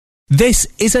This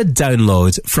is a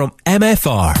download from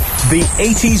MFR. The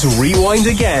 80s Rewind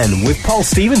Again with Paul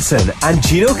Stevenson and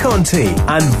Gino Conti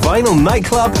and Vinyl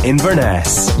Nightclub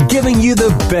Inverness. Giving you the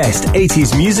best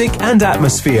 80s music and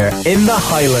atmosphere in the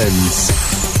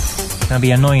Highlands. Can I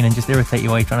be annoying and just irritate you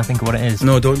while you're trying to think of what it is?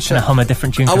 No, don't shit. And hum a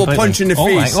different tune I will completely. punch you in the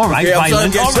face. All right, okay,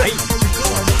 violent, all right.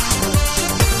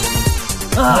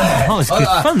 That was good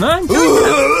fun, man.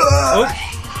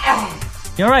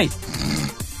 You alright?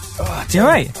 You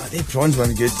alright? The prawns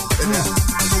weren't good.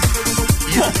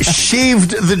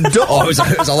 Shaved the dog. Oh, it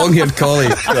was a long-haired collie.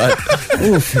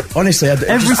 Oof, honestly,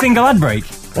 Every single ad break.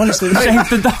 Honestly, Shaved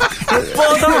the dog.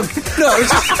 Poor dog. No, it was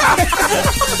just...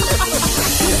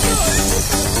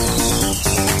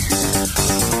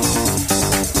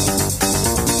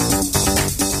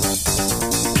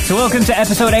 So welcome to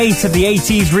episode 8 of the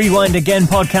 80s Rewind Again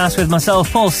podcast with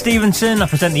myself, Paul Stevenson. I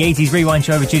present the 80s Rewind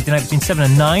show every Tuesday night between 7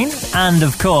 and 9. And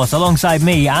of course, alongside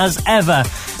me, as ever,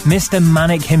 Mr.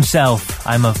 Manic himself.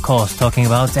 I'm of course talking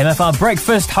about MFR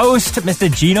Breakfast host, Mr.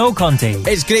 Gino Conti.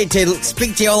 It's great to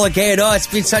speak to you all again. Oh, it's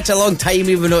been such a long time,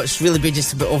 even though it's really been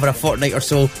just a bit over a fortnight or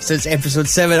so since episode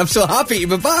 7. I'm so happy to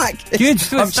be back. Good.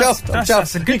 I'm chuffed.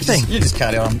 That's a good thing. You just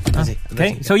carry on.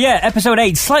 Okay, so yeah, episode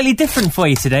 8, slightly different for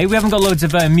you today. We haven't got loads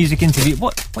of music interview.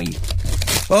 What are you...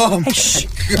 Oh, hey, shh.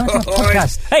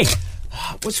 Podcast. Hey.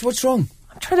 What's wrong?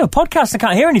 I'm trying to do a podcast. I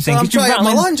can't hear anything. I'm trying to have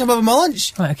my lunch. I'm having my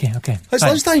lunch. Right, okay. It's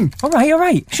lunchtime. All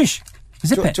right. Shush.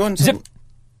 Zip it. John, Zip.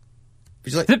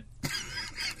 Would you like... Zip.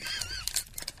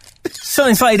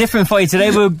 Something slightly different for you today.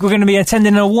 We're going to be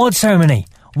attending an award ceremony.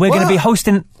 We're going to be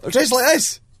hosting... Dressed like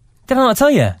this? Did I not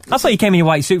tell you? I thought you came in your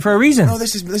white suit for a reason. No,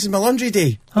 this is my laundry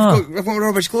day. Oh. I've got my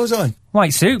rubbish clothes on.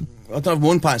 White suit? I don't have my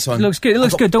own pants on. It looks good.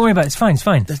 Good. Don't worry about it. It's fine.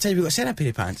 Did I tell you we got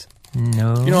centipede pants?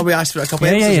 No. You know we asked for a couple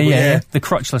of episodes ago? Yeah. The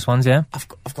crotchless ones, yeah.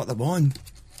 I've got them on.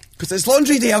 Because it's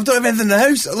laundry day. I don't have anything in the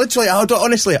house. Literally, I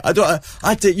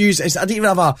had to use... I didn't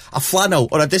even have a flannel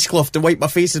or a dishcloth to wipe my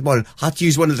face this morning. I had to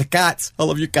use one of the cats. I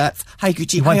love you cats. Hi,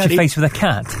 Gucci. You wiped your face with a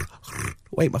cat?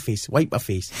 Wipe my face.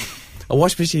 I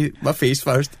wash my face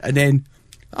first and then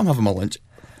I'm having my lunch.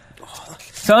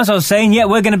 So as I was saying, yeah,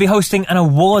 we're going to be hosting an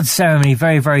awards ceremony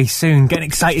very, very soon. Getting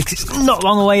excited because it's not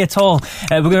long away at all.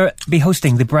 We're going to be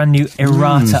hosting the brand new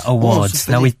Errata Awards.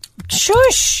 Now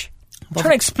Shush! I'm trying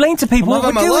to explain to people what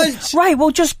we're doing. Lunch. Right, well,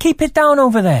 just keep it down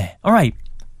over there. All right.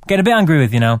 Get a bit angry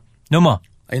with you now. No more.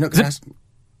 Are you not going to ask...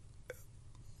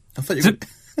 I thought you were...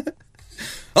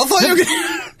 I thought you were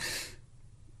going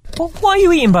Well, what are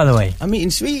you eating, by the way? I'm eating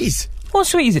sweeties. What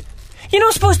sweet is it? You're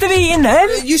not supposed to be eating them.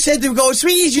 You said they've got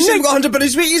sweeties. You said we've got 100 penny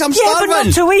sweeties. I'm starving. Yeah, but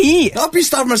not to eat. I've been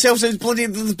starving myself since bloody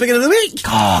the beginning of the week.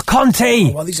 Oh, Conti.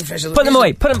 Oh, well, these are fresh. Put them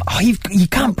away. Put them... Oh, you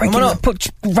can't break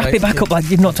it. Wrap it back up like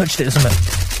you've not touched it or something.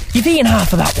 You've eaten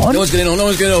half of that one. No one's going to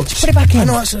know. Put it back in.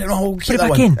 No, actually, no. Put it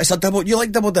back in. It's a double... You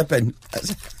like double dipping.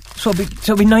 So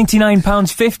it'll be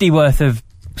 £99.50 worth of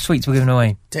sweets we're giving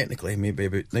away. Technically, maybe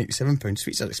about £97.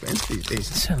 Sweets are expensive these days.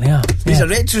 They certainly are. These are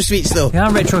retro sweets, though. They are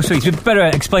retro sweets. We'd better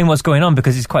explain what's going on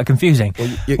because it's quite confusing.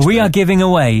 Well, we are giving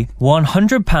away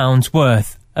 £100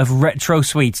 worth of retro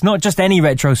sweets. Not just any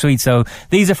retro sweets, though.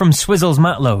 These are from Swizzles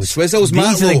Matlows.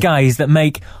 These are the guys that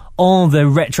make all the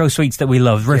retro sweets that we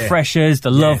love. Refreshers,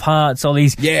 the Love Hearts, all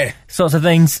these sorts of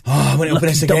things. Oh, I'm going to open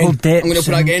this again. Double dips. I'm going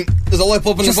to open it again. There's a lip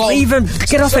open the bottom. Just leave them.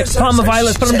 Get off it. Put on the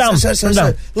violets. Put them down.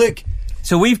 Look.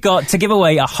 So we've got to give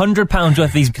away £100 worth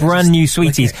of these brand new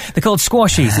sweeties. They're called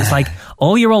squashies. It's like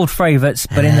all your old favourites,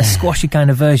 but in the squashy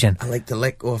kind of version. I like the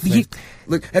lick off.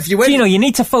 Look, if you win... Gino, you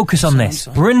need to focus on this.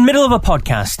 We're in the middle of a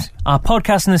podcast. Our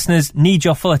podcast listeners need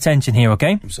your full attention here,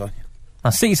 okay? I'm sorry. Now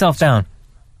sit yourself down.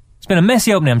 It's been a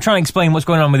messy opening. I'm trying to explain what's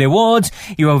going on with the awards.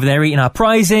 You're over there eating our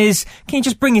prizes. Can you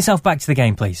just bring yourself back to the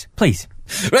game, please? Please.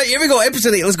 Right, here we go.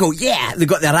 Episode 8. Let's go. Yeah, they've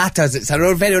got their Erratas. It's our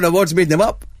own very own awards made them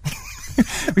up.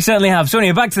 We certainly have. So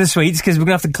anyway, back to the sweets, because we're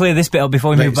going to have to clear this bit up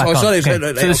before we move back on. Sorry, okay.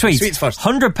 right, so the sweets first.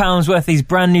 £100 worth of these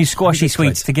brand new squashy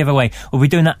sweets to give away. We'll be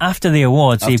doing that after the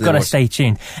awards, so you've got to stay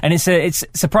tuned. And it's a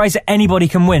surprise that anybody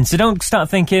can win. So don't start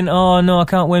thinking, oh no, I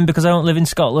can't win because I don't live in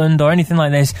Scotland or anything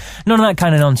like this. None of that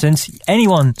kind of nonsense.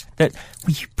 Anyone that...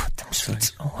 Will you put them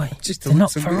sweets away? They're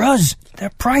not for us. They're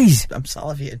a prize. I'm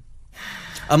salivating.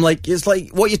 I'm like, it's like,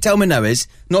 what you tell me now is,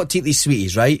 not to eat these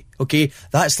sweeties, right? Okay,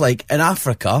 that's like, in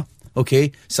Africa...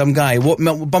 Okay, some guy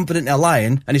bumping into a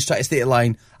lion and he's trying to stay at the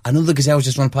lion. I know the gazelle's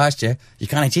just run past you. You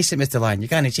can't chase it, Mr. Lion. You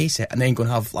can't chase it, and then go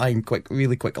and have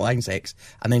really quick lion sex,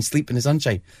 and then sleep in the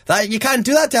sunshine. You can't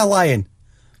do that to a lion.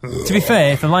 To be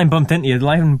fair, if the lion bumped into you, the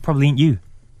lion would probably eat you.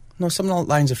 No, some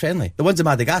lions are friendly. The ones in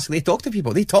Madagascar, they talk to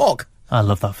people. They talk. I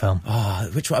love that film. Oh,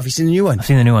 which one? Have you seen the new one? I've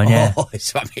seen the new one, yeah. Oh,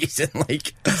 it's amazing.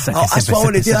 That's what I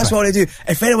want to do. That's what I want to do.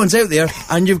 If anyone's out there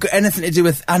and you've got anything to do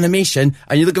with animation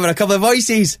and you're looking for a couple of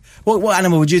voices, what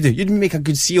animal would you do? You'd make a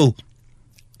good seal.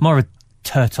 More of a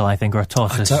turtle, I think, or a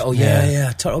tortoise. A turtle,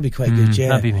 yeah. A turtle would be quite good, yeah.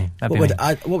 That'd be me.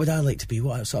 What would I like to be?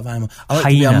 What sort of animal? I like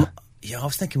hyena. I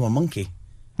was thinking more monkey.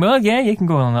 Well, yeah, you can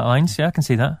go along that lines. Yeah, I can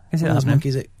see that. I can see that those happening.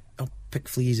 monkeys that I'll pick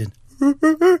fleas and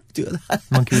do that.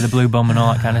 Monkey with a blue bum and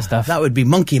all that kind of stuff. That would be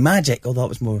monkey magic, although it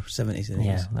was more 70s.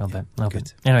 Yeah, a little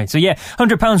bit. Anyway, so yeah,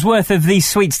 £100 worth of these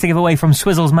sweets to give away from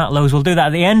Swizzles Matlows. We'll do that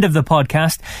at the end of the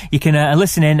podcast. You can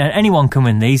listen in and anyone can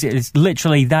win these. It's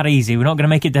literally that easy. We're not going to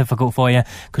make it difficult for you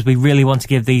because we really want to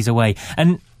give these away.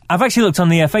 And I've actually looked on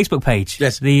the Facebook page.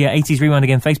 Yes. The 80s Rewind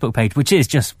Again Facebook page, which is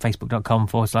just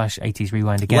facebook.com/80s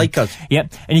Rewind Again. Like us.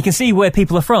 Yep. And you can see where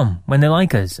people are from when they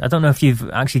like us. I don't know if you've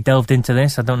actually delved into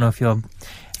this. I don't know if you're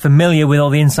familiar with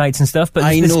all the insights and stuff, but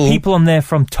there's people on there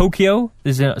from Tokyo.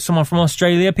 There's someone from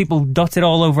Australia. People dotted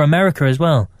all over America as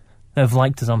well that have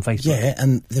liked us on Facebook. Yeah,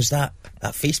 and there's that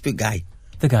Facebook guy.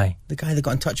 The guy that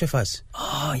got in touch with us.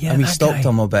 Oh, yeah. And we stalked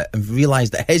him a bit and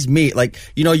realised that his mate, like,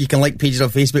 you know, you can like pages on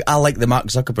Facebook. I like the Mark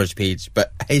Zuckerberg page,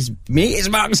 but his mate is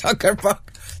Mark Zuckerberg.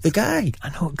 The guy. I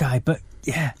know a guy, but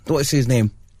yeah. Don't want to say his name.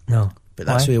 No. But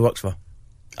that's who he works for.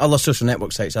 Other social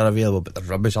network sites are available, but they're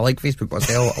rubbish. I like Facebook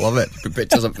myself. I love it. Put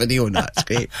pictures of video and that's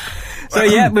great. So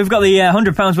yeah, we've got the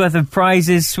 £100 worth of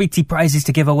prizes, sweetie prizes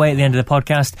to give away at the end of the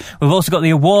podcast. We've also got the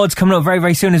awards coming up very,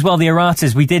 very soon as well, the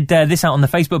erratas. We did this out on the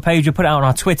Facebook page. We put it out on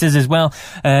our Twitters as well.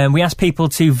 We asked people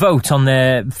to vote on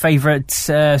their favourite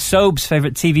soaps,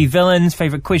 favourite TV villains,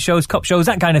 favourite quiz shows, cop shows,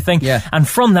 that kind of thing. Yeah. And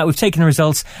from that, we've taken the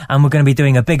results and we're going to be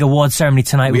doing a big award ceremony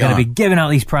tonight. We're going to be giving out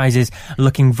these prizes.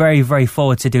 Looking very, very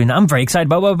forward to doing that. I'm very excited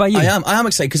about. What about you? I am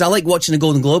excited because I like watching the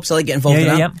Golden Globes. I like getting involved in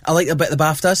that. Yep. I like a bit of the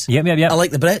BAFTAs. Yep. I like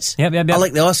the Brits. Yep. I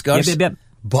like the Oscars. Yep.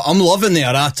 But I'm loving the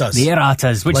erratas. The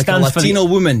erratas, which like stands a Latino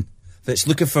for woman that's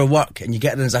looking for work and you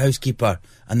get her as a housekeeper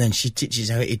and then she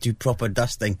teaches how to do proper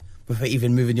dusting without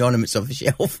even moving the ornaments off the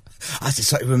shelf. That's the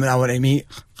sort of woman I want to meet.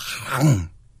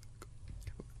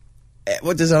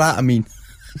 What does errata mean?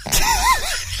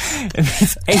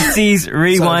 80s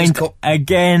Rewind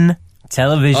Again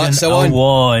Television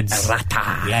Awards.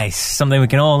 Errata. Yes, something we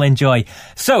can all enjoy.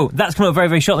 So, that's coming up very,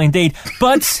 very shortly indeed.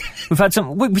 But we've had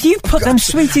some... You put them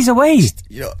sweeties away.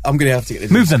 You know, I'm going to have to get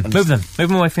Move them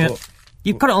away from you.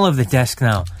 You've got it all over the desk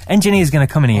now. Engineer's going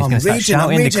to come in here. He's going to start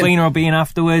shouting. The cleaner will be in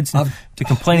afterwards. To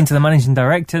complaining to the managing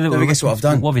director. Guess what I've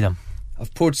done? What have you done?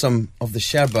 I've poured some of the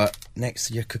sherbet next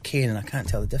to your cocaine and I can't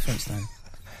tell the difference now.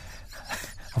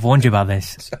 I've warned you about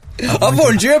this. I've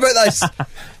warned you about this.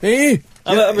 Hey,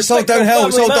 it's all downhill.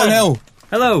 It's all downhill.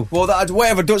 Hello. Well,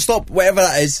 whatever. Don't stop. Whatever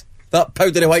that is, that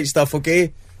powdery white stuff.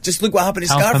 Okay. Just look what happened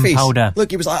to Scarface. Powder.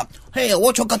 Look, he was like, "Hey,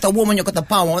 what you got the woman, you got the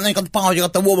power, and then you got the power, you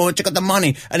got the woman, you got the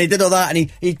money," and he did all that,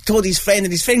 and he told his friend,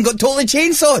 and his friend got totally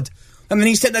chainsawed. And then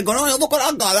he's sitting there going, "Oh, look what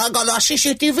I got that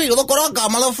CCTV, look what I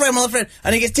got, my little friend,"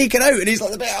 and he gets taken out, and he's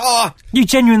like, You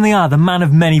genuinely are the man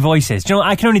of many voices. Do you know what?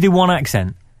 I can only do one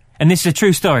accent. And this is a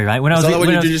true story, right? When is that what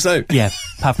you did just now? Yeah,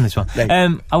 apart from this one.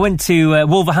 Right. I went to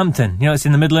Wolverhampton. You know, it's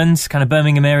in the Midlands, kind of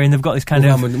Birmingham area, and they've got this kind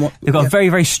of... They've got a very,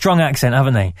 very strong accent,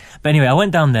 haven't they? But anyway, I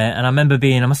went down there, and I remember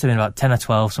I must have been about 10 or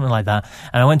 12, something like that,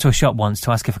 and I went to a shop once to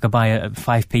ask if I could buy a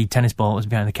 5p tennis ball that was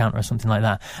behind the counter or something like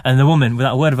that. And the woman,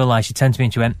 without a word of a lie, she turned to me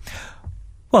and she went...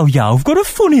 "Well, you've got a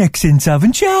funny accent,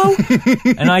 haven't you?"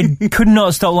 And I could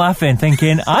not stop laughing,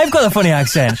 thinking, I've got a funny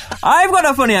accent.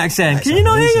 Can you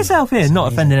not hear yourself here?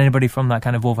 Not offending anybody from that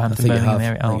kind of Wolverhampton, Birmingham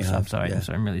area. Oh, I'm sorry. Yeah.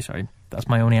 I'm really sorry. That's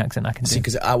my only accent I can do.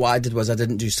 Because what I did was I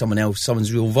didn't do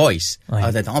someone's real voice. Oh, yeah.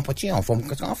 I did Al Pacino from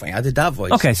Scarface. I did that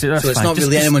voice. Okay, so that's fine. It's not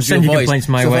really anyone's real voice. Complaints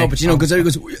my way. Al Pacino goes out, he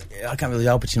goes, I can't really do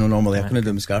Al Pacino normally. I couldn't do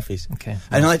him with Scarface. Okay.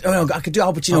 And I'm like, I could do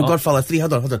Al Pacino, Godfather 3.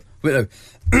 Hold on. Wait now.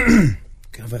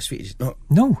 Can I have a sweet?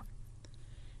 No.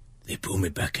 They pull me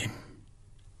back in.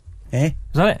 Eh?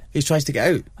 Was that it? He tries to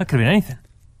get out. That could have been anything.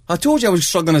 I told you I was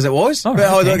struggling as it was. Oh, right,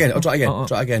 I'll do it again. I'll try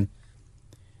again.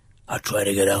 I try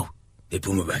to get out. They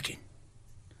pull me back in.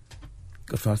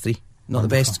 Godfather 3. Not the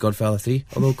best Godfather 3,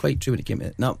 although quite true when it came to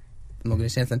it. No, I'm not going to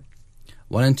say anything.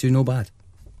 1 and 2, no bad.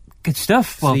 Good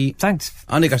stuff. Well, 3. Thanks.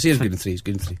 Andy Garcia's good in 3. He's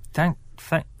good in 3.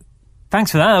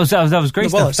 Thanks for that. That was great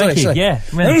stuff. Thank you. Sorry. Yeah.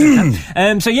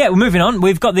 Really so yeah, we're moving on.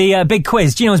 We've got the big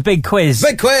quiz. Gino's big quiz.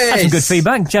 Big quiz. That's some good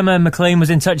feedback. Gemma McLean was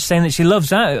in touch saying that she loves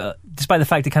that, despite the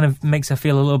fact it kind of makes her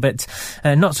feel a little bit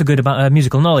not so good about her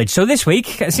musical knowledge. So this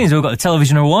week, it seems we've got the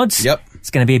television awards. Yep. It's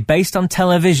going to be based on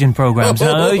television programs.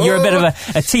 You're a bit of a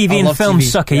TV and film TV.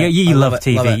 sucker. Yeah. You love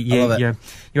TV. Love it.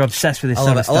 You're obsessed with this I sort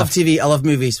love of it. stuff. I love TV. I love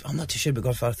movies. I'm not too sure about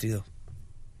Godfather 3 though.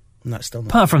 I'm not still not.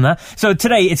 Apart from that, so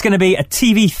today it's going to be a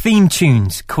TV theme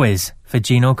tunes quiz for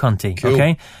Gino Conti. Cool.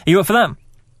 Okay, are you up for that?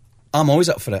 I'm always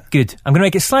up for it. Good. I'm going to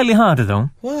make it slightly harder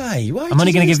though. Why? I'm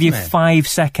only going to give you 5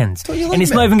 seconds. And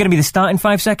it's not even going to be the starting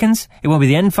 5 seconds. It won't be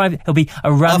the end 5. It'll be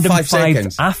a random 5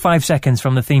 seconds. 5 seconds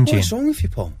from the theme tune. What's wrong with you,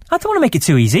 Paul? I don't want to make it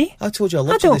too easy. I told you I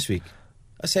loved you this week.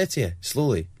 I said to you,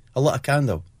 slowly, I lit a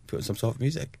candle, put on some soft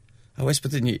music. I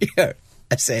whispered in your ear.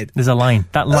 I said... There's a line.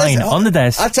 That line on the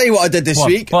desk. I'll tell you what I did this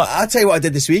week. What? I'll tell you what I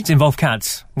did this week. It's involved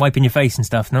cats wiping your face and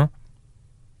stuff, no?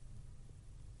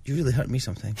 You really hurt me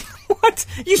something. What?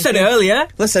 You said it earlier.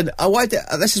 Listen,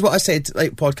 this is what I said,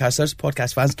 like podcasters,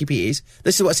 podcast fans, keep it easy.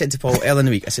 This is what I said to Paul earlier in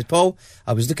the week. I said, Paul,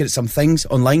 I was looking at some things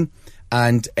online,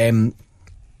 and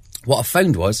what I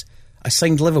found was a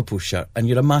signed Liverpool shirt, and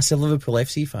you're a massive Liverpool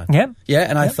FC fan. Yeah. Yeah,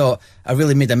 and I thought I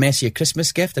really made a mess of your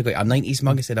Christmas gift. I got a 90s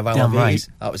mug instead of I love 80s.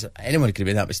 That was, anyone could have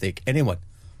made that mistake. Anyone.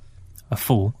 A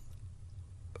fool.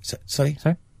 Sorry?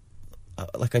 Sorry?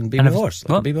 Like a baby horse.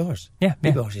 Like a baby horse. Yeah.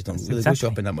 Baby horses don't really go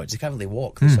shopping that much. They can't really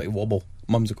walk. They sort of wobble.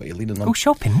 Mums have got you leaning on them. Go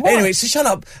shopping? What? Anyway, so shut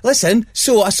up. Listen,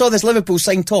 so I saw this Liverpool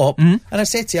signed top, and I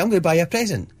said to you, I'm going to buy you a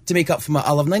present to make up for my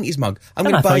I love 90s mug. I'm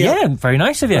going to buy you. Yeah, very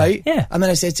nice of you. Right? Yeah. And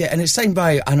then I said to you, and it's signed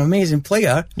by an amazing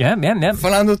player. Yeah.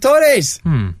 Fernando Torres.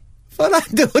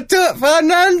 Fernando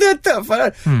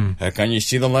Torres. How can you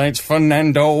see the lights,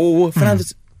 Fernando? Fernando.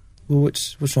 Well,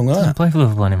 what's wrong with Doesn't that? play for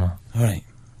Liverpool anymore. All right.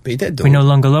 But he did, though. We no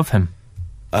longer love him.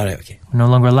 All right, okay. We're no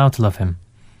longer allowed to love him.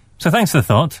 So thanks for the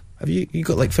thought. Have you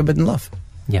got, like, forbidden love?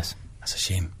 Yes. That's a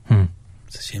shame.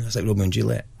 It's a shame. That's like Romeo and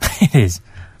Juliet. It is.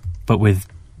 But with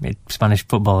Spanish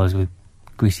footballers with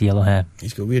greasy yellow hair.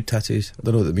 He's got weird tattoos. I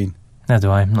don't know what they mean. Neither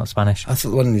do I. I'm not Spanish. I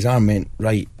thought the one on his arm meant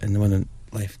right and the one on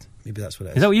left. Maybe that's what it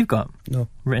is. Is that what you've got? No.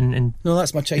 Written in... No,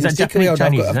 that's my Chinese Is that takeaway order.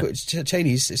 Chinese, I've got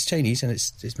Chinese. It's Chinese and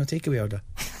it's my takeaway order.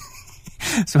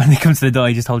 So when they come to the door,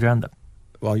 you just hold your hand up?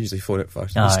 Well, I usually phone it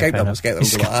first. Oh, Skype them. enough. Skype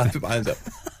them. Go like, put my hands up.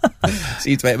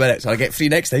 See you 20 minutes. I'll get free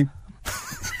next time.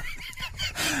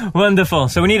 Wonderful.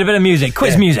 So we need a bit of music.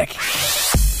 Quiz music.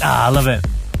 I love it.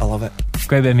 I love it.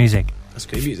 Great bit of music. That's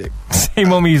great music.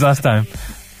 Same one we used last time.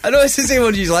 I know it's the same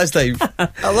one you used last time.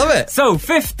 I love it. So,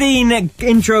 15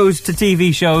 intros to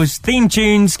TV shows, theme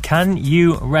tunes, can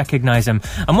you recognise them?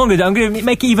 And what I'm going to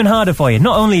make it even harder for you.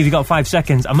 Not only have you got 5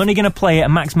 seconds, I'm only going to play it a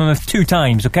maximum of 2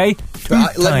 times, okay?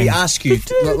 Let me ask you,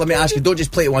 don't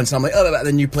just play it once and I'm like, oh, and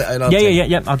then you play it another time.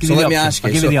 Yeah. I'll give you the option. Let me ask you,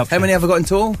 I'll give you the option. how many have I got in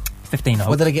total? 15, I hope.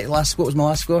 What did I get last? What was my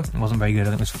last score? It wasn't very good. I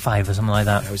think it was 5 or something like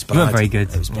that. It was bad. You weren't very good.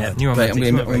 It was bad. You were right,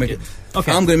 very good.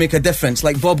 Okay. I'm going to make a difference.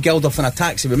 Like Bob Geldof in a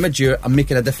taxi with mid-year, I'm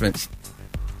making a difference.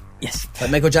 Yes.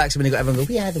 Like Michael Jackson when he got everyone go,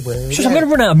 we are the world. Shush, I'm going to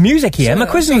run out of music here. My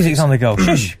quiz music's on the go.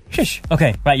 Shush. Shush.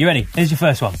 Okay, right, you ready? Here's your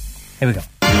first one. Here we go.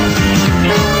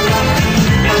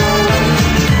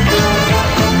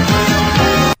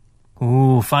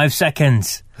 Ooh, 5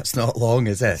 seconds. That's not long,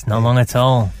 is it? It's not long at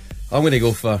all. I'm going to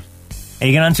go for... Are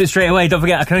you going to answer it straight away? Don't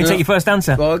forget, I can only take your first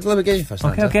answer. Well, let me get you first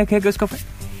answer. Okay, let's go for it.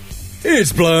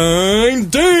 It's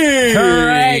Blind Date!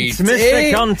 Correct,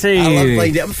 Mr. Conti. I love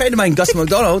Blind Date. A friend of mine, Gus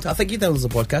McDonald, I think he does the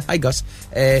podcast. Hi, Gus.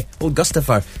 Old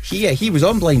Gustafer. He was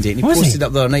on Blind Date and he posted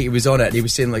up the other night he was on it and he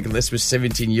was saying like this was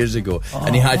 17 years ago.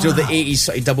 And he had, you know, the 80s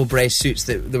sort of double breast suits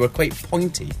that they were quite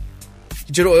pointy.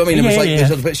 Do you know what I mean? It was like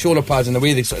there's a bit shoulder pads and the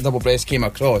way the sort of double breast came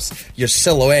across, your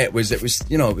silhouette was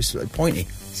you know, it was sort of pointy.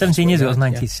 17 years ago, it was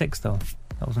 96 though.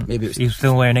 That wasn't. Maybe it was. He was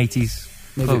still wearing 80s.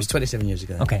 Maybe it was 27 years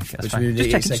ago. Okay, that's fine.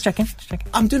 Just checking.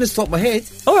 I'm doing this top of my head.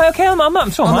 All right, okay, I'm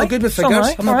so I'm not good with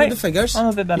figures. I'm not good with figures. I'm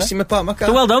a bit better. You see my part of my car?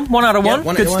 So well done, 1 out of 1.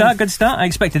 Good start. I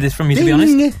expected this from you, to be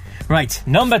honest. Right,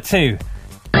 number 2.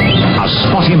 A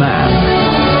spotty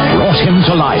man brought him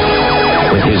to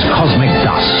life with his cosmic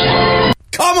dust.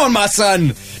 Come on, my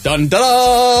son! Dun,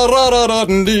 da, da, da, da,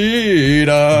 dee,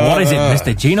 da. What is it,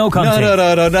 Mr. Gino Conti?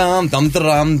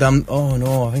 Oh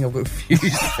no, I think I've got confused.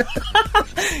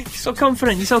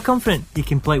 You're so confident. You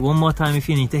can play it one more time if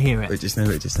you need to hear it. Wait just now.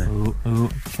 Ooh.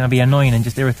 Can I be annoying and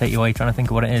just irritate you while you're trying to think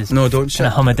of what it is? No, don't. Can I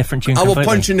hum a different tune? I will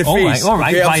punch you in the face. All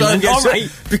right, violent. All right.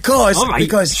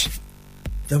 Because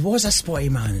there was a spotty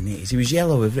man in the 80s. He was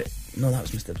yellow with it. No, that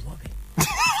was Mr. Blobby.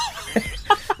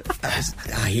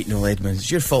 I hate Noel Edmonds.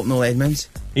 It's your fault, Noel Edmonds.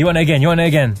 You want it again?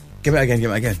 Give it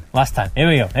again. Last time. Here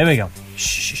we go.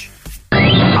 Shh.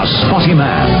 A spotty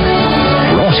man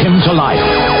brought him to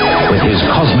life with his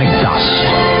cosmic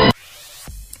dust.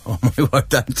 Oh my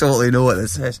word, I totally know what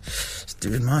this is. It's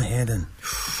doing my head in.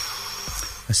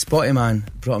 A spotty man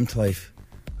brought him to life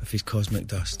with his cosmic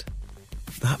dust.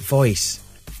 That voice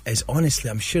is honestly,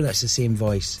 I'm sure that's the same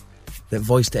voice that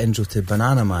voiced the intro to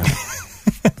Banana Man.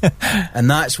 And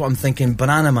that's what I'm thinking,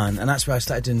 Banana Man, and that's where I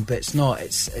started doing, but it's not.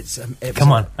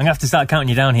 Come on, I'm gonna have to start counting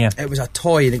you down here. It was a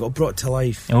toy and it got brought to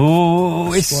life.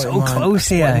 Oh, it's so close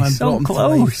here, so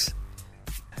close.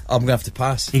 I'm gonna have to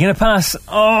pass. You're gonna pass?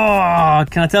 Oh,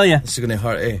 can I tell you? This is gonna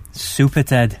hurt, eh? Super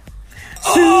Ted.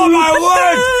 Oh my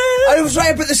word! I was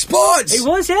right about the spots. It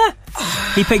was, yeah.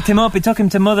 He picked him up. He took him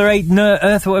to Mother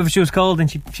Earth, whatever she was called, and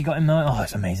she got him there. Oh,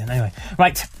 it's amazing. Anyway,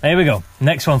 right, there we go.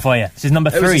 Next one for you. This is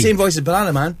number 3. It was the same voice as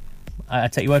Banana Man. I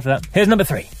take your word for that. Here's number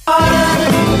 3. Comes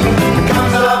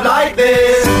a love like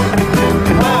this.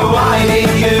 Oh, I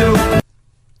need you.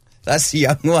 That's the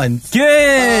young one.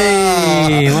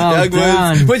 Yay! Well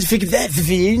done. What do you think of that,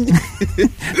 Vivian?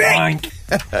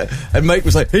 And Mike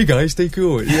was like, "Hey guys, stay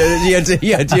cool." He had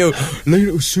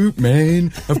lentil soup,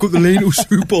 man. I've got the lentil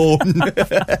soup on.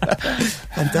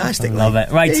 Fantastic. Love it.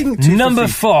 Right, number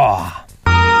 4.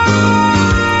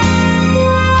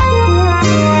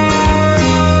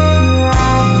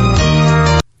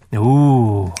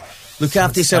 Ooh. Look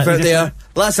after yourself out there.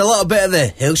 Well, that's a little bit of the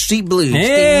Hill Street Blues.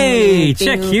 Hey,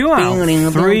 check you out.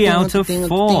 3 out of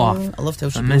 4. I love Hill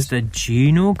Street Blues. Mr.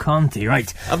 Gino Conti.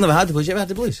 Right. I've never had the blues. You ever had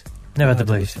the blues? Never had the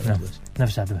blues. No.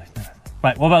 Never had the blues. Never.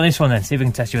 Right, what about this one then? See if we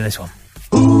can test you with this one.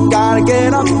 Gotta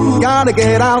get up, gotta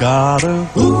get out. Gotta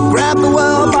grab the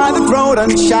world by the throat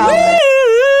and shout.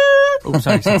 Oh,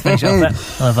 sorry, finish off that.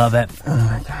 I love that bit. Oh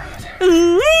my God.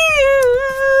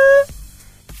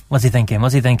 What's he thinking?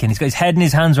 He's got his head in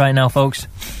his hands right now, folks.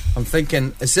 I'm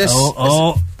thinking, is this...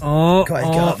 Gotta get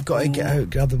up, gotta get out,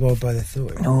 grab the ball by the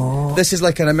throat. This is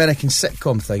like an American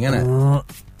sitcom thing, isn't it?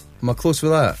 Am I close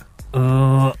with that?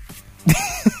 Are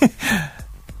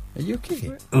you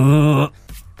okay? Am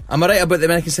I right about the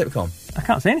American sitcom? I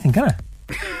can't say anything, can I?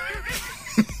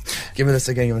 Give me this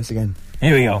again.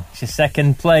 Here we go. It's your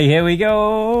second play. Here we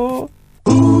go.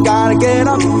 Gotta get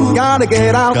up, gotta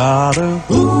get out. Gotta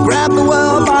grab the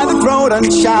world by the throat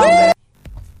and shout.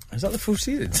 Is that the full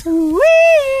series?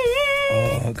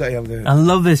 I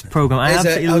love this programme. I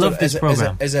absolutely love this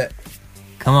programme. Is it?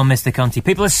 Come on, Mr. Conti.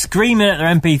 People are screaming at their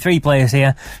MP3 players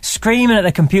here, screaming at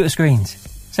their computer screens,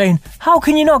 saying, how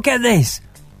can you not get this?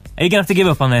 Are you going to have to give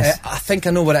up on this? I think I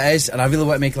know what it is, and I really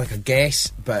want to make like a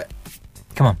guess, but...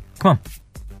 Come on. Can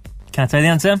I tell you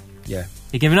the answer? Yeah.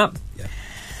 You giving up? Yeah.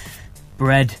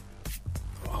 Bread.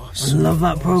 I love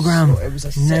that programme. It was a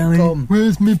sitcom.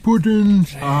 Where's me pudding?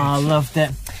 Oh, I loved it.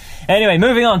 Anyway,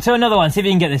 moving on to another one. See if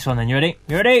you can get this one then. You ready?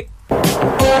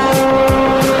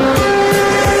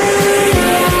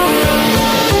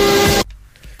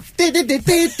 It's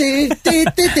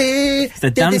the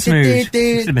dance move. You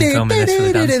should have been filming this for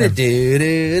the dance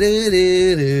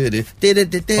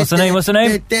move. What's the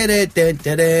name?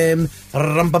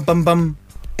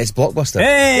 It's Blockbuster.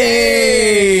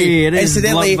 Hey! It is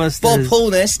Incidentally, Blockbusters. Bob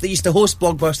Holness, that used to host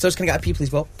Blockbusters, can I get a P please,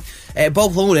 Bob?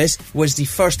 Bob Holness was the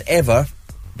first ever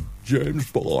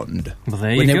James Bond. Well,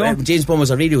 there you go. When James Bond was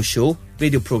a radio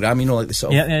programme, you know, like the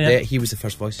sort of... Yeah. He was the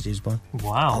first voice of James Bond.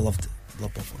 Wow. I loved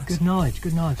Bob Holness. Good knowledge.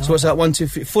 So what's that? 1, 2,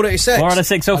 3, 4 out of 6? 4 out of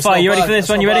 6 so far. You ready for this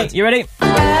one? You ready?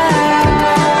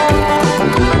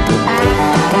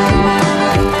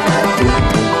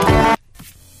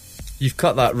 You've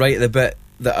cut that right at the bit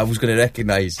that I was going to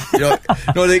recognise. You know,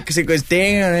 because it goes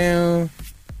down,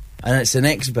 and it's the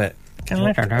next bit. I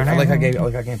like a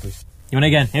game, please. You want it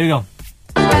again? Here we go.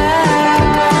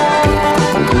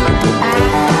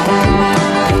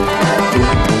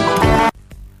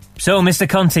 So, Mr.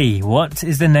 Conti, what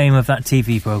is the name of that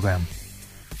TV programme?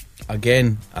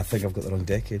 Again, I think I've got the wrong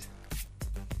decade.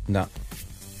 No.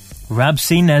 Rab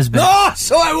C. Nesbitt. Oh,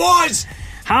 so it was!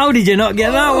 How did you not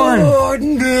get that one? Oh,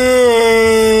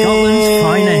 no! Scotland's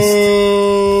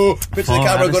finest. Picture the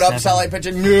camera going up, satellite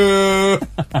picture. No!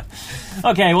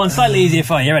 Okay, one slightly easier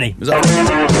for you. You ready?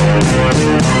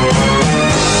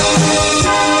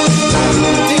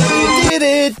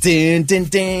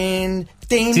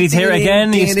 Did you hear it again?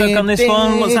 Are you stuck on this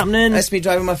one? What's happening? That's me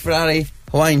driving my Ferrari,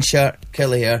 Hawaiian shirt,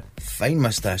 curly hair, fine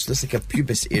moustache, looks like a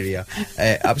pubis area.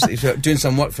 Absolutely doing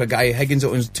some work for a guy, Higgins, that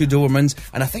owns 2 Dobermans,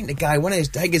 and I think the guy, one of his,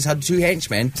 Higgins had 2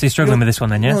 henchmen. So you're struggling with this one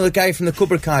then, yeah? You know, the guy from the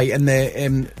Cobra Kai and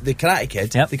the Karate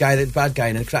Kid, yep. The bad guy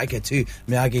in the Karate Kid too,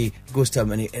 Miyagi goes to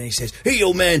him and he says, hey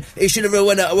old man, he should have really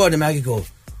won that award, and Miyagi goes,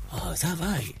 oh, is that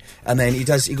right? And then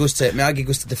Miyagi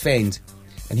goes to defend,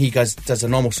 and he does a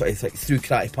normal sort of like through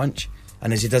karate punch,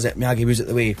 And as he does it, Miyagi moves out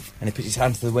the way, and he puts his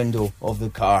hand to the window of the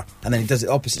car, and then he does it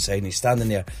opposite side, and he's standing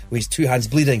there with his 2 hands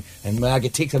bleeding, and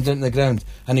Miyagi takes him down to the ground,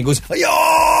 and he goes, "Yo!"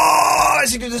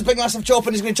 As he gives this big massive chop,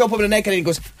 and he's going to chop him in the neck, and he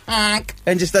goes, "Hank,"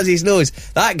 and just does his nose.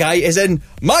 That guy is in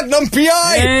Magnum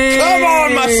P.I. Hey, come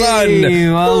on, my son.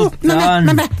 Well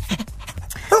done.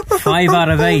 5 out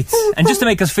of 8. And just to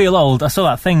make us feel old, I saw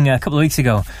that thing a couple of weeks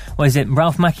ago. What is it?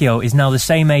 Ralph Macchio is now the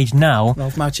same age now.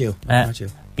 Ralph Macchio.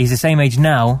 He's the same age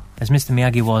now as Mr.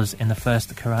 Miyagi was in the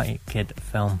first Karate Kid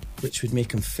film. Which would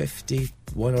make him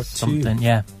 51 or 2. Something,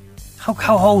 yeah.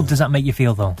 How old does that make you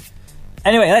feel, though?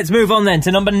 Anyway, let's move on then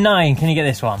to number 9. Can you get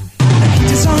this one?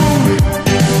 It's on.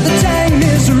 The time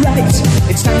is right.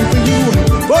 It's time for you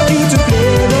to play the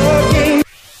game.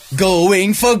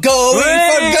 Going for gold with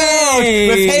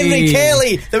Henry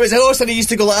Kelly. There was a horse and he used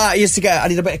to go like that. He used to get, I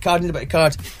need a bit of card.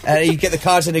 He'd get the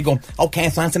cards and he'd go, okay,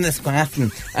 Phantom, this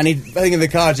question. And he'd think of the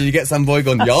cards and you get some boy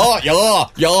going, yeah.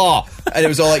 And it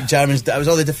was all like Germans. It was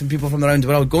all the different people from around the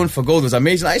world going for gold. It was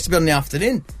amazing. I used to be on in the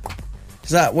afternoon.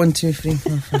 Is that 1, 2, 3,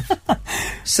 4, 5,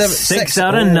 7, 6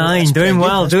 out of 9. Doing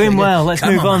well. Let's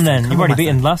move on then. You've already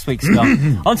beaten last week's Scott.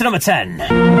 On to number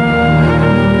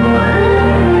 10.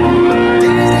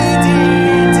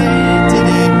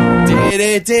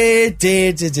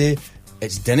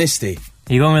 It's Dynasty.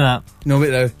 Are you going with that? No,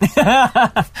 wait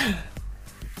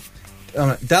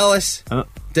now. Dallas,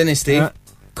 Dynasty,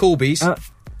 Colby's,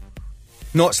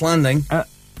 Knots Landing,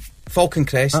 Falcon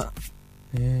Crest.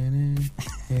 You need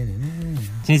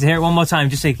to hear it one more time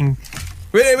just so you can...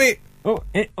 Wait. Oh.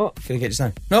 Can I get just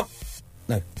now? Nope.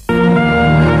 No.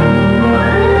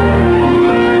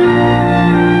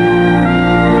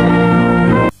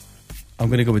 I'm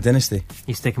going to go with Dynasty.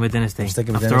 You're sticking with Dynasty.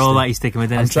 After all that, you're sticking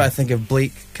with Dynasty. I'm trying to think of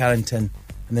Blake Carrington,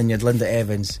 and then you had Linda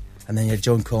Evans, and then you had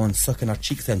John Collins sucking her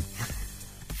cheek thin.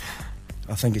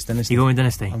 I think it's Dynasty. You going with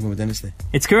Dynasty? I'm going with Dynasty.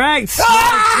 It's correct!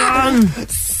 Ah!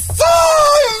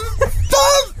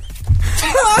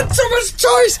 I had so much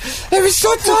choice! It was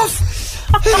so tough!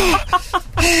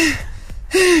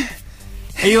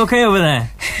 Are you okay over there?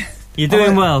 You're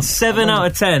doing well. 7 out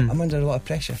of 10. I'm under a lot of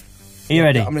pressure. Are you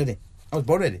ready? I'm ready. I was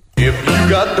born ready. If you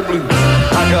got the blues,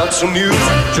 I got some news.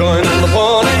 Join in the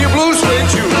fun in your blue suede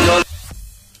shoes.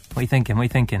 What are you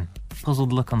thinking?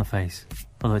 Puzzled look on the face.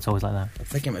 Although it's always like that. I'm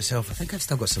thinking to myself, I think I've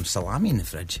still got some salami in the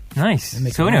fridge. Nice.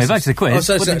 So anyway, back to the quiz.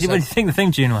 What do you think the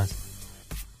theme tune was?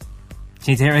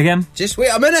 Do you need to hear it again? Just wait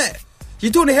a minute. You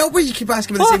don't help when you keep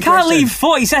asking me the Well, I same can't question. leave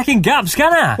 40-second gaps,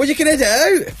 can I? Well, you can edit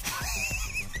it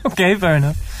out. Okay, fair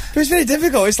enough. But it's very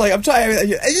difficult. It's like, I'm trying to...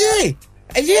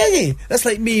 Are you ready? That's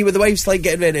like me with the wife's like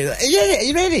getting ready. Are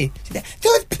you ready?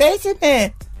 Don't press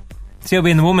me. See, I'll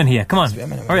be in the woman here. Come on, Wait a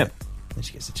minute, hurry up. Then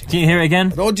she gets the chicken. Do you hear it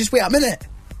again? No, just wait a minute.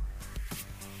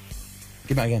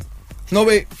 Give me that again. No,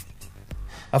 wait.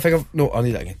 I think I'll... No, I'll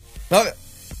need that again. No.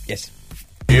 Yes.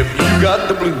 If you got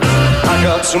the blues, I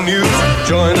got some news.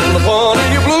 Join in the fun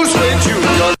in your blue suede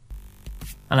shoes.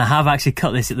 And I have actually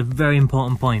cut this at the very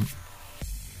important point.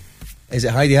 Is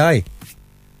it Heidi High?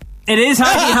 It is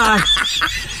Heidi High.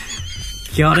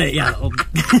 Got it, yeah.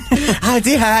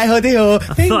 Heidi High, Heidi Ho. I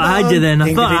thought I had you then.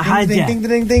 I thought I had you. Ding,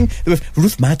 ding, ding, ding.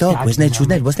 Ruth, my dog, wasn't it? Good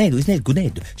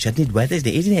night. Shouldn't it? What is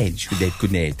the isn't it?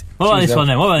 Good night. What about this one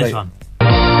then? What about this one?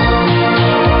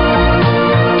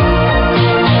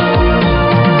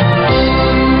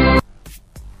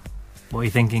 What are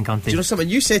you thinking, Conti? Do you know something?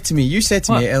 You said to me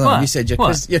earlier, What? you said your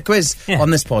quiz Yeah. on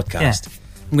this podcast. Yeah.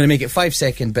 I'm going to make it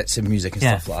 5-second bits of music and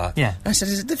Yeah. stuff like that. Yeah. I said,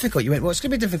 is it difficult? You went, well, it's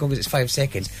going to be difficult because it's 5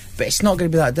 seconds, but it's not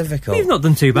going to be that difficult. You've not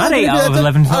done too bad. Not 8 gonna be out of that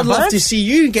 11 's I'd not love bad. to see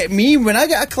you get me when I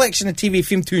get a collection of TV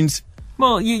theme tunes.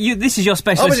 Well, this is your I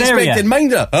specialist was area. expecting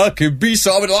Minder. I could be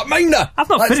something like Minder. I've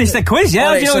not finished the quiz yet.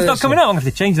 How do you know it's not coming out? out? I'm going to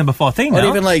have to change number 14 Or now.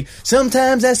 even like,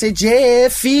 sometimes I say, yeah,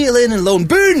 feeling alone.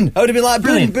 Boon! I would have been like,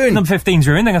 boon, Brilliant. boon. Number 15's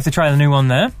ruined. I'm going to have to try the new one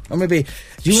there. Or maybe,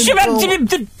 you What's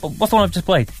the one I've just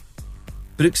played?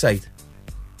 Brookside.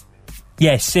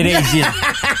 Yes, it is. Yeah.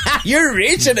 You're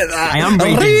raging at that. I am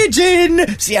raging.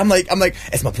 See, I'm like,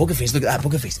 it's my poker face. Look at that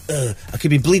poker face. I could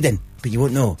be bleeding, but you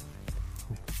won't know.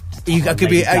 I could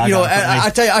be,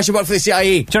 I tell you, I should work for the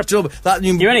CIA. Shut up. That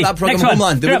new, You ready? that program Next one.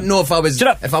 Homeland. They Shut wouldn't know if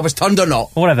I was turned or not.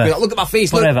 Whatever. Be like, look at my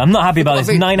face. Whatever. Look. I'm not happy about Look at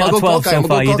this. my face. 9 out of 12 so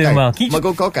far. You're doing well. I'm gonna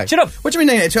go cockeye. Shut up. What do you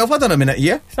mean 9 out of 12? I done a minute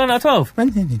here. It's 9 out of 12. It's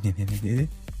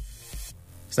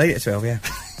 9 out of 12, yeah.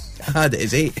 I had it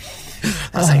as 8. You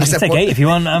can take 8 if you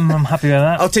want. I'm happy with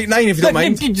that. I'll take 9 if you don't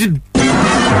mind.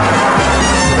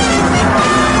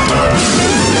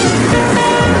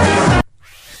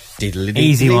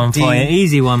 Easy one for you.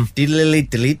 Easy one.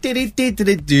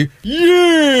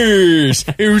 Yes!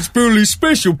 prize. It was Bully's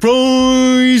special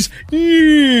prize.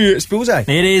 Yeah, it's Bullseye.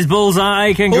 It is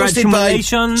Bullseye. Congratulations. Hosted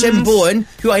by Jim Bowen,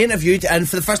 who I interviewed, and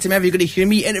for the first time ever, you're going to hear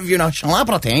me interviewing a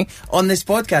celebrity on this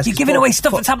podcast. You're giving away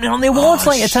stuff that's happening on the awards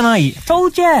later tonight. I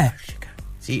told you.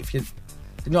 See, if you...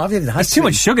 No, I've even had too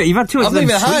much sugar. You've had too much. I've even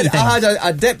had.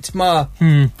 I dipped my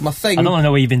thing. I don't want to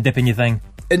know where you've been dipping your thing.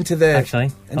 Into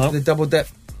the double dip.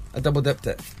 I double dipped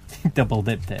it. Double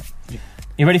dipped it.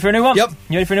 You ready for a new one? Yep.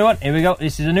 You ready for a new one? Here we go.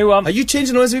 This is a new one. Are you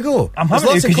changing them as we go? I'm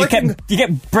having to because you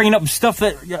kept bringing up stuff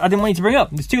that I didn't want you to bring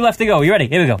up. There's 2 left to go. You ready?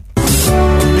 Here we go.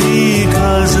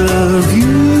 Because of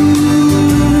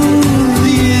you,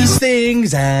 these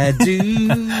things I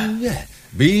do.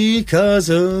 Because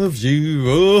of you,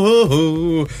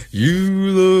 oh, you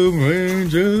love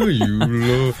Ranger,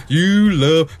 you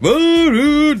love,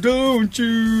 oh, don't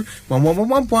you?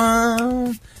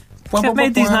 I've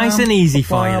made these nice and easy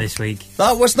for you this week.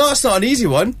 That's not an easy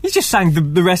one. You just sang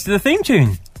the rest of the theme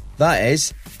tune. That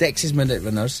is Dexys Minute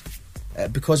Winners.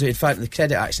 Because of, in fact, the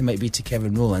credit actually might be to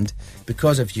Kevin Rowland.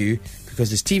 Because of you, because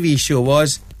this TV show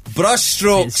was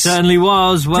Brushstrokes. It certainly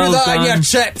was. Well done. Put that done. in your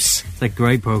chips. It's a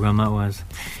great programme that was.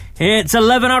 It's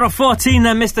 11 out of 14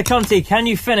 then, Mr. Conti. Can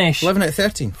you finish? 11 out of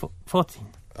 13. 14.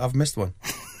 I've missed one.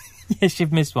 Yes,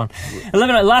 you've missed one.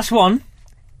 11 out, last one.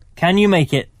 Can you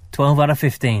make it 12 out of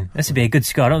 15? This would be a good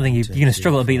score. I don't think you're going to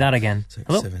struggle to beat that again. 6,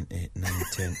 7, 8, 9,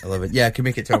 10, 11. Yeah, I can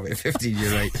make it 12 out of 15,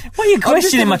 you're right. Why are you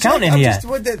questioning my counting here?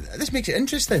 This makes it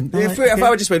interesting. If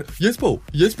I just went, yes, Paul,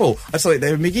 that's like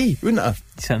David McGee, wouldn't I? You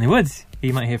certainly would.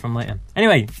 You might hear from later.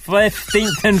 Anyway,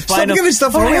 15th and final. Stop giving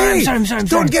stuff away. I'm sorry.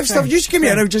 Don't give stuff. You should give me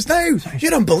a now just now.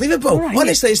 You're unbelievable. Right.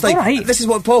 Honestly, it's like, this is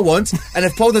what Paul wants, and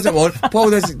if Paul doesn't want, Paul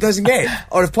doesn't get it.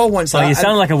 Or if Paul wants that. You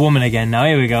sound like a woman again now.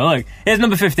 Here we go. Look, here's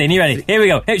number 15. You ready? Here we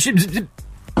go. That's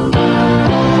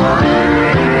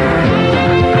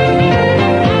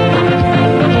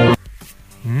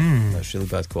really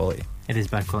bad quality. It is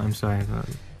bad quality, I'm sorry.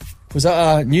 Was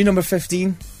that a new number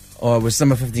 15? Or was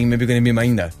number 15 maybe going to be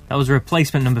mine now? That was a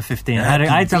replacement number 15. I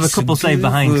had to have a couple saved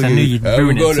behind because I knew you'd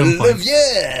ruin it at some point.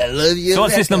 Love you. So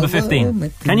what's this number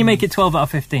 15? Can you make it 12 out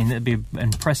of 15? That'd be an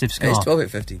impressive score. It's 12 out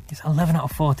of 15. It's 11 out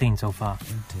of 14 so far.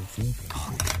 1, 2, 3,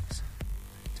 4.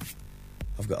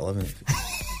 I've got 11 out of 15.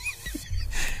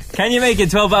 Can you make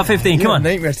it 12 out of 15? Come on.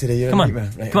 Nightmare today. Come on.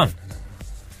 Right, come on.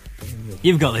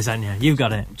 You've got this, haven't you? You've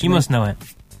got it. You must know it.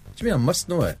 What do you mean I must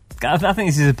know it? I think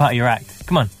this is a part of your act.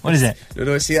 Come on, what is it?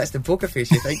 No, see, that's the poker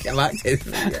face you think I'm acting.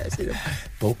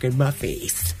 Poking my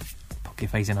face. Poke your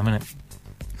face in a minute.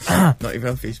 Not even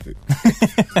on Facebook.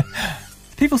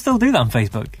 People still do that on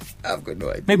Facebook. I've got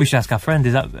no idea. Maybe we should ask our friend,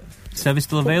 is that service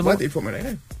still available? Why do you poke me right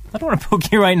now? I don't want to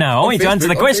poke you right now. I want you to answer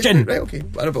the question. Facebook, right, okay.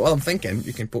 But while I'm thinking,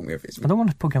 you can poke me on Facebook. I don't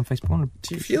want to poke you on Facebook.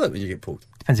 Do you feel it when you get poked?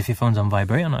 Depends if your phone's on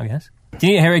vibrate or not, I guess. Do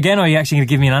you need to hear it again, or are you actually going to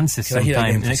give me an answer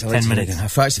sometime in the next 10 minutes? I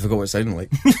actually forgot what it sounded like.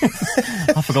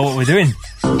 I forgot what we're doing.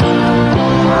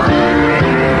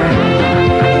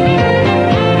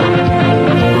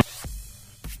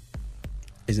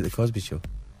 Is it the Cosby Show?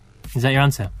 Is that your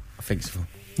answer? I think so.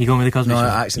 You going with the Cosby Show? No,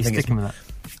 I actually think sticking with that.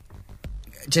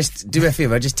 Just do me a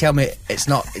favour. Just tell me it's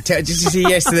not. Just to say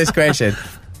yes to this question.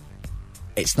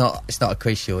 It's not a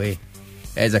quiz show, eh?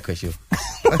 It is a quiz show.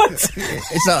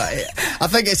 It's not. I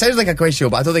think it sounds like a quiz show,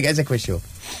 but I don't think it is a quiz show.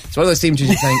 It's one of those themes you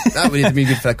think that would need to be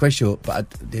good for a quiz show. But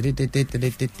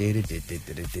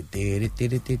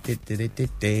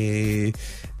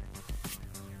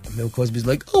Bill Cosby's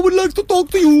like, I would like to talk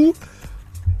to you.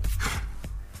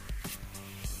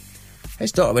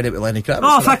 His daughter went out with Lenny Kravitz.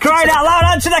 Oh, for crying out loud,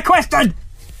 answer the question!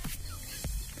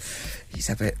 He's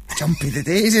a bit jumpy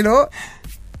today, is he not?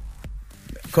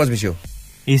 Cosby Show.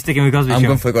 He's sticking with Cosby Show. I'm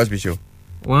going for the Cosby Show.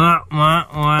 Wah.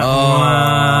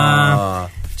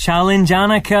 Challenge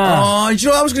Annika. Oh, you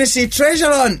know what I was going to say?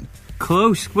 Treasure Hunt.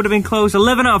 Close. Would have been close.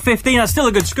 11 out of 15. That's still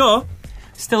a good score.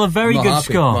 Still a very good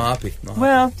score. Not happy.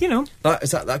 Well, you know.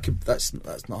 That's not.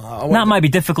 That might be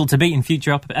difficult to beat in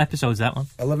future episodes, that one.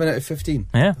 11 out of 15.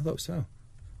 Yeah. I thought so.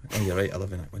 Oh, you're right.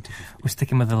 11 out of 15. We're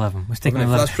sticking with 11. We're sticking with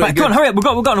 11. Right, come on, hurry up. We've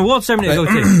got an award ceremony to go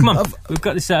to. Come on. We've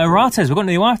got this Aratas. We're going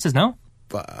to the Aratas now.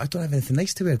 But I don't have anything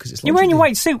nice to wear because it's. You're wearing your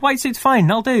white suit. White suit's fine.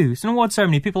 That'll do. It's an award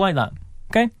ceremony. People like that.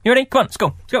 Okay? You ready? Come on. Let's go.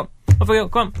 Let's go. Off we go.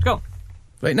 Come on. Let's go.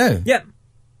 Right now? Yep.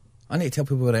 I need to tell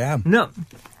people where I am. No.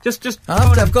 Just.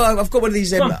 I've got one of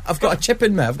these. I've got a chip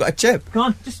in me. I've got a chip. Come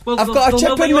on. I've got a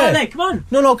chip in me. Come on.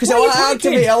 No, because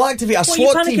I'll activate a SWAT team.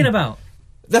 What are you panicking about?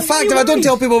 The fact if I don't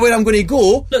tell people where I'm going to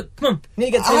go. Look, come on. You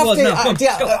need to get to the awards now. Come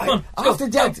on.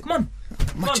 Come on.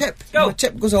 My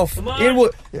chip goes off. Come on.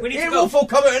 Earwolf will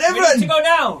come out and everything. We need to go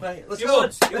now. Right, let's your go.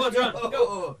 Awards are on.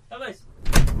 Go. Have nice.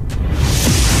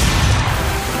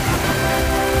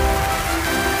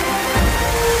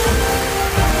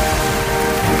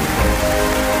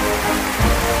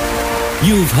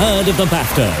 You've heard of the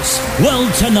BAFTAs.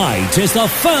 Well, tonight is the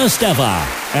first ever,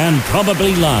 and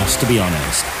probably last, to be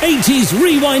honest, 80s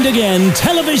Rewind Again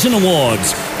Television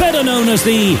Awards, better known as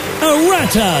the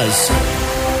Erratas.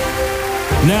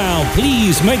 Now,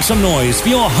 please make some noise for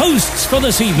your hosts for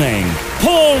this evening,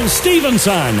 Paul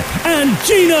Stevenson and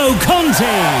Gino Conti.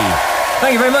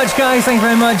 Thank you very much, guys. Thank you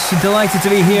very much. Delighted to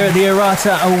be here at the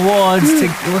Errata Awards.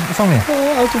 What's wrong with you?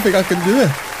 Oh, I don't think I can do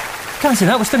it. Can't say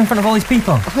that. We're stood in front of all these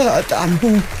people. I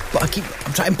know, but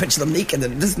I'm trying to picture them naked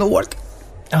and it does not work.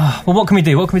 Oh, well, what can we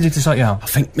do? What can we do to sort you out? I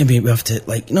think maybe we have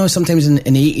to, sometimes in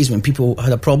the 80s when people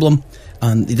had a problem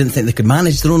and they didn't think they could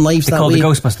manage their own lives they that called way. the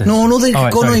Ghostbusters? No, they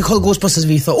called Ghostbusters if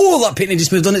you thought, oh, that painting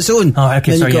just moved on its own. Oh,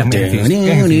 okay, sorry, yeah,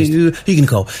 Who you can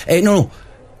call? No,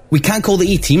 we can't call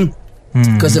the A-Team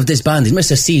because of this band.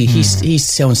 Mr. C, he's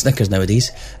selling Snickers nowadays.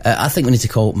 I think we need to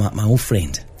call my old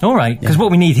friend. All right, because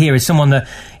what we need here is someone that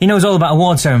he knows all about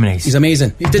award ceremonies. He's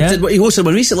amazing. He hosted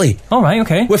one recently. All right,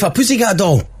 okay. With a pussycat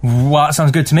doll. Well, that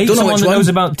sounds good to me. Don't know someone which that one. knows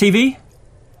about TV.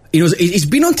 He's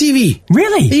been on TV.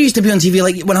 Really? He used to be on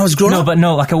TV when I was growing up.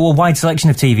 No, but like a wide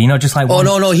selection of TV, not just like one.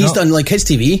 Oh, no, he's done kids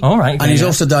TV. All right. And he's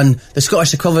also done the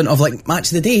Scottish equivalent of Match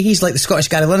of the Day. He's like the Scottish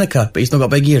Gary Lineker, but he's not got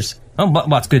big ears. Oh, but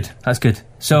that's good. That's good.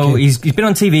 So he's been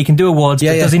on TV, he can do awards,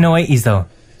 but does he know 80s though?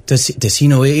 Does he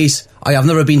know 80s? I've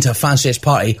never been to a fancy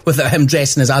party without him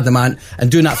dressing as Adamant and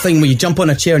doing that thing where you jump on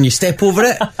a chair and you step over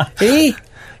it. Hey?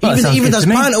 Well, even does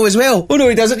panto as well. Oh no,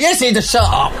 he doesn't. Yes, he does. Shut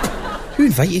up. Who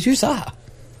invited you? Who's that?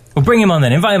 Well, bring him on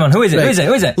then. Invite him on. Who is it? Right.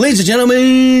 Who is it? Ladies and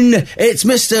gentlemen, it's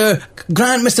Mr.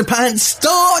 Grant, Mr. Pants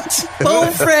Stott, Paul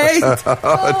Fred.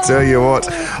 I tell you what.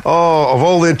 Oh, of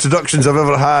all the introductions I've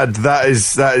ever had, that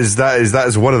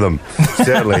is one of them.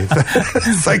 Certainly.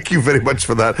 Thank you very much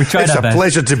for that. It's a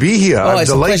pleasure to be here. I'm it's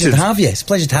delighted. A pleasure to have you. It's a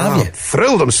pleasure to have you.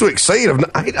 Thrilled. I'm so excited.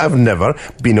 I've never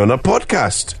been on a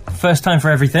podcast. First time for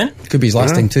everything. Could be his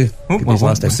last thing too. We'll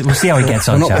see how he gets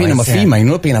on. We're not paying him a fee, man.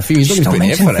 We're not paying a fee. He's not going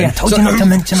to pay for it. I told you not to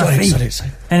mention a fee.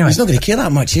 Sorry. Anyway, he's not going to care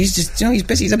that much. He's just, he's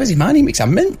busy. He's a busy man. He makes a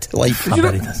mint. I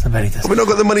bet he does. Have we not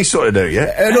got the money sorted out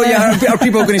yet? Are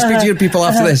people going to speak to your people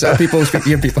after this? Are people speak to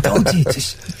your people?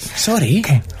 Sorry.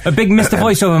 Okay. A big Mr.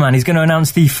 Voiceover Man. He's going to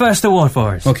announce the first award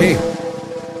for us. Okay.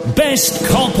 Best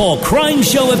Cop or Crime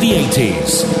Show of the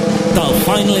 80s. The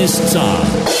finalists are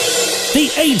The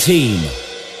A-Team,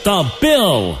 The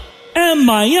Bill, and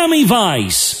Miami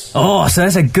Vice. Oh, so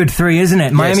that's a good three, isn't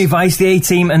it? Miami Vice, The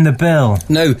A-Team, and The Bill.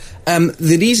 Now,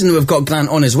 the reason we've got Grant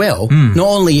on as well, not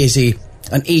only is he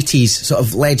an 80s sort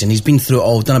of legend, he's been through it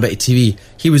all, done a bit of TV,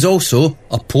 he was also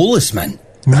a policeman.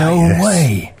 No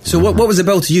way. So what was the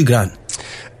bill to you, Grant?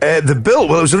 The bill,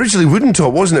 well, it was originally Wooden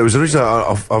Top, wasn't it? It was originally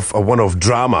a one-off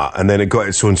drama, and then it got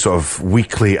its own sort of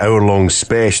weekly, hour-long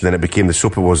special, and then it became the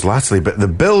soap it was latterly. But the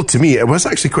bill, to me, it was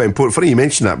actually quite important. Funny you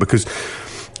mention that, because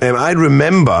I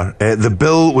remember the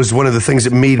bill was one of the things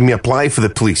that made me apply for the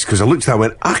police, because I looked at it and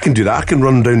went, I can do that. I can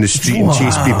run down the street and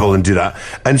chase people and do that.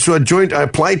 And so I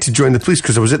applied to join the police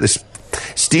because I was at this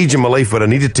stage in my life where I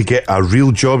needed to get a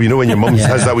real job. You know, when your mum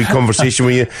has that wee conversation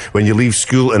with you when you leave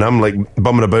school, and I'm like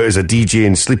bumming about as a DJ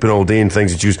and sleeping all day and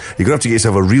things, and you're going to have to get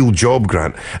yourself a real job,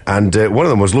 Grant. And one of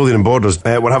them was Lothian Borders.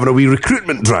 We're having a wee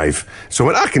recruitment drive. So I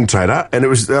went, I can try that. And it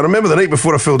was, I remember the night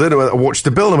before I filled in, I watched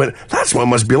the bill and I went, that's what it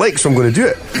must be like, so I'm going to do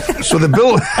it. So the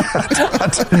bill,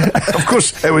 of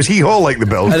course, it was hee-haw like the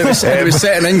bill. And it was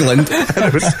set in England.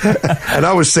 and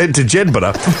I was sent to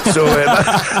Jedburgh. So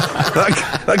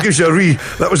that gives you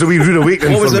that was a wee rude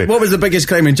awakening for me. What was the biggest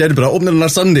crime in Jedburgh? Opening on a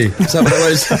Sunday. Is that what it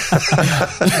was?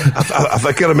 I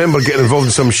think I remember getting involved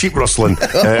in some sheep rustling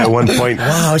at one point.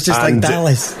 Wow, it's just like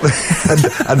Dallas.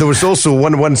 and there was also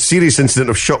one serious incident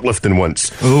of shoplifting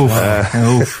once.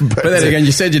 But then again,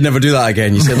 you said you'd never do that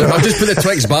again. You said, look, I'll just put the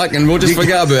Twix back and we'll just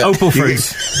forget about it. Opal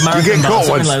fruits. You get caught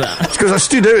once. Like that. It's because I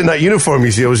stood out in that uniform,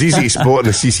 you see. I was easy to spot in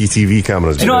the CCTV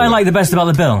cameras. Do you know what I like the best about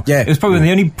the bill? Yeah. It was probably the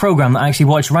only programme that I actually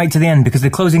watched right to the end, because the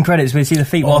closing credits, we see the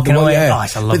feet walking away. Yeah. Oh, I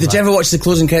love but did you ever watch the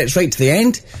closing credits right to the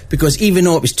end? Because even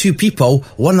though it was two people,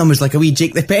 one of them was like a wee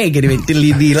Jake the Peg, and he went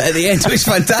diddly-dee at the end. It was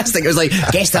fantastic. It was like,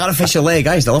 guess the artificial leg.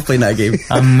 I used to love playing that game.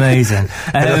 Amazing.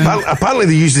 Apparently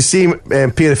they used the same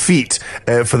pair of feet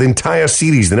for the entire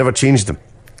series. They never changed them.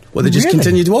 Well, they just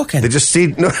continued walking. They just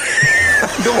stayed. No.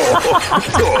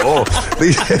 No.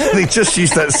 They just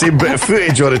used that same bit of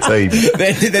footage all the time.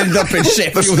 They ended up in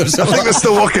Sheffield or something. I think they're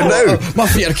still working now. My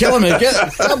feet are killing me. Get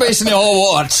that base in the hot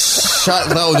water. Shut,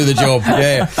 that'll do the job.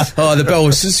 Yeah. Oh, the bill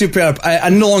was superb.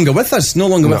 And no longer with us. No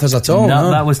longer with us at all.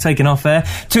 No, that was taken off there.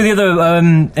 Two of the other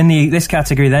in this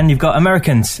category. Then you've got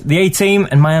Americans, the A-Team,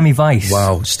 and Miami Vice.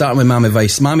 Wow. Starting with Miami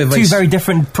Vice. Two very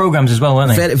different programs as well, weren't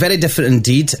they? Very, very different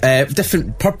indeed.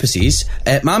 Different purposes.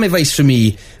 Miami Vice for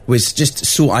me was just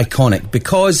so iconic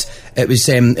because it was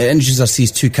it introduced us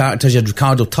these two characters. You had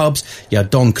Ricardo Tubbs, you had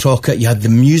Don Crockett, you had the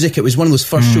music. It was one of those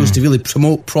first shows to really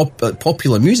promote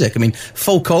popular music. I mean,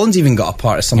 Phil Collins even got a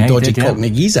part of some dodgy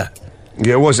Cockney geezer.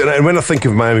 Yeah, it was. And when I think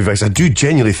of Miami Vice, I do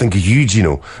genuinely think of you,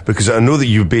 Gino, because I know that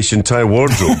you base your entire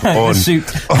wardrobe on the suit.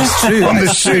 It's true. On the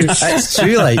suit. It's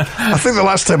true, like. I think the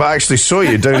last time I actually saw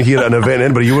you down here at an event in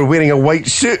Edinburgh, you were wearing a white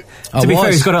suit. To be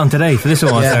fair, he's got it on today for this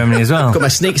award ceremony as well. Got my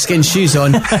snakeskin shoes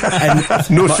on. And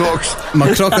no socks.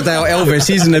 My crocodile Elvis,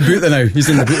 he's in the boot now. He's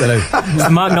in the boot now. It's the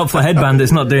Mark Knopfler headband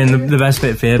that's not doing the best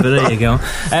bit for you, but there you go.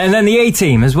 And then the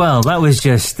A-Team as well. That was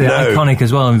just iconic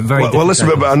as well. And very well, listen,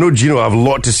 but I know, Gino, I have a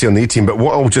lot to say on the A-Team, but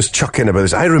what I'll just chuck in about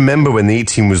this, I remember when the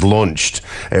A-Team was launched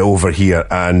over here,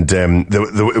 and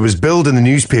it was billed in the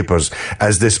newspapers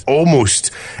as this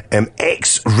almost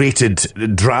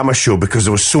X-rated drama show because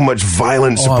there was so much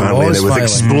violence apparently, and it was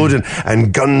exploding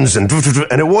and guns and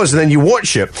it was, and then you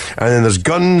watch it, and then there's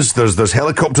guns, there's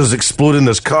helicopters exploding,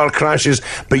 there's car crashes,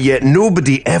 but yet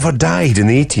nobody ever died in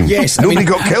the A-Team. Yes, nobody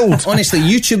got killed. Honestly,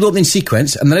 YouTube opening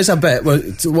sequence, and there is a bit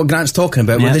what Grant's talking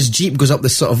about, where this Jeep goes up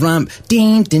this sort of ramp,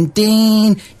 ding, ding, ding,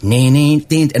 ding, ding,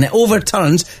 ding, and it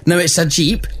overturns. Now it's a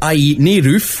Jeep, i.e. no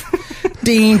roof.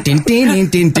 Ding, ding, ding, ding,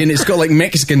 ding, ding. It's got like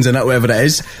Mexicans in it, whatever it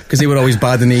is, because they were always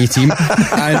bad in the A-Team.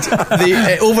 And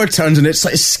it overturns and it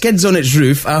skids on its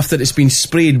roof after it's been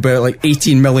sprayed by like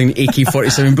 18 million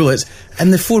AK-47 bullets.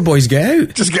 And the four boys get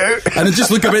out. Just get out. And they just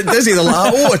look a bit dizzy. They're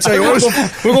like, I tell you what,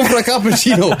 we're going for a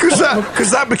cappuccino.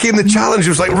 Because that became the challenge. It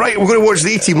was like, right, we're going to watch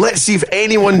the A-Team. Let's see if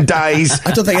anyone dies.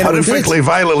 I don't think anyone horrifically,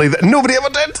 violently. Nobody ever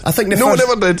did. No one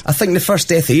ever did. I think the first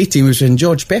death of the A-Team was when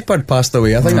George Peppard passed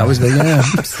away. I think that was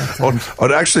the...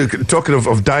 Or actually, talking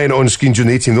of dying on screen during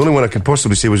the A-Team, the only one I could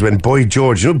possibly say was when Boy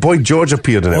George. You know, Boy George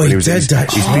appeared in it. Oh, he did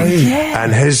actually.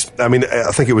 And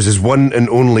I think it was his one and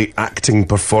only acting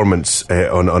performance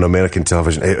on American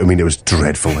television. I mean, it was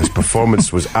dreadful. His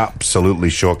performance was absolutely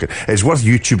shocking. It's worth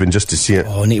YouTubing just to see it.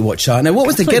 Oh, I need to watch that. Now, what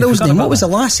was the girl's name? What was the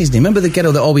lass's name? Remember the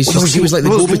girl that always... she was like the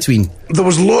go-between. There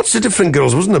was lots of different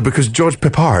girls, wasn't there? Because George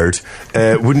Peppard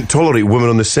wouldn't tolerate women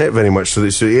on the set very much, so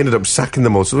he ended up sacking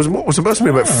them all. So there was supposed to be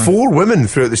about 4 women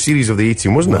throughout the series of the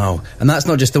A-Team, wasn't it? Wow. And that's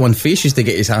not just the one Face used to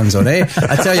get his hands on, eh?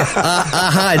 I tell you,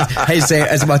 I had his,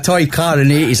 as my toy car in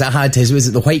the 80s, I had his, was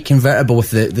it the white convertible with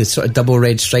the sort of double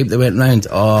red stripe that went round?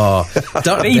 Oh,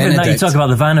 Dirk even that, you talk about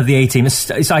the van of the A-Team, it's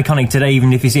iconic today.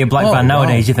 Even if you see a black van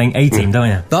nowadays, you think A-Team, don't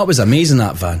you? That was amazing,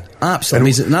 that van. Absolutely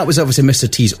amazing. And that was obviously Mr.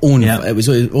 T's own, it was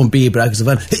his own baby Bragg's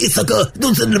van. Hey, sucker,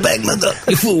 don't sit in the back, mother,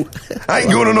 you fool. I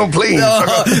ain't going on no plane.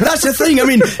 That's the thing, I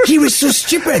mean, he was so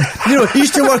stupid. You know, he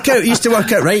used to work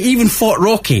out, right? He even fought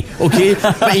Rocky, okay?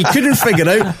 But he couldn't figure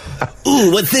out,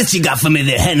 ooh, what's this you got for me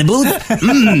there, Hannibal?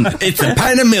 It's a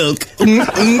pint of milk. And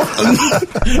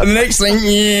the next thing,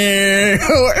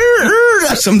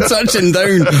 that's some touching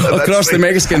down across the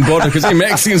Mexican border, because the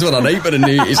Mexicans were a nightmare in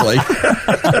the 80s,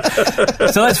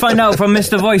 like. So let's find out from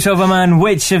Mr. Voiceover Man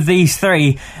which of these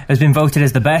 3 has been voted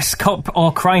as the best cop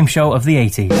or crime show of the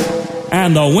 80s.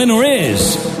 And the winner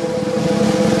is...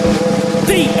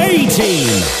 the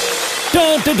A-Team!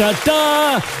 Da da da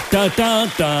da da da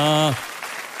da.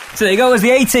 So there you go, it was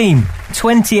the A-Team.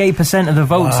 28% of the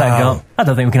votes I got. I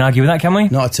don't think we can argue with that, can we?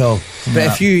 Not at all. But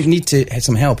if you need to have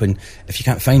some help and if you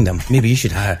can't find them, maybe you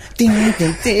should hire. Ding,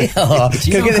 ding, ding. Oh,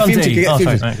 can I get the theme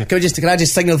tune? Can I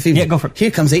just signal the theme tune? Yeah, go for it.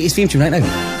 Here comes the 80s theme tune right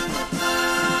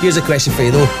now. Here's a question for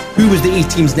you though. Who was the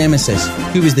A-Team's nemesis?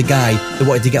 Who was the guy that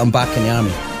wanted to get him back in the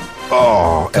army?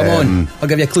 Oh, come on. I'll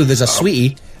give you a clue. There's a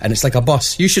sweetie and it's like a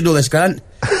bus. You should know this, Grant.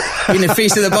 In the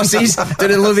face of the buses,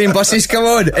 doing the Lothian buses. Come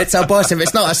on, it's a bus. If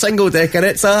it's not a single decker,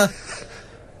 it's a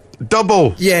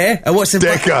double. Yeah, and what's the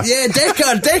Decker?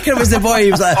 Decker was the boy.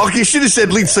 He was like, oh, you should have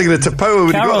said lead singer to Power when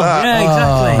you got that. Yeah,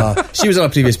 exactly. She was on a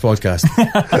previous podcast.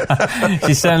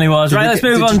 She certainly was. Right, let's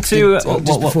move on to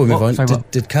before we move on.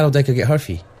 Did Carol Decker get her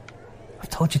fee? I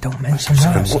told you don't mention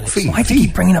that. What fee? Why do you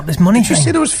keep bringing up this money thing? You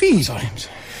said it was fees. Sorry.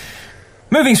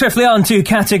 Moving swiftly on to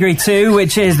category 2,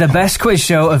 which is the best quiz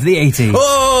show of the 80s.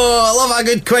 Oh, I love a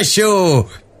good quiz show.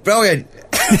 Brilliant.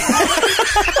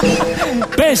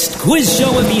 Best quiz show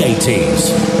of the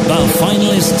 80s. The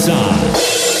finalists are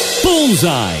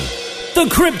Bullseye, The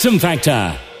Krypton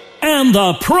Factor, and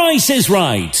The Price is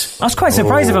Right. I was quite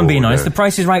surprised, if I'm being honest. The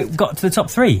Price is Right got to the top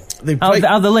 3. Out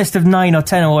of the list of 9 or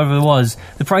 10 or whatever it was,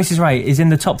 The Price is Right is in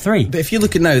the top 3. But if you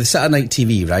look at now, the Saturday Night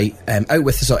TV, right, out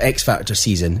with the sort of X Factor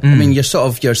season, I mean, your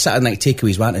Saturday Night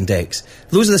takeaways, Rant and Decks,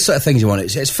 those are the sort of things you want.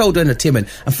 It's filled with entertainment,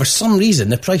 and for some reason,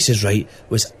 The Price is Right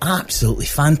was absolutely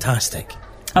fantastic.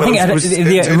 I think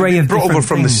the array of brought over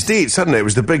from things. the States, hadn't it? It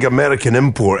was the big American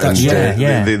import, and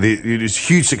it was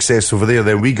huge success over there.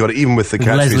 Then we got it, even with the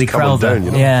catchphrase coming down.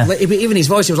 You know? Yeah, even his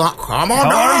voice, he was like, "Come on,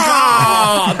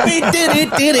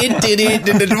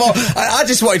 I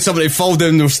just wanted somebody to fall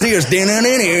down those stairs. They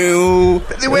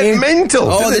went mental.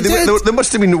 Oh, they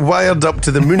must have been wired up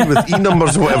to the moon with E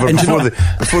numbers or whatever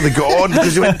before they got on,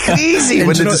 because they went crazy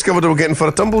when they discovered they were getting for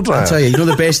a tumble dryer. I tell you,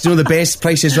 the best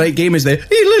Price is Right game is the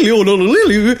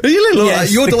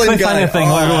yodeling guy thing.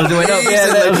 And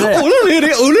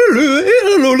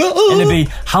it'd be,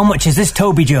 how much is this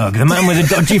Toby jug? The man with a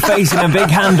dodgy face and a big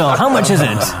handle. How much is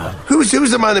it? Who's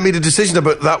the man that made a decision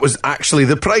about that was actually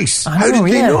the price? How did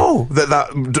they know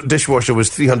that dishwasher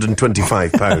was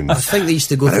 £325? I think they used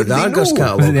to go through the Argos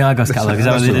catalogue. Was it the Argos catalogue? Is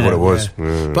that what it was?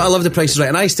 Yeah. But I love The Price is Right,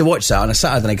 and I used to watch that on a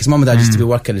Saturday night because Mum and Dad used to be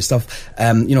working and stuff.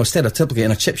 Stereotypically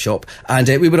in a chip shop, and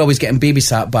we were always getting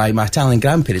babysat by my Italian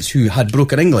grandparents who had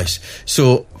broken English.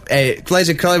 So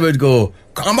Pleasant Crowley would go,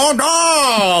 "Come on,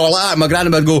 doll!" My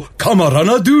grandma would go, "Come on,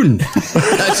 a doon."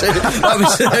 That's how it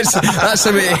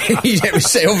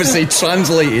was obviously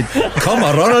translated. "Come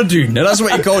on, a doon." And that's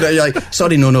what he called it. You're like,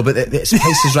 sorry, no, but the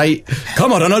Price is Right.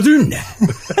 "Come on, a doon."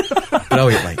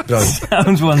 Brilliant, Mike. Brilliant.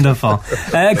 Sounds wonderful.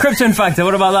 Krypton Factor.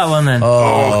 What about that one then?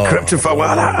 Krypton Factor.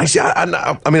 Well, I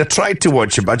tried to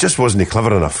watch it, but I just wasn't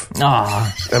clever enough.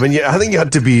 I mean, I think you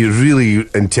had to be really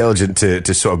intelligent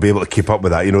to sort of be able to keep up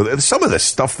with that. You know, some of the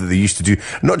stuff that they used to do,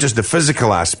 not just the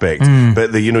physical aspect,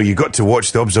 but you got to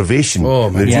watch the observation.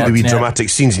 The wee dramatic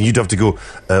scenes, and you'd have to go,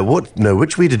 what? No,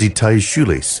 which way did he tie his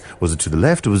shoelace? Was it to the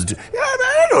left, or was it?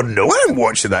 I don't know. I'm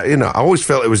watching that. You know, I always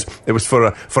felt it was for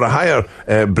a higher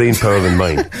brain power than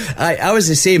mine. I was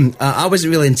the same. I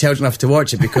wasn't really intelligent enough to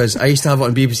watch it because I used to have it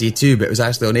on BBC Two, but it was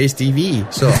actually on STV.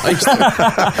 So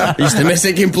I used to miss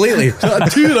it completely. So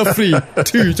 2 and a 3,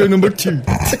 2 to number 2.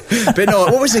 But no,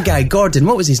 what was the guy? Gordon.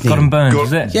 What was his name? Gordon Burns.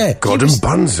 Was it? Yeah, Gordon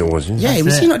Burns. It was. Yeah,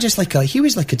 was he not just like he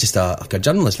was like just a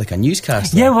journalist, like a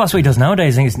newscaster? Yeah, well, that's what he does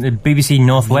nowadays. I think it's the BBC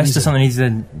Northwest or something. He's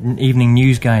an evening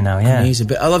news guy now. Yeah, amazing.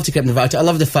 But I love to keep the fact. I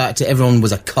love the fact that everyone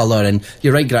was a colour, and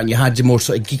you're right, Grant. You had the more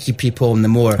sort of geeky people and the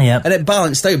more, and it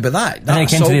balanced out. But that and it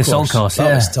came to the assault course.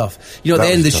 That was tough. You know, at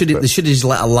the end they should have just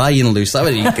let a lion loose. That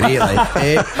would be great.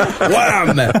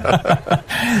 Wham!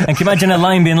 And can you imagine a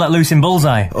lion being let loose in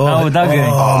Bullseye? How would that be?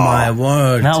 Oh my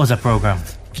word! That was a programme.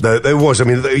 There was. I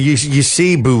mean, you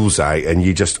say Bullseye, and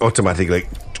you just automatically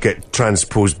get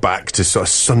transposed back to sort of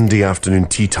Sunday afternoon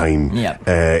tea time.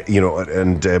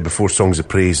 And before Songs of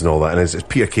Praise and all that. And as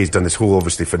Peter Kay's done this whole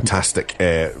obviously fantastic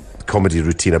comedy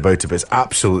routine about it, but it's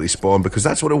absolutely spot on because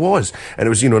that's what it was. And it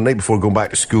was, night before going back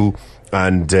to school,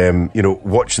 and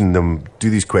watching them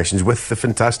do these questions with the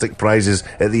fantastic prizes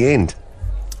at the end.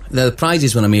 The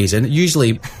prizes were amazing.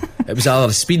 Usually it was either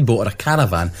a speedboat or a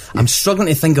caravan. I'm struggling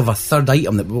to think of a third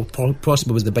item that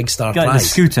possibly was the Big Star prize. The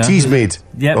scooter. Teas made.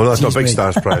 Yep. Oh, no, that's not Big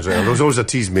Star's prize. Right? There was always a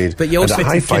teas made. But you also and a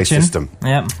hi-fi system.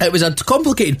 Yep. It was a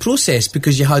complicated process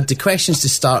because you had the questions to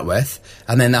start with,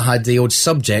 and then it had the old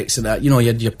subjects, and you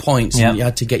had your points, and you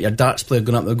had to get your darts player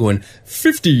going up there going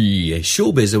 50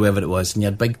 showbiz or whatever it was, and you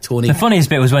had Big Tony. The funniest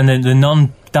bit was when the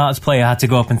non-darts player had to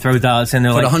go up and throw darts, and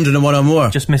they're for 101 or more,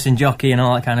 just missing jockey and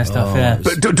all that kind of stuff.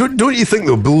 But don't you think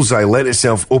though Bullseye let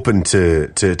itself open to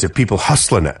people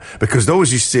hustling it, because they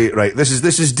always used to say, right, this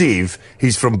is Dave,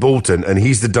 he's from Bolton and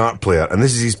he's the dart player, and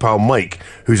this is his pal Mike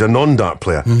who's a non-dart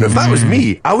player. Now if that was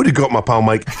me, I would have got my pal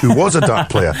Mike who was a dart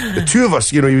player. The two of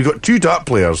us, you've got 2 dart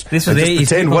players. This was just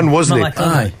pretend one wasn't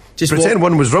just pretend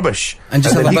one was rubbish, and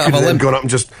just then have a he bit could of a have limp. gone up and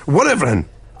just won everything.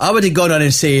 I would have gone on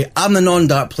and say, I'm the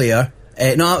non-dart player.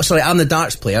 I'm the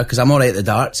darts player because I'm alright at the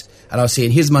darts. And I was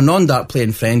saying, here's my non-dart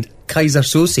playing friend, Kaiser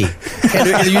Sosi.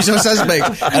 The usual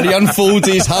suspect. And he unfolds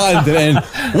his hand and then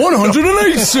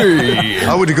 180.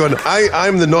 I would have gone,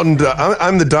 I'm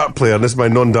the dart player, and this is my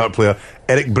non-dart player,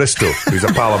 Eric Bristow, who's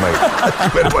a pal of mine. Thank you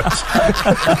very much.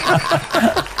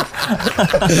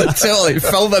 Totally,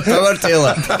 Phil the Power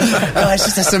Taylor. It's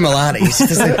just a similarity.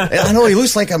 I know he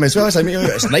looks like him as well. It's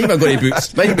nightmare going to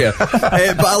boots. Nightmare.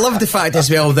 But I love the fact as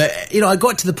well that, I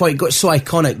got to the point, got so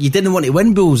iconic, you didn't want to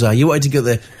win Bullseye, you wanted to get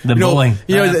the bowling.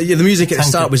 The music at the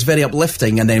start was very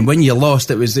uplifting, and then when you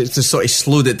lost, it just sort of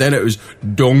slowed it down. It was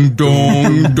dong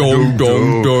dong dong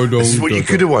dong dong. This is what you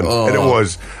could have won, and it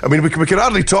was. I mean, we can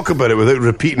hardly talk about it without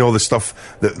repeating all the stuff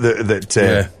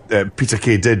that Peter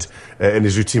Kay did in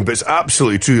his routine, but it's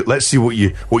absolutely true. Let's see what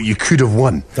you could have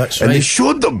won. That's and right. they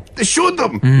showed them the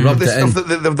stuff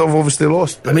that they've obviously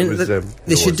lost. I mean,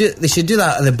 they should do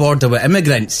that at the border with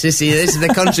immigrants. You see, this is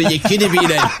the country you could have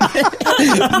been in.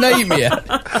 Nightmare.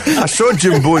 I saw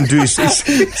Jim Bowen do his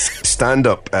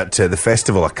stand-up at the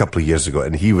festival a couple of years ago,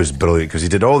 and he was brilliant because he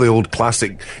did all the old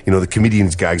classic, the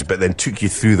comedians' gags, but then took you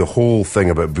through the whole thing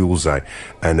about Bullseye,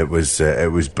 and it was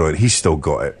brilliant. He's still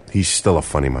got it. He's still a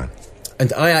funny man.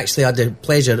 And I actually had the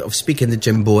pleasure of speaking to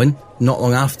Jim Bowen not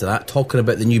long after that, talking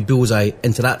about the new Bullseye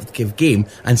interactive game,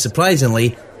 and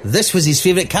surprisingly, this was his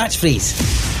favourite catchphrase.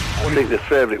 I think the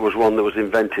favourite was one that was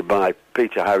invented by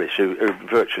Peter Harris, who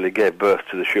virtually gave birth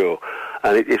to the show,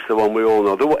 and it's the one we all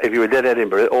know. If you were dead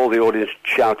Edinburgh, all the audience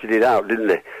shouted it out, didn't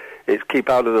they? It's keep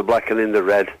out of the black and in the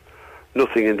red,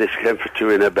 nothing in this game for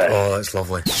two in a bed. Oh, that's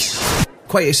lovely.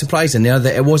 Quite surprising there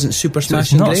that it wasn't Super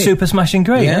Smashing Great. Not Super Smashing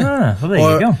Great, yeah. Well, there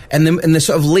you go. In the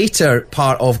sort of later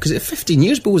part of, because 15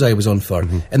 years Bullseye was on for,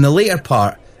 in the later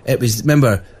part, it was,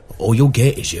 remember, all you'll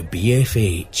get is your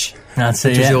BFH. That's it,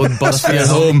 which is the old bus fare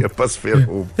home. Your bus fare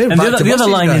home. And the other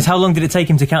line is, how long did it take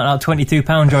him to count out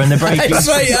 £22 during the break? That's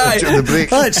right, during the break.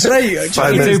 That's right.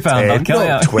 £22, I'll count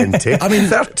out. 20. I mean,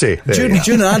 30.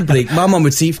 During an ad break, my mum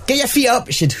would say, get your feet up.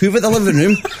 She'd hoover the living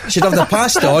room. She'd have the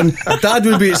pasta on. Dad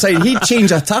would be outside. He'd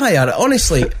change a tyre.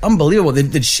 Honestly, unbelievable.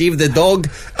 They'd shave the dog,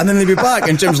 and then they'd be back,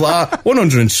 and Jim's like,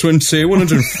 120,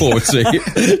 140.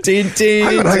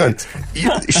 Hang on.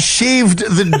 You shaved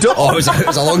the dog. Oh, it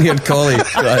was a long-haired collie.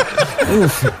 Right.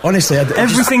 Oof. Honestly,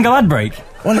 every single ad break.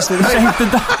 Honestly, shaved the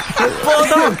dog. Poor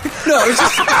dog. No, it was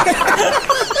just.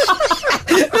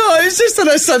 No, it was just on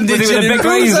a Sunday. Was it a big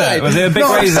razor? Was it a big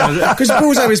razor? Because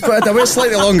Bullseye was put at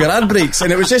slightly longer ad breaks,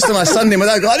 and it was just on a Sunday. My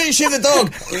dad go, I didn't shave the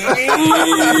dog.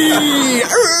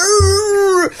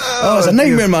 Oh, it was a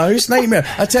nightmare in my house, nightmare.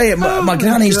 I tell you, my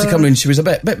granny used to come in. She was a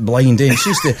bit blind, and she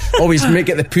used to always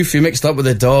get the poofy mixed up with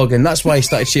the dog, and that's why I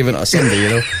started shaving on a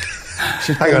Sunday,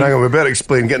 Hang on, we better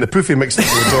explain. Getting the poofy mixed up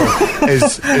with the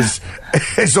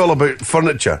dog is all about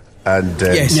furniture. And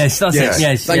yes, that's it.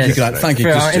 Yes, thank you, Grant. Thank you.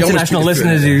 For our international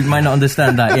listeners who might not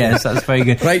understand that, yes, that's very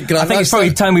good. Right, Grant, I think it's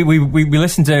probably time we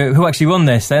listen to who actually won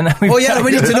this. Then. Oh yeah,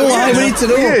 we need to know. We need to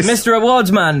know. Yes. Mr.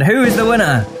 Awardsman, who is the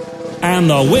winner? And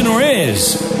the winner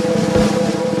is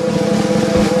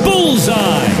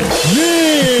Bullseye.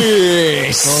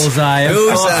 Yes. Bullseye.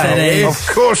 Of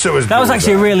course it was. That was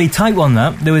actually a really tight one.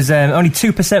 There was only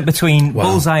 2% between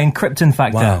Bullseye and Krypton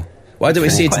Factor. Wow. Why don't we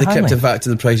say to the Krypton Factor,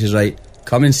 the Price is Right?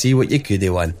 Come and see what you could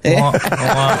have won. Oh,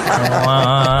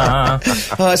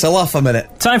 it's a laugh a minute.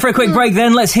 Time for a quick break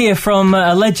then. Let's hear from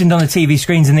a legend on the TV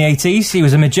screens in the 80s. He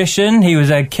was a magician, he was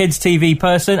a kids' TV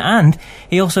person, and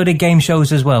he also did game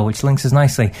shows as well, which links us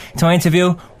nicely to my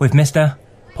interview with Mr.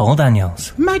 Paul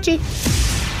Daniels. Magic.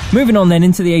 Moving on then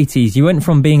into the 80s, you went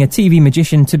from being a TV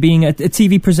magician to being a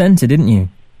TV presenter, didn't you?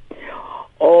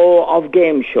 Oh, of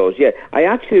game shows, yeah. I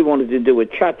actually wanted to do a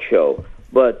chat show.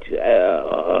 But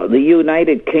the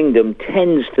United Kingdom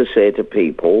tends to say to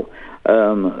people,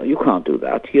 you can't do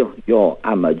that. You're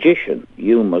a magician.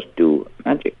 You must do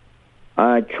magic.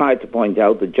 I tried to point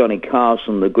out that Johnny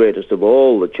Carson, the greatest of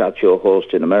all the chat show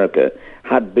hosts in America,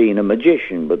 had been a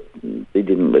magician, but they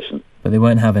didn't listen. But they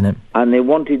weren't having it. And they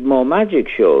wanted more magic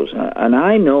shows. And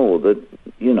I know that,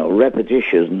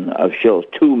 repetition of shows,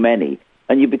 too many,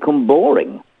 and you become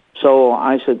boring. So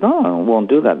I said, no, I won't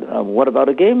do that. What about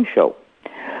a game show?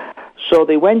 So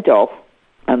they went off,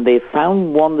 and they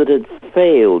found one that had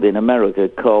failed in America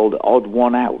called Odd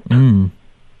One Out.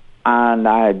 And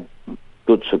I had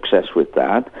good success with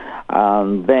that.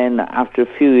 And then after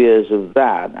a few years of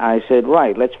that, I said,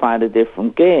 right, let's find a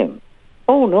different game.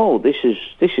 Oh, no, this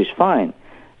is fine.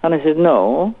 And I said,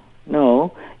 no,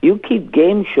 you keep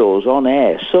game shows on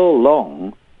air so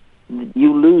long,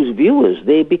 you lose viewers.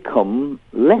 They become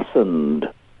lessened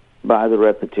by the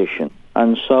repetition.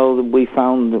 And so we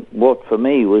found what, for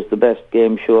me, was the best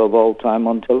game show of all time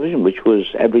on television, which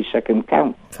was Every Second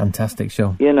Count. Fantastic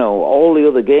show. All the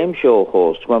other game show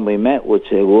hosts, when we met, would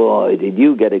say, why did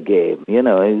you get a game?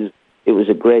 It was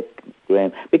a great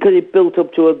game, because it built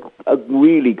up to a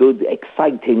really good,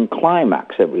 exciting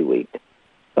climax every week.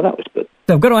 So that was good.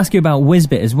 So I've got to ask you about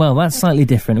Whizbit as well. That's slightly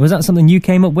different. Was that something you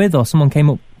came up with, or someone came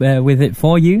up with it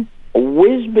for you?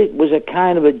 Whizbit was a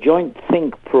kind of a joint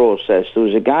think process. There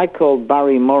was a guy called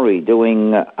Barry Murray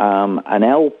doing an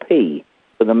LP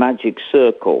for the Magic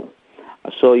Circle.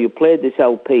 So you played this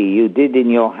LP, you did in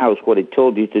your house what it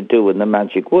told you to do, and the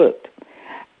magic worked.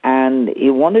 And he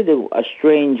wanted a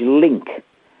strange link.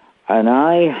 And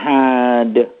I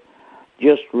had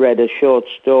just read a short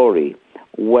story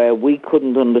where we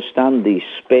couldn't understand these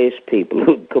space people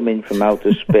who'd come in from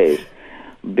outer space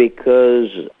because,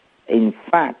 in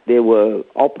fact, they were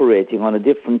operating on a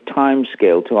different time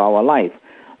scale to our life.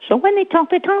 So when they talk,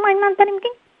 they talk like that,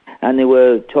 and they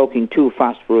were talking too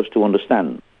fast for us to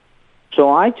understand. So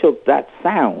I took that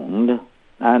sound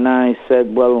and I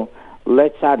said, well,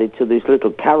 let's add it to this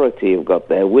little character you've got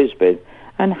there, Whizbit.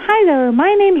 And hi there,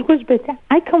 my name's Whizbit.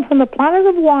 I come from the planet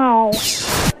of WoW.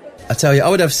 I tell you,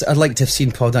 I'd like to have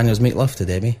seen Paul Daniels make love to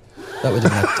Debbie. That would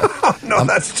have been no,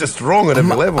 that's just wrong on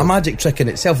every level. A magic trick in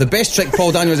itself. The best trick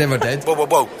Paul Daniels ever did.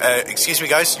 Whoa. Excuse me,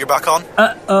 guys. You're back on?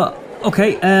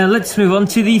 Okay, let's move on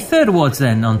to the third awards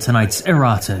then on tonight's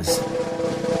Erratas.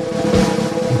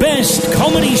 Best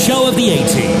Comedy Show of the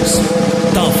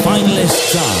 80s. The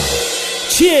finalists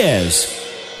are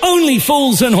Cheers, Only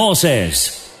Fools and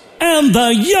Horses, and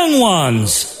The Young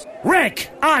Ones. Rick,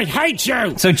 I hate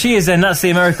you! So Cheers then, that's the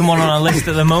American one on our list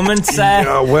at the moment.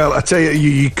 Well, I tell you,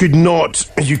 you could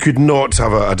not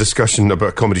have a discussion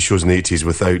about comedy shows in the 80s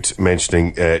without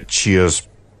mentioning Cheers,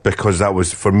 because that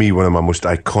was, for me, one of my most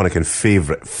iconic and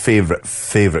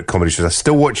favourite comedy shows. I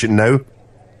still watch it now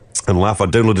and laugh. I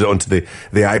downloaded it onto the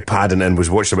iPad and was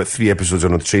watching about 3 episodes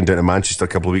on the train down to Manchester a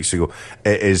couple of weeks ago.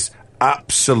 It is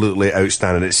absolutely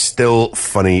outstanding. It's still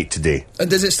funny today.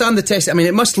 Does it stand the test? I mean,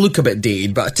 it must look a bit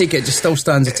dated, but I take it just still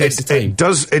stands the test of time.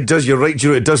 It does. You're right,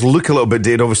 Giro. It does look a little bit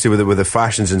dated, obviously, with the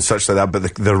fashions and such like that.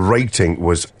 But the writing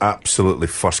was absolutely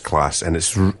first class, and it's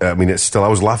still. I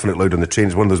was laughing out loud on the train.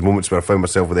 It's one of those moments where I found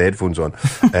myself with the headphones on,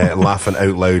 laughing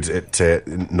out loud at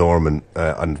Norman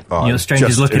and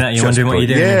strangers looking at you, wondering what you're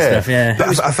doing and stuff. Yeah,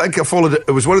 I think I followed it.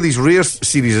 It was one of these rare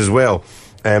series as well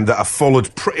that I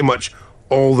followed pretty much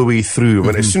all the way through.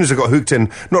 When as soon as I got hooked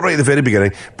in, not right at the very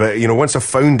beginning, but once I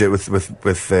found it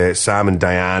with Sam and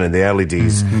Diane in the early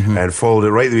days, and followed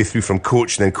it right the way through from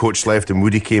Coach, and then Coach left and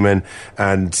Woody came in,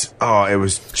 and it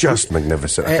was just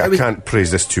magnificent. I can't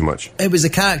praise this too much. It was the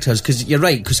characters, because you're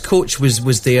right, because Coach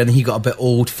was there and he got a bit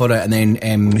old for it, and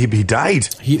then he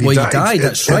died. He died.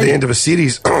 That's right. At the end of a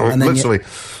series, literally.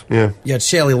 Yeah. You had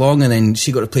Shelley Long, and then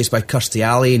she got replaced by Kirstie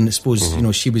Alley, and I suppose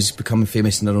she was becoming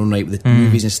famous in her own right with the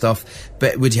movies and stuff.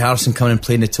 But Woody Harrelson coming and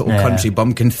playing the total country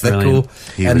bumpkin thicko.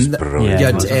 He was brilliant.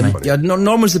 You had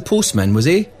Norm was the postman, was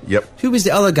he? Yep. Who was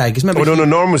the other guy? Because remember,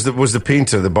 Norm was the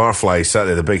painter, the barfly, sat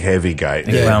there, the big heavy guy.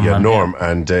 You had Norm,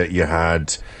 and you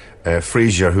had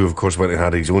Frasier, who of course went and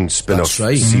had his own spin-off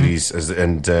series,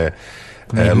 and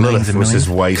Lilith was his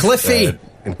wife. Cliffy.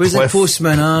 Was the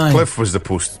postman? Cliff was the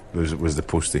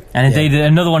postie. And indeed,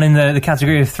 another one in the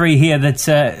category of 3 here that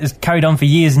has carried on for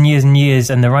years and years and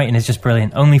years, and the writing is just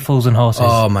brilliant. Only Fools and Horses.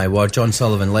 Oh my word, John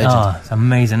Sullivan, legend. Oh, it's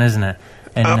amazing, isn't it?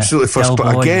 Absolutely first,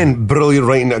 but again, brilliant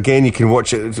writing. Again, you can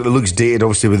watch it. It looks dated,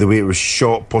 obviously, with the way it was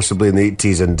shot, possibly in the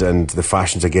 80s, and the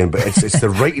fashions again. But it's the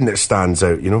writing that stands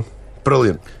out.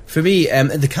 Brilliant. For me,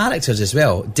 the characters as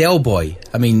well. Del Boy.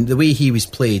 I mean, the way he was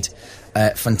played.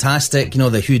 Fantastic,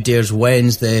 the Who Dares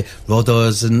Wins, the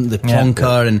Rodders and the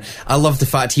Plonker, and I love the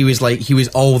fact he was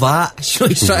all that.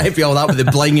 He's trying to be all that with the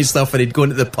bling and stuff, and he'd go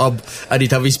into the pub and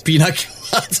he'd have his pina colada.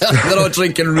 They're all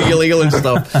drinking real ale and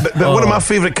stuff. But one of my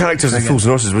favourite characters in Fools and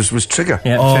Horses was Trigger.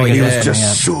 Trigger, he was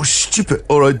just so stupid.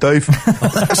 All right, Dave.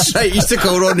 That's right. He used to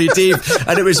call Ronnie Dave,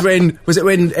 and it was when was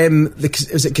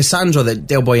it Cassandra that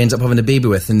Del Boy ends up having a baby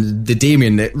with, and the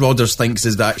Damien that Rodders thinks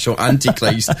is the actual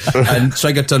Antichrist, and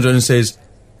Trigger turns around and says,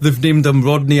 they've named him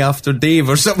Rodney after Dave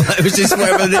or something. It was just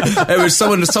it was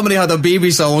somebody had a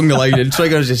baby so along the line, and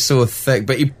Trigger's just so thick.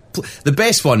 But the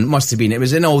best one must have been, it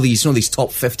was in all these these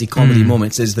top 50 comedy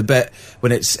moments, is the bit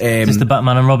when it's just the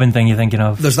Batman and Robin thing you're thinking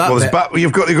of. There's that bit.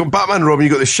 You've got Batman and Robin,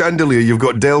 you've got the chandelier, you've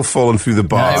got Del falling through the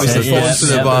bar. It was falling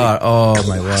through the bar. Oh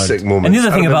my word. Sick moment. And the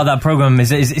other thing about that programme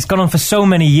is it's gone on for so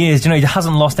many years. It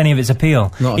hasn't lost any of its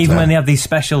appeal. Even when they have these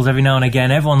specials every now and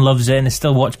again, everyone loves it, and it's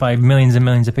still watched by millions and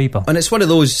millions of people. And it's one of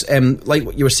those, like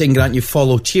what you were saying, Grant, you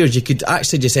follow Cheers, you could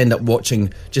actually just end up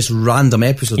watching just random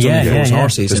episodes of Fools and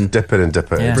Horses. Just dip in.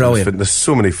 Yeah. Brilliant. There's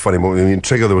so many funny moments. I mean,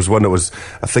 Trigger, there was one that was,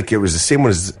 I think it was the same one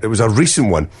as, it was a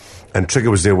recent one, and Trigger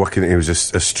was there working, he was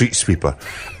a street sweeper,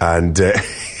 and he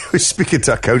was speaking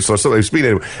to a counsellor or something, he was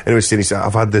speaking, and he was saying,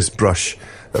 I've had this brush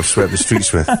I've swept the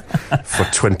streets with for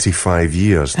 25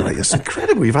 years. Like, it's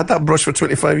incredible. You've had that brush for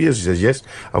 25 years. He says, yes,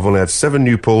 I've only had 7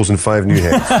 new poles and 5 new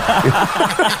heads.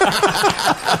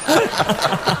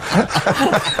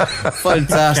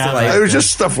 Fantastic. Like, it was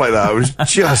just stuff like that. It was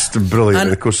just brilliant.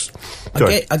 And of course,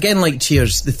 again, like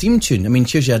Cheers, the theme tune. I mean,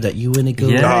 Cheers, you had that You Wanna Go,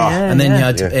 and then you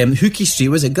had Hookie Street.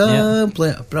 Was it go? Play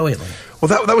it brilliantly.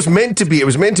 Well, that was meant to be. It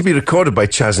was meant to be recorded by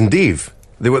Chaz and Dave.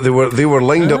 They were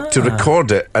lined up to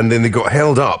record it, and then they got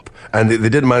held up, and they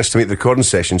didn't manage to make the recording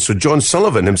session. So John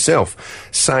Sullivan himself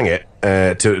sang it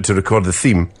to record the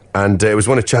theme, and it was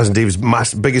one of Chaz and Dave's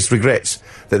biggest regrets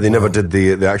that they never did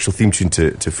the actual theme tune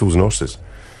to Fools and Horses.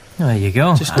 There you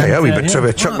go. Just we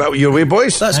trivia. Chuck that your way,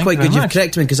 boys. That's quite good. You've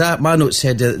corrected me, because my notes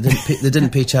said they didn't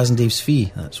pay Chaz and Dave's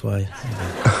fee. That's why.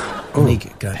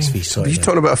 Grant's fee, sorry. Are you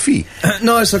talking about a fee?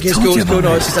 No, it's okay. It's cool.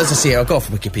 No, it's just, as I say, I got off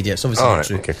Wikipedia. It's obviously not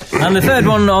true. Okay. And the third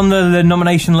one on the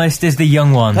nomination list is The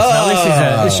Young Ones. Now, this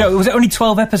is a show. Was it only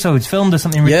 12 episodes filmed or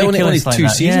something ridiculous only like 2 that?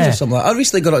 seasons or something like that. I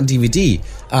recently got it on DVD,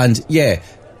 and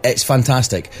it's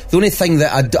fantastic. The only thing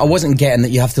that I wasn't getting that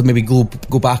you have to maybe go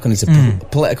back on is the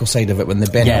political side of it when the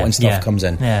Ben Hilton stuff comes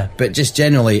in. Yeah. But just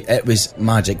generally, it was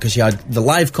magic, because you had the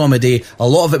live comedy. A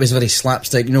lot of it was very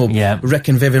slapstick. Rick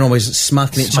and Vivian always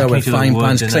smacking each other with frying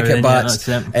pans, cricket bats,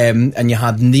 and you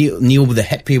had Neil with the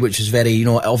hippie, which was very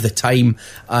of the time.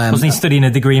 Wasn't he studying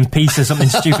a degree in peace or something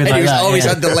stupid like that? He always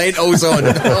had the lentils on.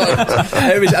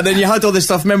 And then you had all this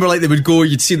stuff. Remember, like, they would go,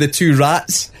 you'd see the 2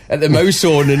 rats at the mouse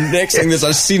on, and next thing there's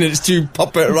a scene and it's 2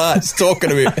 puppet rats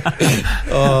talking about.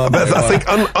 But I think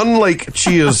unlike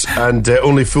Cheers and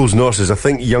Only Fools and Horses, I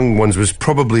think Young Ones was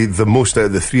probably the most out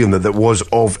of the 3 of them that was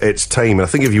of its time. And I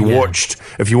think if you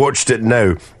watched it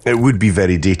now, it would be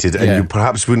very dated, and you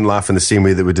perhaps wouldn't laugh in the same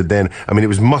way that we did then. I mean, it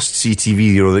was must-see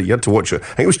TV. That you had to watch it. I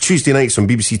think it was Tuesday nights on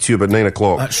BBC 2 about 9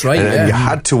 o'clock. That's right. And you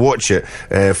had to watch it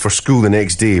for school the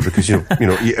next day, because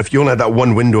if you only had that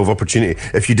one window of opportunity,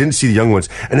 if you didn't see the Young Ones.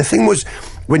 And the thing was,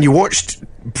 when you watched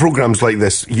programs like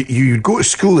this, you'd go to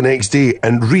school the next day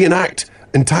and reenact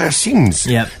entire scenes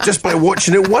just by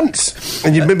watching it once,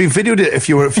 and you'd maybe videoed it if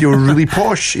you were really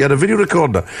posh. You had a video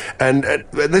recorder, and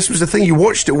this was the thing. You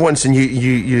watched it once, and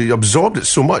you absorbed it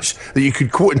so much that you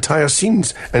could quote entire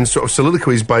scenes and sort of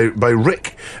soliloquies by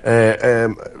Rick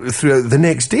throughout the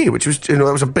next day, which was that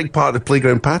was a big part of the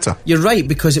Playground Patter. You're right,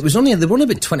 because they were only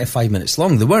about 25 minutes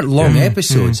long. They weren't long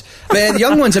episodes. But the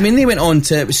Young Ones, I mean, they went on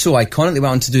to, it was so iconic, they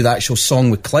went on to do the actual song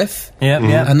with Cliff,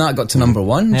 and that got to number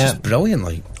 1, just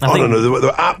brilliantly. They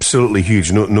were absolutely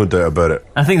huge, no doubt about it.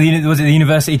 I think was it the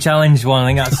University Challenge one? I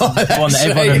think that's the one that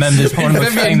everyone remembers. One of the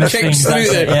famous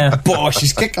things. Bosh,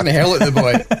 she's kicking the hell out of the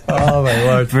boy. Oh my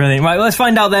word! Brilliant. Right, let's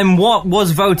find out then what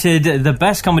was voted the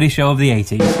best comedy show of the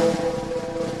 80s.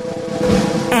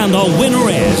 And the winner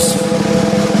is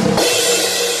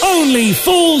Only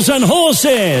Fools and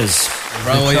Horses.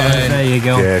 Brilliant. There you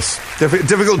go. Yes.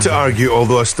 Difficult to argue,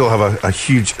 although I still have a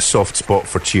huge soft spot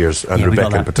for Cheers, and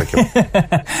Rebecca in particular.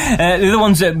 The other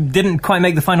ones that didn't quite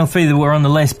make the final 3 that were on the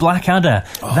list, Blackadder.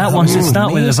 That one should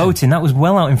start with the voting. That was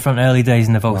well out in front early days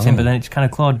in the voting, but then it just kind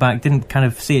of clawed back, didn't kind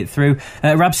of see it through.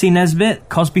 Rab C. Nesbitt,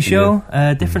 Cosby Show,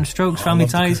 Different Strokes, Family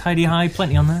Ties, Heidi High,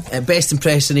 plenty on there. Best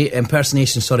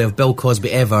impersonation, of Bill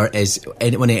Cosby ever is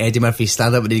when Eddie Murphy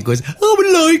stand up and he goes, I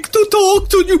would like to talk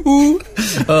to you.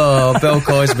 Oh, Bill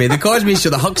Cosby. The Cosby Show,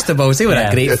 the Huxtables, they were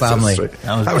a great family.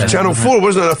 That was Channel 4,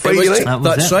 wasn't it? A Friday night?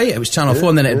 That's right, it was Channel 4,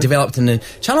 and then it developed in the...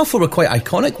 Channel 4 were quite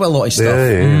iconic with a lot of stuff.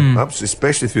 Absolutely,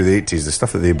 especially through the 80s, the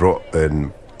stuff that they brought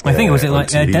in... I think it was like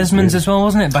Desmond's as well,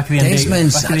 wasn't it? Back in the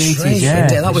Desmond's, back in the 80s, right.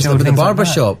 That was the barber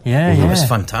shop. It was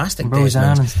fantastic.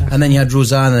 Roseanne and stuff. And then you had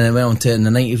Roseanne, and it went on to in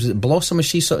the 90s. Was it Blossom? Was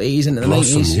she sort of 80s into the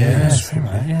 90s?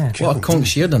 Yeah. What a conch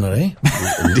she had on her, eh?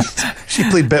 She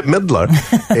played Bette Midler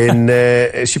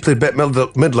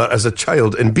as a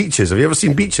child in Beaches. Have you ever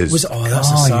seen Beaches?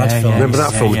 That's a sad film. Remember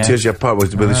that film? Tears You Apart, where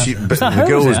the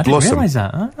girl was Blossom.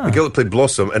 The girl that played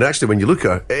Blossom, and actually when you look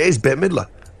at her, it is Bette Midler.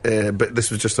 But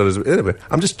this was just anyway.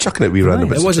 I'm just chucking it random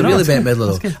bits. It wasn't really Bette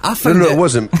Midler though. No, it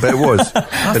wasn't. But it was.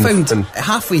 I found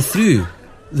halfway through,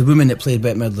 the woman that played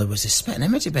Bette Midler was a spitting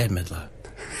image of Bette Midler.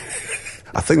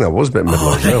 I think that was Bette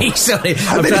Midler as well. Sorry,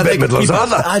 how many Bette Midlers are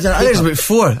there? I think there's about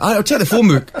 4. I'll check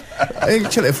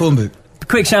the phone book.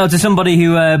 Quick shout out to somebody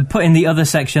who put in the other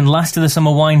section Last of the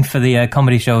Summer Wine for the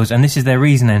comedy shows, and this is their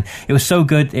reasoning. It was so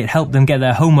good, it helped them get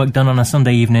their homework done on a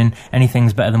Sunday evening.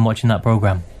 Anything's better than watching that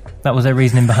programme. That was their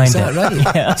reasoning behind it. Right?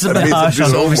 Yeah, that's a bit harsh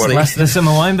on obviously Last of the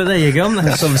Summer Wine, but there you go.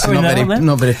 That's obviously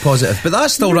not very positive. But that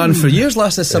still ran for years,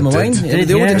 Last of the Summer Wine.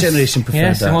 The older generation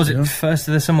preferred that. And was it First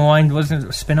of the Summer Wine? Wasn't it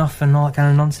a spin-off and all that kind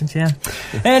of nonsense,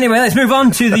 Anyway, let's move on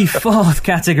to the 4th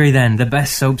category then, the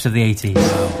best soaps of the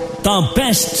 80s. The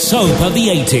best soap of the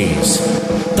 80s.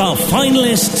 The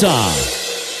finalists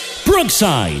are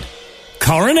Brookside,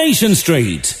 Coronation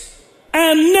Street,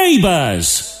 and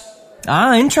Neighbours.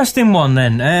 Interesting one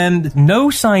then.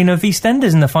 No sign of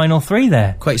EastEnders in the final three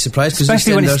there. Quite surprised,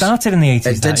 especially when it started in the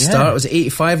 80s. It did start. Was it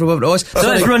 85 or whatever it was? So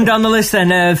let's run down the list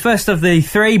then. First of the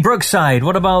three, Brookside.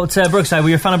 What about Brookside? Were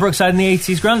you a fan of Brookside in the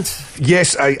 80s, Grant?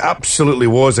 Yes, I absolutely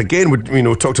was. Again,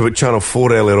 we talked about Channel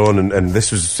 4 earlier on, and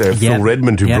this was Phil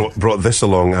Redmond who brought this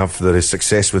along after his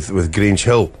success with Grange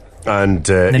Hill. And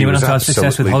then he went on to have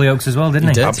success with Hollyoaks as well,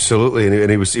 didn't he? Absolutely,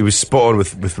 and he was spot on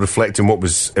with reflecting what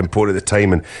was important at the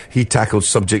time, and he tackled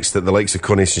subjects that the likes of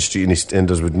Coronation Street and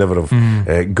EastEnders would never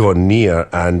have gone near.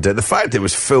 And the fact that it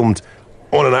was filmed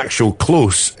on an actual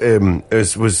close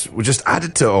was just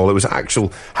added to it all. It was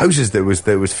actual houses that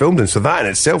was filmed in, so that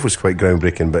in itself was quite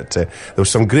groundbreaking. But there were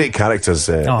some great characters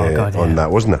on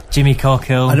that, wasn't there? Jimmy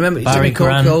Cockhill, I remember Barry Jimmy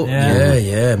Cockhill.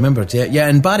 Grant, Remember it? Yeah,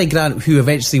 and Barry Grant, who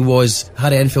eventually was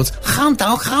Harry Enfield's calm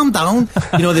down.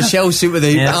 You know, the shell suit with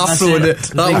the afro, and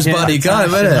that was Barry Grant,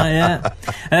 wasn't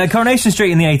it? Coronation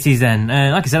Street in the 80s then.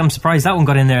 Like I said, I'm surprised that one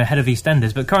got in there ahead of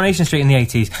EastEnders, but Coronation Street in the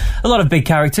 80s, a lot of big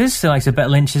characters, so like Bette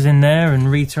Lynch is in there, and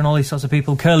Rita and all these sorts of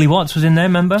people. Curly Watts was in there,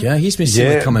 remember? Yeah, he's been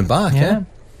seen coming back,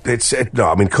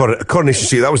 Coronation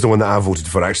Street, that was the one that I voted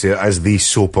for actually as the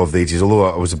soap of the 80s, although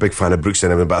I was a big fan of Brookside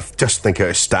and everything, but I just think out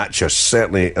of stature,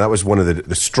 certainly that was one of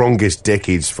the strongest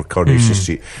decades for Coronation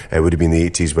Street. It would have been the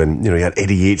 80s when, you had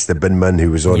Eddie Yates, the bin man who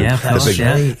was on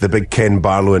the big Ken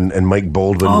Barlow and Mike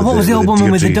Baldwin. Oh, what was the old woman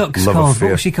with the ducks called?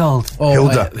 What was she called?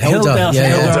 Hilda.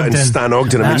 Hilda and Stan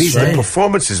Ogden. I mean, the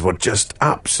performances were just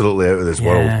absolutely out of this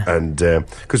world. And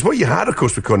because what you had, of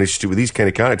course, with Coronation Street with these kind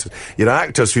of characters, you had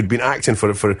actors who'd been acting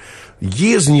for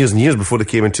years and years and years before they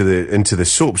came into the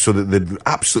soap, so that they'd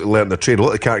absolutely learnt their trade. A lot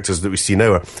of the characters that we see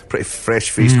now are pretty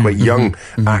fresh-faced, quite young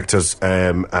actors,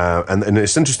 and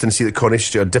it's interesting to see that Coronation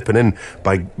Street are dipping in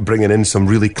by bringing in some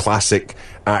really classic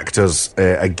actors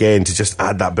again to just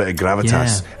add that bit of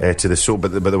gravitas to the soap.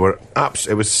 But they were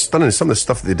it was stunning. Some of the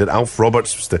stuff that they did. Alf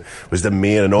Roberts was the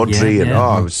mayor, and Audrey, and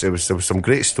there was some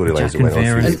great storylines that went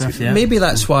on through. Maybe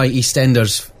that's why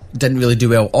EastEnders didn't really do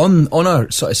well on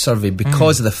our sort of survey,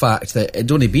 because of the fact that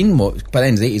it'd only been by the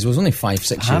end of the 80s, it was only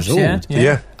 5-6 years old.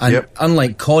 And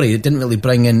unlike Corrie, it didn't really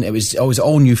bring in, it was always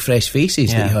all new fresh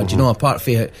faces that you had, apart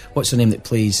from what's her name that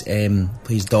plays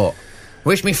Dot?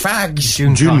 Wish me fags.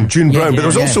 June Brown. But there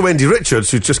was also Wendy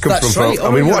Richards, who'd just come from. I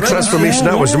mean, what a transformation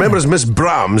that was. Remember as Miss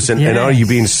Brahms in Are You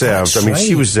Being Served? I mean,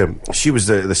 she was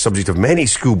the subject of many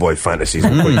schoolboy fantasies,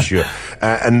 I'm quite sure.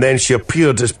 And then she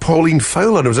appeared as Pauline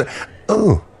Fowler, and it was like,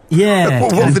 oh. Yeah,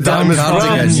 what the diamonds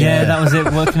that was it.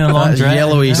 Working in a laundrette.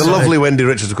 Yellowy. The lovely Wendy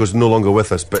Richards, of course, no longer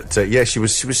with us, but she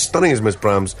was stunning as Miss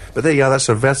Brahms. But there, that's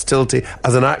her versatility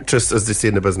as an actress, as they say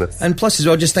in the business. And plus, as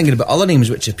well, just thinking about other names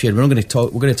which appeared, we're going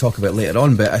to talk about later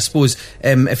on. But I suppose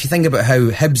if you think about how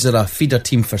Hibs are a feeder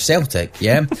team for Celtic,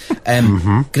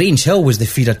 Grange Hill was the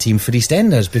feeder team for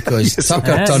EastEnders because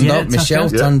Tucker turned up, Michelle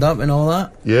turned up, and all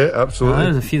that. Yeah, absolutely.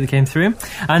 There's a few that came through,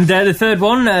 and the third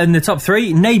one in the top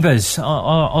three, Neighbours.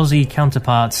 Aussie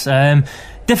counterparts.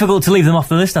 Difficult to leave them off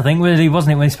the list, I think, really,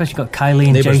 wasn't it? When especially got Kylie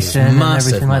and Jason and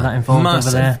everything like that involved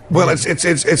over there. Well,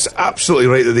 it's absolutely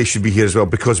right that they should be here as well,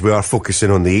 because we are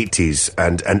focusing on the 80s,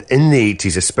 and in the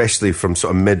 80s, especially from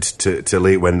sort of mid to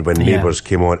late when Neighbours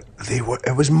came on,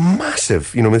 it was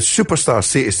massive. You know, with superstar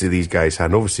status that these guys had,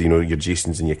 and obviously, your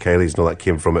Jasons and your Kylies and all that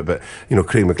came from it, but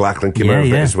Craig McLachlan came out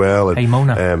of it as well. And, hey,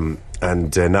 Mona.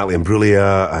 And Natalie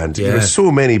Imbruglia, and there were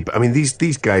so many. I mean,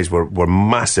 these guys were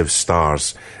massive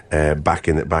stars back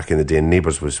in the day. And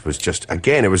Neighbours was just,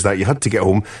 again, it was that you had to get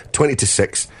home 20 to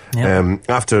 6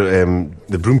 after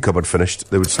the broom cupboard finished.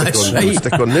 They would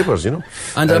stick on Neighbours, and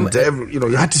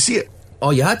you had to see it. Oh,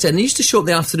 you had to, and they used to show up in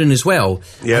the afternoon as well.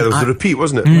 Yeah, there was the repeat,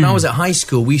 wasn't it? When I was at high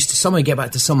school, we used to somehow get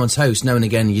back to someone's house now and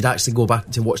again. You'd actually go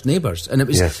back to watch Neighbours, and it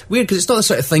was weird because it's not the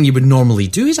sort of thing you would normally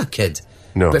do as a kid.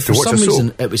 No, but for some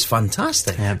reason it was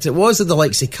fantastic. It was the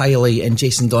likes of Kylie and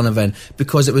Jason Donovan,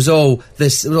 because it was all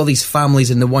these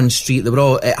families in the one street. They were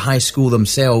all at high school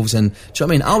themselves, and do you know what I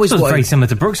mean? I always it's very similar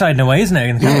to Brookside in a way, isn't it?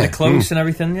 And kind of close and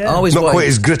everything. Yeah, not quite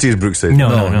as gritty as Brookside.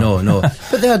 No.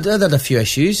 But they had a few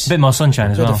issues. A bit more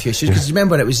sunshine as well. Had a few issues because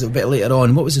remember it was a bit later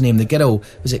on. What was the name? The girl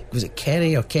was it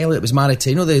Kerry or Kelly that was married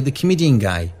to the comedian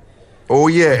guy. Oh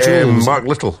yeah, Mark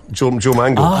Little, Joe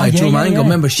Mangle. Joe Mangle.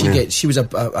 Remember, she was an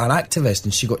activist,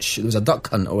 and there was a duck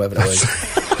hunt or whatever it was.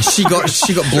 she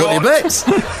got blown to bits.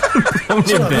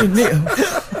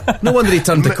 No wonder he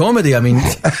turned to comedy. I mean,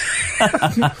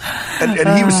 and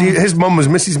his mum was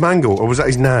Mrs. Mangle, or was that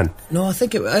his nan? No, I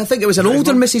think it was an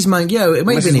older Mrs. Mangle. Yeah, it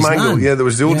might have been his Mangle. nan. Yeah, there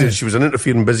was the older. She was an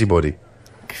interfering busybody.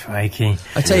 Crikey.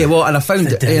 I tell you what, and I found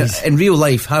in real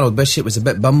life, Harold Bishop was a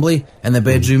bit bumbly in the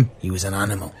bedroom. He was an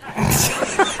animal.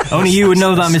 Only you would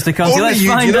know that, Mr. Conti. Let's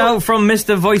find out from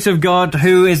Mr. Voice of God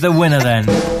who is the winner then.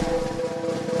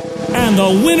 And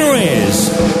the winner is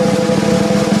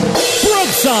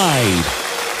Brookside.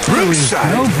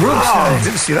 Brookside? No, Brookside. Oh,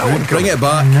 didn't see that one. Bring it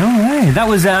back. No way. That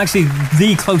was actually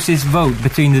the closest vote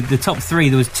between the top three.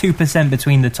 There was 2%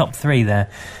 between the top three there.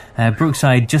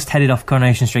 Brookside just headed off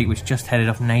Coronation Street, which just headed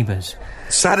off Neighbours.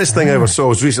 Saddest thing I ever saw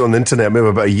was recently on the internet, maybe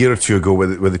about a year or two ago,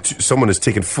 where someone has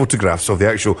taken photographs of the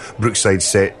actual Brookside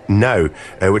set now,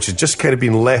 which has just kind of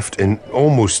been left in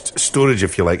almost storage,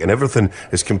 if you like, and everything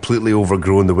is completely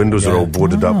overgrown. The windows are all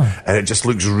boarded up, and it just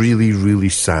looks really, really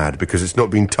sad because it's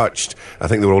not been touched. I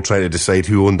think they were all trying to decide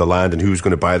who owned the land and who was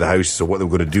going to buy the house, so what they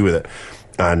were going to do with it.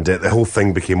 And the whole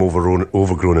thing became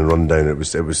overgrown and run down. It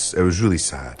was really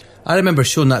sad. I remember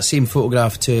showing that same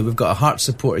photograph to, we've got a Hearts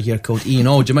supporter here called Ian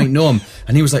Auld, you might know him,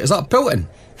 and he was like, is that a Pilton?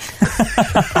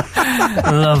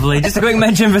 Lovely. Just a quick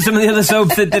mention for some of the other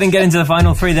soaps that didn't get into the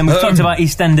final three. Then we've talked about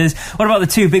EastEnders. What about the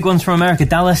two big ones from America,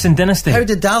 Dallas and Dynasty? How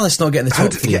did Dallas not get in the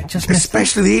top three?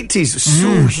 Especially the 80s,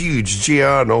 so huge, GR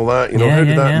and all that. How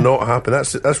did that not happen?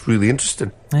 That's really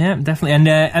interesting. Yeah, definitely. And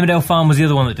Emmerdale Farm was the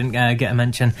other one that didn't get a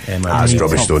mention. That's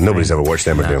rubbish though. Nobody's ever watched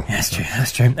Emmerdale.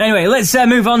 That's true. Anyway, let's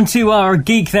move on to our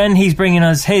geek then. He's bringing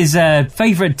us his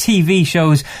favourite TV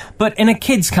shows, but in a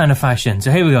kids kind of fashion.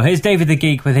 So here we go. Here's David the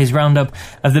Geek with his roundup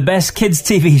of the best kids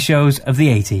TV shows of the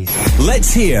 80s.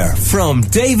 Let's hear from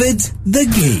David the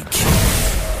Geek.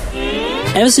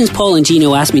 Ever since Paul and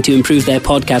Gino asked me to improve their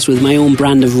podcast with my own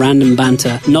brand of random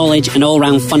banter, knowledge and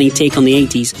all-round funny take on the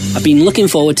 80s, I've been looking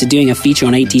forward to doing a feature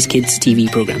on 80s kids TV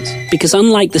programmes. Because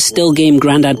unlike the still game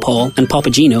Grandad Paul and Papa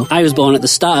Gino, I was born at the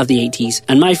start of the 80s,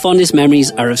 and my fondest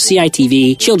memories are of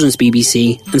CITV, Children's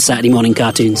BBC and Saturday morning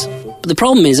cartoons. But the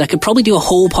problem is I could probably do a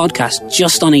whole podcast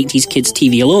just on 80s kids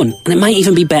TV alone, and it might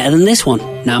even be better than this one.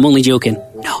 Nah, I'm only joking.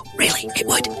 No, really, it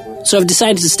would. So I've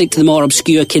decided to stick to the more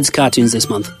obscure kids' cartoons this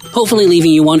month, hopefully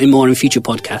leaving you wanting more in future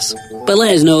podcasts. But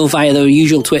let us know via the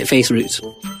usual Twitface routes.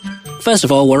 First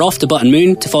of all, we're off to Button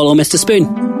Moon to follow Mr. Spoon.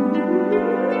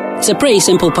 It's a pretty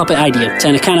simple puppet idea.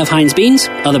 Turn a can of Heinz beans,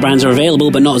 other brands are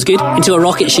available but not as good, into a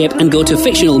rocket ship and go to a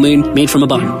fictional moon made from a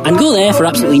button. And go there for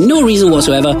absolutely no reason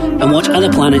whatsoever and watch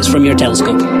other planets from your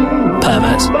telescope.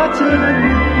 Perverts.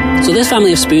 So this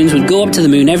family of spoons would go up to the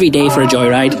moon every day for a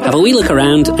joyride, have a wee look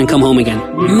around and come home again.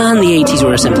 Man, the 80s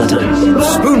were a simpler time. The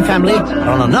Spoon family are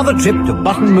on another trip to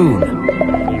Button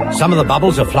Moon. Some of the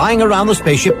bubbles are flying around the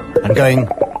spaceship and going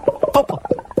pop,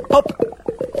 pop.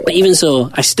 But even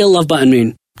so, I still love Button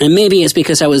Moon. And maybe it's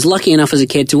because I was lucky enough as a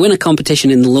kid to win a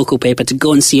competition in the local paper to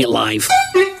go and see it live.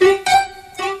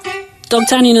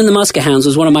 Dogtanian and the Musket Hounds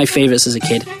was one of my favourites as a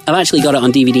kid. I've actually got it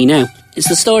on DVD now. It's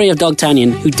the story of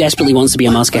Dogtanian, who desperately wants to be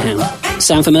a Musket Hound.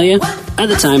 Sound familiar? At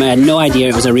the time, I had no idea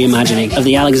it was a reimagining of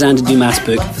the Alexander Dumas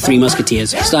book, The Three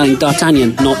Musketeers, starring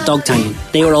D'Artagnan, not Dogtanian.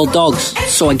 They were all dogs,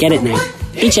 so I get it now.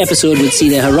 Each episode would see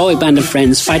their heroic band of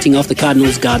friends fighting off the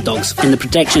Cardinal's guard dogs in the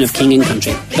protection of king and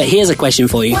country. But here's a question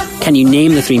for you. Can you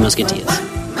name the Three Musketeers?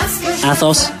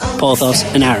 Athos, Porthos,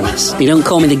 and Aramis. They don't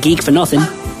call me the Geek for nothing.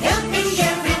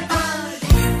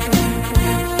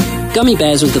 Gummy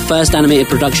Bears was the first animated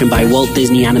production by Walt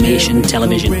Disney Animation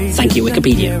Television, thank you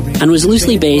Wikipedia, and was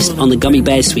loosely based on the Gummy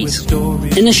Bears sweets.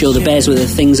 In the show, the bears were the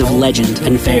things of legend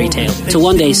and fairy tale, till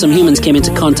one day some humans came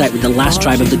into contact with the last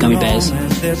tribe of the Gummy Bears.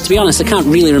 To be honest, I can't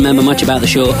really remember much about the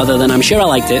show, other than I'm sure I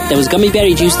liked it. There was gummy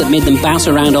berry juice that made them bounce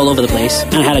around all over the place,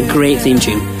 and it had a great theme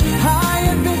tune.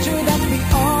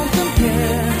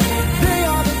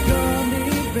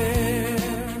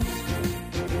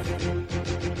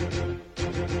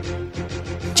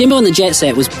 Jimbo and the Jet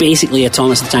Set was basically a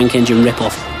Thomas the Tank Engine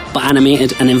rip-off, but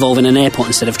animated and involving an airport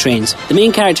instead of trains. The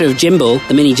main character of Jimbo,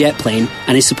 the mini jet plane,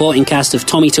 and his supporting cast of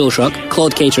Tommy Tow Truck,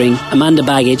 Claude Catering, Amanda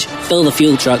Baggage, Phil the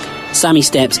Fuel Truck, Sammy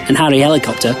Steps, and Harry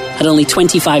Helicopter had only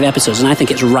 25 episodes, and I think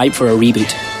it's ripe for a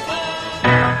reboot.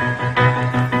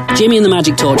 Jamie and the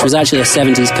Magic Torch was actually a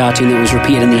 70s cartoon that was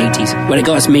repeated in the 80s, where it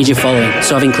got its major following,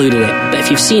 so I've included it. But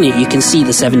if you've seen it, you can see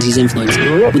the 70s influence,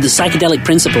 with the psychedelic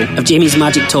principle of Jamie's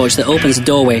magic torch that opens a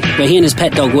doorway, where he and his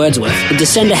pet dog Wordsworth would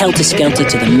descend a helter-skelter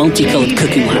to the multicoloured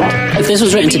cuckoo land. If this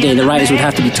was written today, the writers would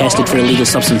have to be tested for illegal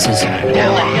substances.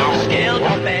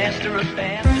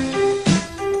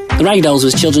 The Raggy Dolls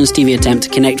was children's TV attempt to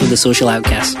connect with the social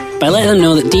outcasts, by letting them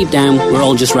know that deep down, we're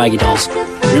all just Raggy Dolls.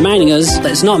 reminding us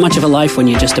that it's not much of a life when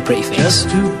you're just a pretty face.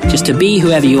 Just to be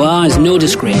whoever you are is no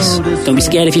disgrace. Don't be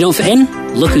scared if you don't fit in.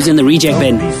 Look who's in the reject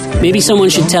bin. Maybe someone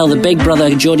should tell the Big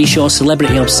Brother Geordie Shore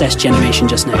celebrity-obsessed generation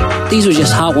just now. These were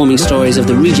just heartwarming stories of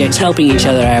the rejects helping each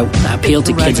other out that appeal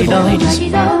to kids of all ages.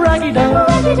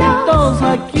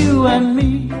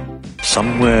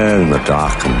 Somewhere in the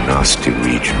dark and nasty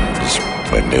regions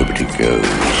where nobody goes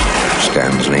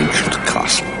stands an ancient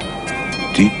castle.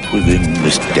 Deep within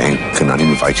this dank and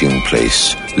uninviting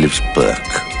place lives Burke.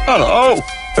 Hello!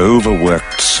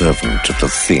 Overworked servant of the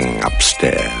thing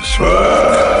upstairs.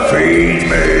 Feed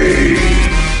me!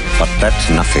 But that's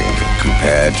nothing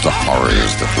compared to the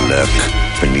horrors that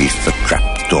lurk beneath the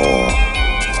trapdoor.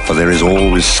 For there is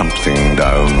always something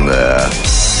down there,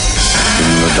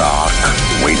 in the dark,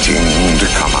 waiting to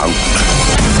come out.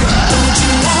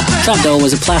 Trapdoor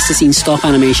was a plasticine stop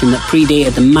animation that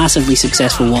predated the massively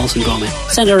successful Wallace and Gromit.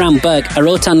 Centred around Burke, a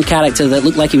rotund character that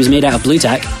looked like he was made out of blue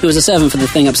tack, who was a servant for the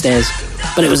thing upstairs.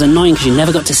 But it was annoying because you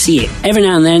never got to see it. Every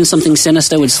now and then, something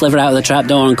sinister would sliver out of the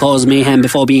trapdoor and cause mayhem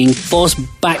before being forced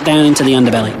back down into the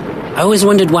underbelly. I always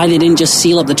wondered why they didn't just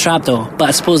seal up the trapdoor, but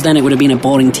I suppose then it would have been a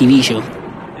boring TV show.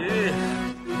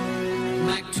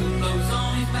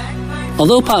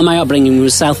 Although part of my upbringing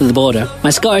was south of the border, my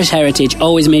Scottish heritage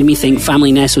always made me think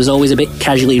Family Nest was always a bit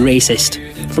casually racist.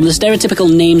 From the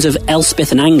stereotypical names of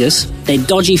Elspeth and Angus, their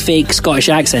dodgy fake Scottish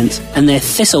accents, and their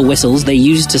thistle whistles they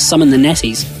used to summon the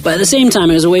Nessies. But at the same time,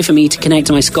 it was a way for me to connect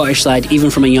to my Scottish side even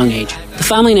from a young age. The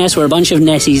Family Nest were a bunch of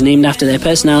Nessies named after their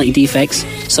personality defects,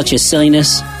 such as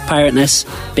silliness, pirateness,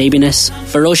 babiness,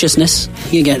 ferociousness.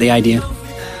 You get the idea.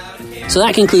 So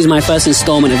that concludes my first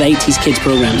instalment of 80s kids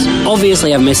programmes.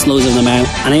 Obviously I've missed loads of them out,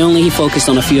 and I only focused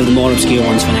on a few of the more obscure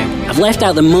ones for now. I've left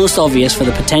out the most obvious for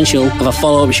the potential of a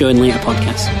follow-up show in later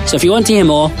podcasts. So if you want to hear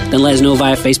more, then let us know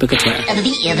via Facebook or Twitter.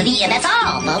 That's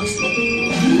all, folks.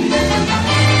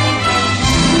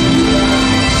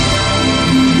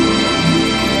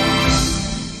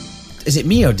 Is it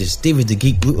me, or does David the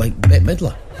Geek look like Bette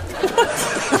Midler?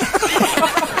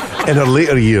 In her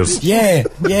later years. Yeah.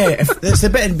 It's the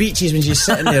bit in Beaches when she's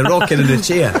sitting there rocking in the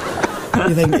chair.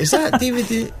 You think, is that David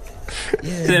the...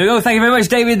 Yeah. So there we go. Thank you very much,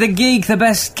 David the Geek. The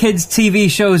best kids' TV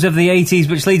shows of the 80s,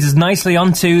 which leads us nicely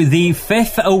on to the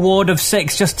 5th award of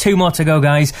 6. Just 2 more to go,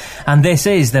 guys. And this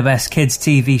is the best kids'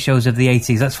 TV shows of the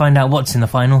 80s. Let's find out what's in the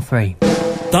final 3.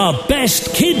 The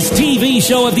best kids' TV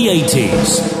show of the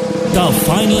 80s. The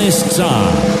finalists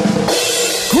are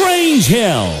Grange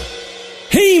Hill,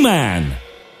 He-Man,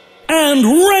 and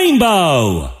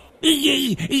Rainbow.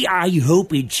 I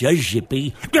hope it says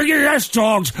Zippy. Yes,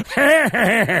 dogs.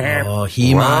 Oh,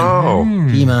 He-Man. Wow.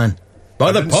 He-Man.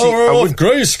 By the power of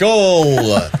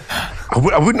Grayskull.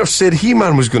 I wouldn't have said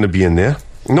He-Man was going to be in there.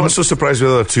 Not so surprised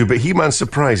with the other two, but He-Man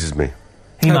surprises me.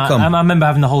 I remember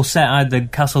having the whole set. I had the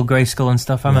Castle Grayskull and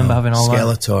stuff. I remember having all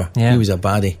Skeletor. that. Yeah. He was a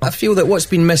baddie. I feel that what's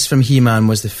been missed from He-Man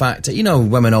was the fact that, you know,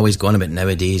 women always go on about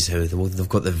nowadays how they've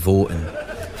got the vote and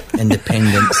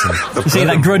independence. And you say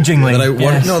that grudgingly. They're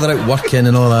out working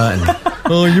and all that. And,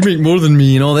 oh, you make more than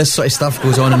me, and all this sort of stuff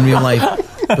goes on in real life.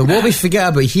 But what we forget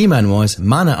about He-Man was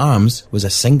Man-at-Arms was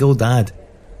a single dad.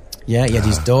 Yeah, he had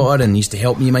his daughter and he used to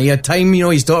help me. He had time, you know,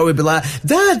 his daughter would be like,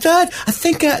 Dad, I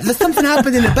think there's something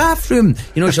happened in the bathroom.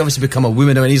 You know, she's obviously become a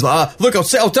woman now, and he's like, look, we'll go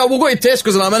to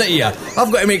Tesco's in a minute here.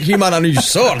 I've got to make He-Man a new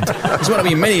sword. It's what I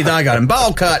mean, mini dagger and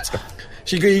Battle Cat.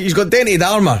 He's got dented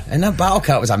armour, and that Battle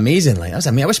Cat was amazing. Like,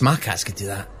 I wish my cats could do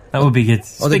that. That would be good.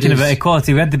 Speaking of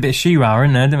equality, we had the bit of She-Ra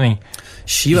in there, didn't we?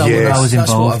 She-Ra was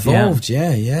involved.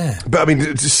 Yeah. But I mean,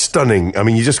 it's stunning. I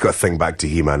mean, you just got to think back to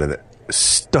He-Man and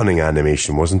stunning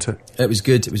animation, wasn't it? It was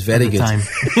good. It was very good. And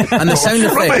the sound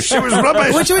effects. It was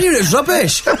rubbish. What do you mean it was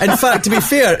rubbish? In fact, to be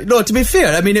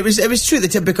fair, I mean, it was true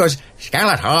because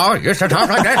Skeletor used to talk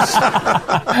like this.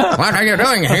 What are you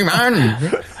doing, He-Man?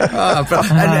 And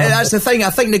that's the thing. I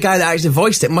think the guy that actually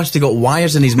voiced it must have got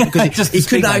wires in his mouth because he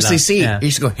couldn't actually see. Yeah. He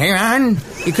used to go, He-Man.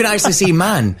 He couldn't actually see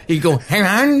man. He'd go,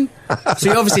 He-Man. So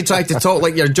he obviously tried to talk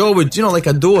like your jaw would, you know, like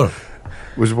a door.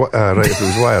 Was right, if it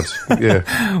was wired.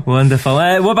 Yeah. Wonderful.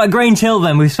 What about Grange Hill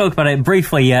then? We spoke about it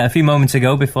briefly a few moments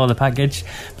ago before the package,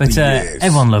 but yes.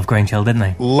 Everyone loved Grange Hill, didn't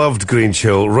they? Loved Grange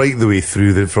Hill right the way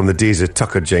through, from the days of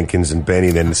Tucker Jenkins and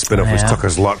Benny. Then the spin-off was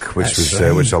Tucker's Luck, which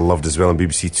I loved as well on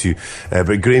BBC Two.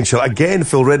 But Grange Hill again,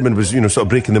 Phil Redmond was, you know, sort of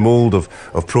breaking the mould of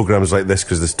programmes like this,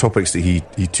 because the topics that he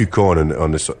took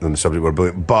on the subject were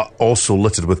brilliant, but also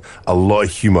littered with a lot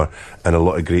of humour and a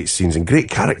lot of great scenes and great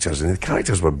characters, and the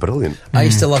characters were brilliant. I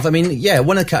used to love. I mean,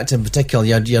 one of the characters in particular.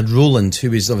 You had Roland,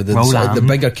 who was the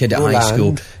bigger kid at high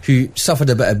school, who suffered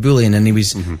a bit of bullying, and he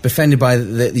was befriended by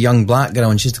the young black girl,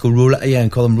 and she used to go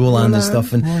and call him Roland and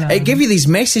stuff. And it gave you these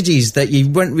messages that you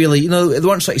weren't really, they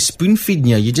weren't sort of spoon feeding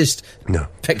you. You just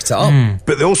picked it up.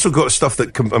 But they also got stuff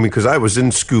that, because I was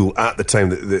in school at the time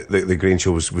that the Grange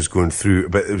show was going through,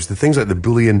 but it was the things like the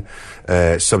bullying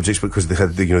subjects, because they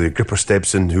had the Gripper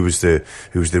Stepson, who was the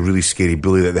really scary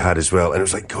bully that they had as well. And it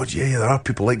was like, God, there are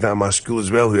people like that in my school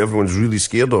as well, who everyone's really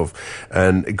scared of.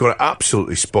 And it got it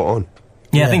absolutely spot on.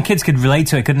 Yeah, I think kids could relate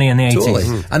to it, couldn't they, in the 80s?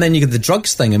 Totally. And then you get the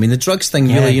drugs thing. I mean, the drugs thing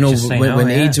really, when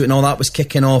AIDS and all that was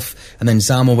kicking off, and then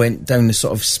Zamo went down the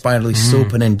sort of spirally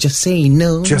slope, and then just say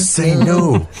no. Just say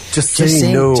no. Just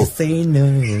say no. Just say no.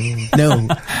 No.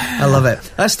 I love it.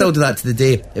 I still do that to the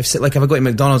day. If I go to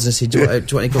McDonald's and say, do you want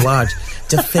to go large?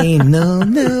 Just say no.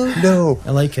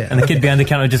 I like it. And the kid behind the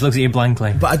counter just looks at you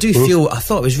blankly. But I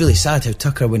thought it was really sad how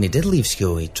Tucker, when he did leave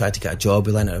school, he tried to get a job,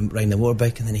 he learned how to ride the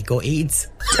motorbike, and then he got AIDS.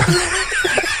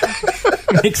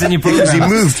 Mixing your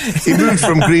programs. He moved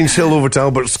from Grange Hill over to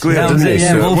Albert Square, didn't he?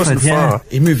 Yeah, so it wasn't far.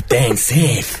 He moved down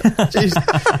safe.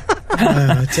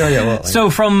 I tell you what. So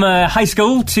from high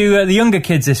school to the younger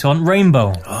kids, this one,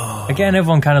 Rainbow. Again,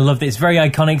 everyone kind of loved it. It's very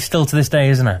iconic still to this day,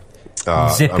 isn't it?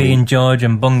 Zippy and George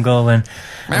and Bungle and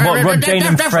what Jane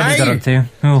and Freddie got up to.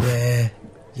 Oof.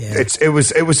 Yeah. It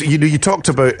was. You talked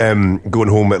about going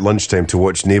home at lunchtime to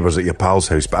watch Neighbours at your pal's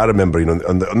house, but I remember,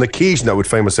 on the occasion I would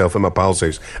find myself at my pal's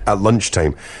house at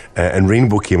lunchtime, and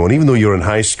Rainbow came on. Even though you're in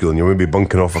high school and you're maybe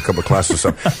bunking off a couple of classes or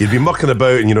something, you'd be mucking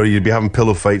about, and you'd be having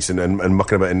pillow fights and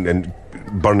mucking about and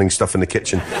burning stuff in the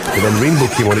kitchen. And then Rainbow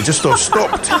came on. It just stopped.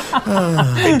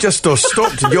 It just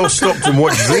stopped, and you all stopped and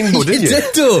watched Rainbow, didn't you? You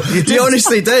did, though. You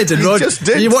honestly did. And Rod, just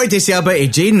did. You wanted to say about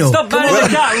Jane, though. Stop banning the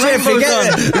cat.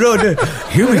 Rainbow's on. Rod,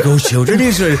 here we go, children.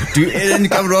 And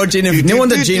come Rod, Jane. No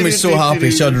wonder Jane was so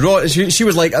happy. She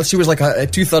was like a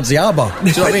 2/3 of ABBA. Do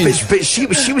you know what I mean? But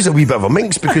she was a wee bit of a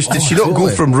minx, because did she not go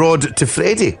from Rod to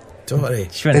Freddie? Totally.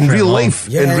 In real life,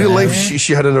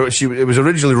 she had it was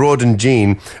originally Rod and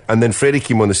Jane, and then Freddie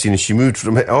came on the scene, and she moved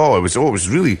from it was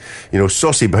really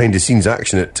saucy behind the scenes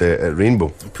action at Rainbow.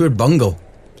 Poor Bungle.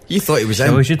 You thought he was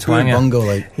in. Poor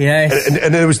Bungle, yes.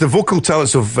 And there was the vocal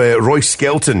talents of Roy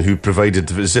Skelton, who provided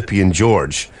Zippy and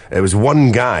George. It was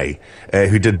one guy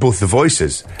who did both the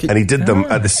voices, and he did them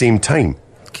at the same time.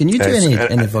 Can you do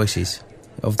any voices?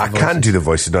 I can't do the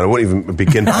voices now. I won't even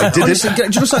begin. I did honestly, do you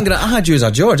know something? I had you as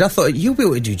a George. I thought you'll be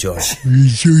able to do George. See,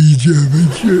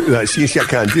 I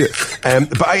can't do it.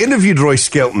 But I interviewed Roy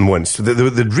Skelton once. They'd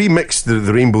remixed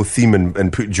the Rainbow theme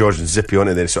and put George and Zippy on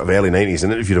it in the sort of early 90s,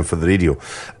 and interviewed him for the radio.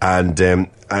 And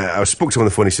I spoke to him on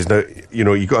the phone. He says, now,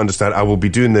 you got to understand, I will be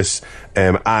doing this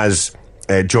as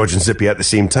George and Zippy at the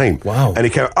same time. Wow. And he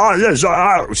came,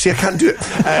 see, I can't do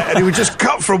it. And he would just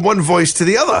cut from one voice to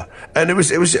the other. And it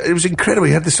was incredible.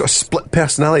 He had this sort of split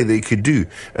personality that he could do.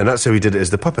 And that's how he did it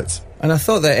as the Puppets. And I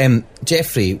thought that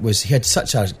Jeffrey he had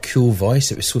such a cool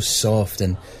voice. It was so soft,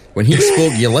 and when he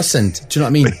spoke, you listened. Do you know what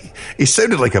I mean? He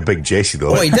sounded like a big Jessie,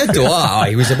 though. Oh, he did, though.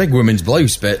 He was a big woman's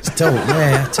blouse, but tell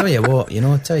you what.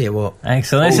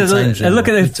 Excellent. Look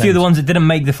at a few of the ones that didn't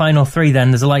make the final three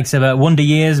then. There's the likes of Wonder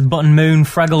Years, Button Moon,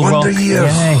 Fraggle Rock. Wonder Years.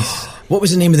 Yes. What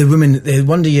was the name of the woman, the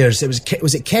Wonder Years?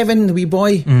 Was it Kevin, the wee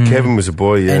boy? Kevin was a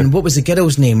boy, yeah. And what was the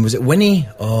girl's name? Was it Winnie?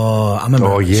 Oh, I remember.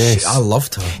 Oh, yes. I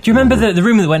loved her. Do you remember the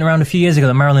rumour that went around a few years ago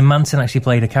that Marilyn Manson actually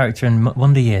played a character in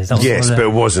Wonder Years? But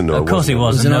it wasn't, no. Of course it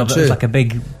wasn't, but it was like a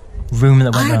big rumour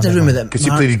that went around. I had a rumour that... Because he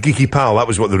played Geeky Pal, that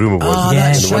was what the rumour was. Oh,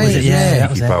 that's right, yeah.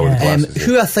 Geeky Pal with the glasses.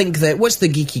 Who I think that... What's the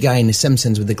geeky guy in The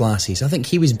Simpsons with the glasses? I think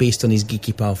he was based on his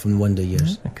Geeky Pal from Wonder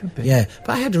Years. It could be. Yeah,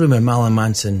 but I had a rumour Marilyn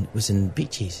Manson was in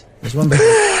Beaches. There's one bit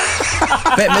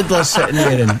Midler's sitting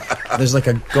there, and there's like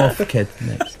a goth kid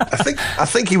next. I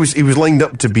think he was lined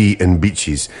up to be in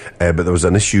Beaches, but there was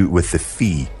an issue with the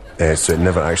fee. So it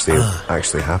never actually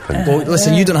happened. Well,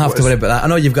 listen, you don't have to worry about that. I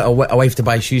know you've got a wife to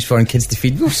buy shoes for and kids to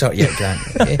feed. We'll sort you out, Grant.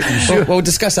 Okay? We'll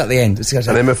discuss that at the end. An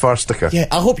MFR sticker. Yeah,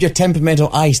 I hope your temperamental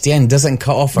eyes to end doesn't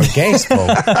cut off our guest, Paul.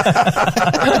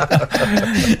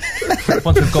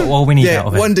 Once we've got all we need out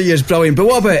of it. Wonder Year's brilliant. But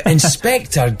what about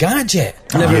Inspector Gadget?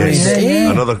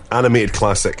 Another animated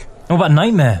classic. What about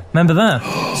Nightmare? Remember that?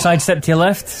 Sidestep to your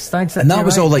left, sidestep and to your right. And that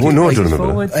was all like... Oh, no, I don't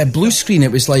remember that. Blue screen,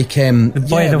 it was like... the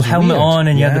boy had a helmet weird. on,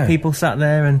 and you had the people sat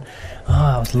there, and... Oh,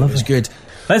 that was lovely. It was good.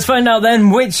 Let's find out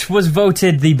then which was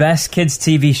voted the best kids'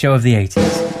 TV show of the 80s.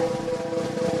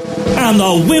 And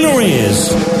the winner is...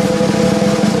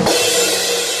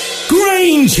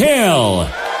 Grange Hill!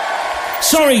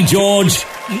 Sorry, George,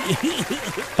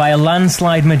 By a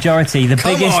landslide majority, the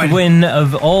biggest win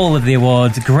of all of the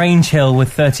awards, Grange Hill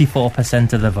with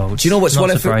 34% of the votes. Do you know what's not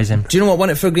won surprising? Do you know what won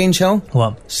it for Grange Hill?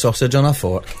 What? Sausage on a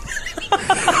fork.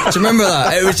 Do you remember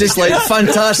that? It was just like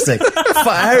fantastic.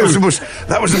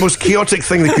 That was the most chaotic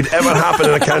thing that could ever happen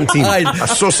in a canteen. A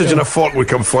sausage and a fork would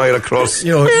come flying across.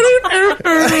 You know,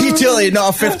 you totally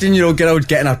not a 15-year-old girl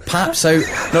getting her paps out,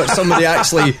 not somebody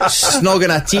actually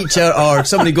snogging a teacher or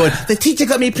somebody going, the teacher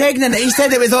got me pregnant, he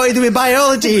said it was all to do with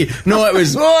biology. No, it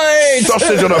was,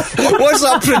 sausage on a fork. What's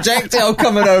that projectile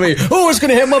coming our way? Oh, it's going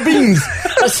to hit my beans.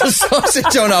 It's a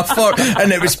sausage on a fork.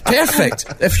 And it was perfect.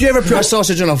 If you ever put a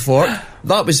sausage on a fork,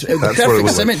 that was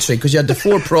perfect symmetry, because you had the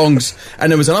 4 prongs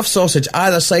and there was enough sausage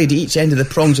either side of each end of the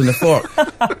prongs on the fork.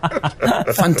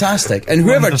 Fantastic. And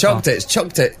whoever chucked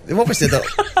it. What was it?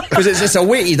 Because it's just a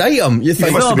weighted item. You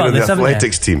think, must have been in the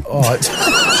athletics team.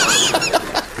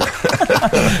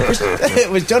 It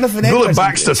was Jonathan Edwards. Bullet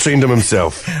Baxter trained him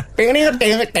himself.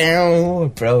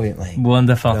 Brilliantly.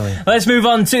 Wonderful. Brilliant. Let's move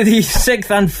on to the 6th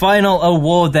and final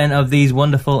award then of these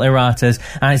wonderful erratas,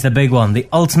 and it's the big one, the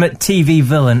Ultimate TV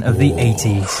Villain of the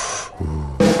 80s.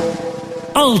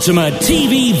 Ultimate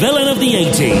TV Villain of the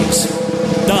 80s.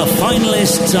 The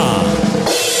finalists are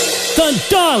the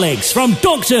Daleks from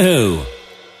Doctor Who,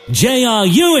 J.R.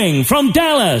 Ewing from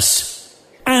Dallas,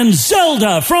 and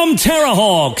Zelda from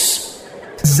Terrorhawks.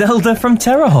 Zelda from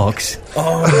Terrorhawks?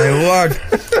 Oh my word.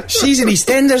 She's in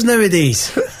EastEnders nowadays.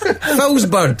 Phil's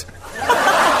bird. Is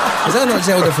that not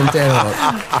Zelda from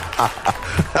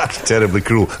Terrorhawks? That's terribly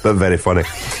cruel, but very funny.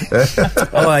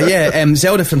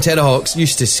 Zelda from Terrorhawks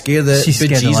used to scare the She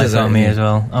scared the life out of me as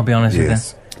well, I'll be honest with you.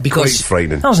 Because quite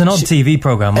frightening. That was an odd TV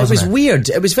programme, wasn't it? It was weird.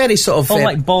 It was very sort of... all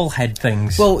like ball head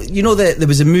things. Well, you know that there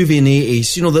was a movie in the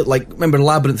 80s, you know that, like, remember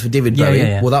Labyrinth with David Bowie?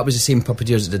 Yeah. Well, that was the same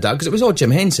puppeteers that did that, because it was all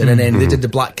Jim Henson, and then they did the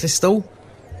Black Crystal,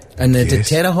 and they did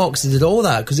Terrorhawks, they did all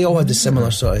that, because they all had the similar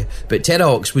sort of... But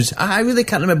Terrorhawks was... I really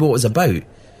can't remember what it was about. It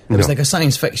was like a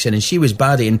science fiction, and she was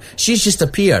baddie, and she'd just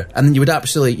appear, and then you would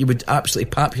absolutely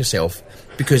pap yourself.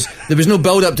 Because there was no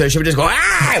build up to it, she would just go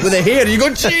with her hair. And you go,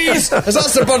 jeez, is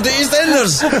that the bird at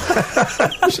EastEnders?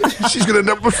 She's going to end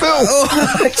up with Phil.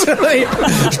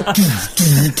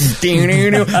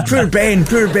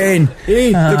 Poor Ben.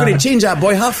 Hey, they're going to change that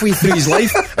boy halfway through his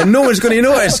life, and no one's going to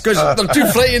notice because they're too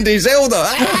frightened of Zelda.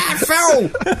 Phil.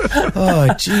 Oh,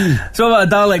 gee. So what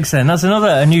about Daleks then? That's another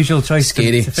unusual choice.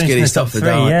 Scary stuff. The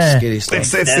Daleks. Scary stuff.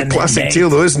 It's the classic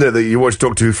tale, though, isn't it? That you watch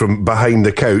Doctor Who from behind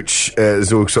the couch.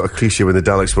 There's no sort of cliche when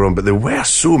the Daleks were on, but they were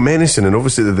so menacing, and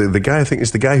obviously the guy, I think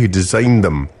it's the guy who designed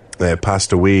them,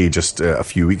 passed away just a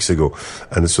few weeks ago,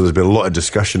 and so there's been a lot of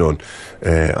discussion on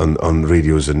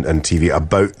radios and TV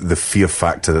about the fear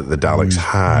factor that the Daleks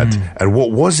had, and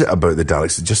what was it about the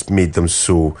Daleks that just made them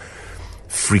so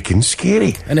freaking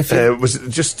scary? And if was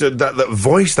it just that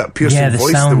voice, that piercing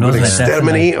voice that would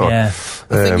exterminate? I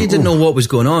think you didn't know what was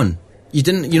going on. You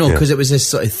didn't, because it was this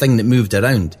sort of thing that moved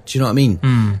around. Do you know what I mean?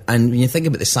 And when you think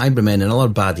about the Cybermen and other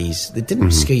baddies, they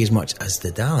didn't scare you as much as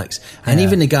the Daleks. And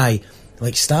even the guy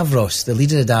like Stavros, the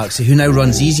leader of the Daleks, who now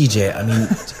runs EasyJet, I mean,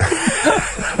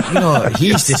 he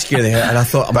used to scare the hell. And I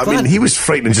thought, I mean, he was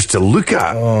frightening just to look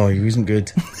at. Oh, he wasn't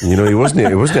good. He wasn't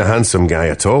a handsome guy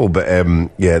at all. But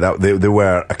they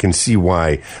were. I can see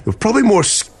why. They were probably more.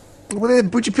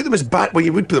 Would you put them as bad? Well,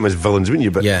 you would put them as villains, wouldn't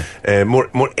you? But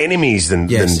more enemies than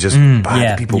just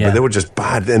bad people. But they were just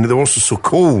bad, and they were also so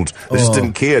cold. They just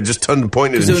didn't care. Just turned,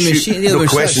 pointed, and shoot. No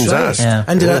questions asked. Yeah.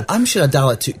 And I'm sure a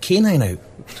Dalek took K9 out.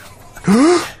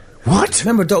 What?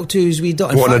 Remember Doctor Who's wee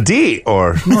daughter? What, on a date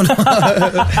or? No.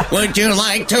 Would you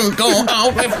like to go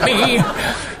out with me?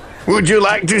 Would you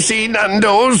like to see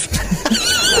Nando's?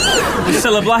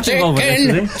 Still a black involved with this,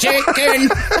 isn't Chicken.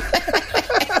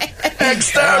 I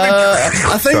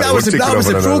think that was the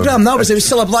programme. It was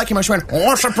Cilla Blackman. She went,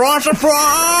 oh, surprise,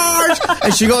 surprise!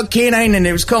 And she got K9, and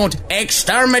it was called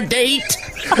Exterminate.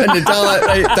 And the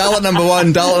Dalek number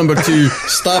 1, Dalek number 2,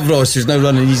 Stavros, who's now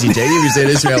running EasyJet, he was there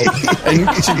as well. And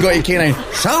she got a K9.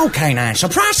 So, K9,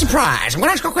 surprise, surprise! I'm going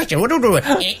to ask you a question. What do we do?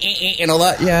 And all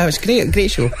that. Yeah, it was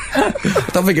great show. I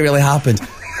don't think it really happened.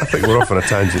 I think we're off on a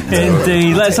tangent.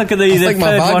 Indeed. Let's look at the third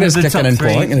one of the top 3.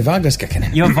 I think the Viagra's kicking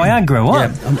in. Your Viagra, what?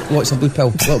 Yeah, what's a blue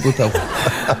pill? What blue pill?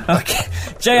 Okay.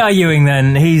 J.R. Ewing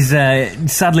then, he's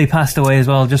sadly passed away as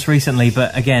well just recently,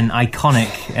 but again, iconic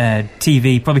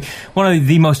TV, probably one of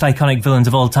the most iconic villains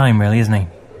of all time, really, isn't he?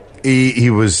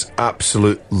 He was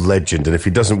absolute legend, and if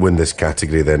he doesn't win this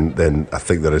category, then I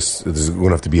think there's going to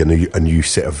have to be a new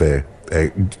set of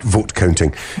vote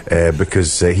counting,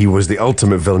 because he was the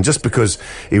ultimate villain, just because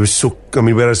he was so. I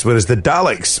mean, whereas the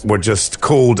Daleks were just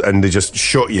cold and they just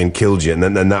shot you and killed you, and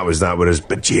then that was that. Whereas,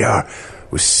 but JR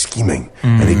was scheming,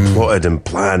 and he plotted and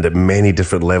planned at many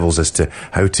different levels as to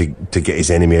how to get his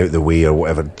enemy out of the way or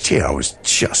whatever. JR was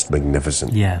just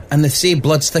magnificent. Yeah. And they say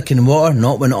blood's thick in water,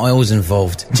 not when oil's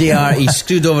involved. JR, he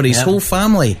screwed over his whole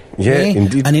family. Yeah,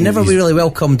 indeed. And he never really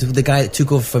welcomed the guy that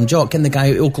took over from Jock, and the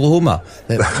guy at Oklahoma.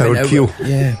 Howard Keel.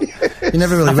 Yeah. He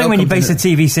never really I think when you base a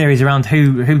TV series around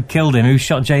who killed him, who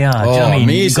shot JR, do you know what I mean?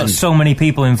 Amazing. You've got so many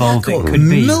people involved, it could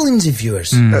be millions of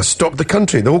viewers. That stopped the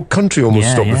country. The whole country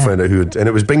almost stopped to find out who had, and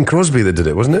it was Bing Crosby that did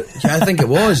it, wasn't it? Yeah, I think it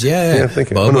was, yeah. Yeah, I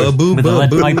think it was. With the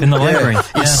lead pipe in the library.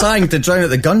 He sang to drown out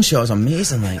the gunshot. It was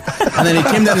amazing, like. And then he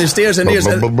came down the stairs, and he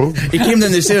came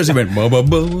down the stairs, he went,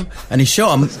 and he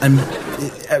shot him, and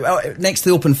next to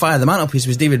the open fire, the mantelpiece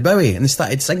was David Bowie, and they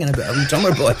started singing about a wee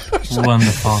drummer boy.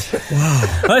 Wonderful.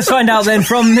 Wow. Let's find out then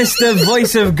from Mr.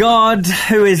 Voice of God,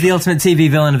 who is the ultimate TV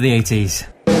villain of the 80s.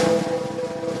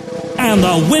 And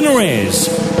the winner is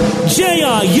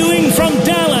J.R. Ewing from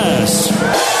Dallas.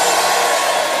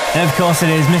 And of course it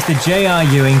is Mr. J.R.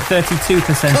 Ewing, 32%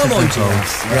 of the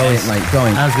votes. Brilliant, mate,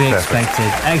 brilliant. As we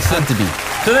expected. Excellent. Had to be.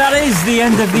 So that is the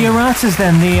end of the erratas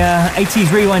then, the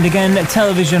 80s Rewind Again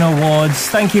Television Awards.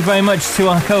 Thank you very much to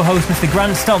our co-host, Mr.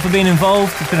 Grant Stott, for being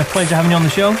involved. It's been a pleasure having you on the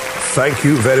show. Thank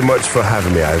you very much for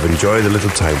having me. I've enjoyed a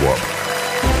little time warp.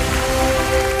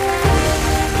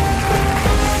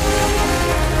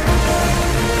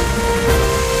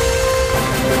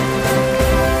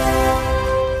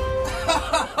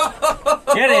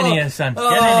 Get in here, son.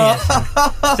 Get in here,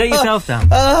 son. Sit yourself down.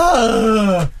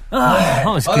 That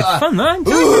was good fun, man.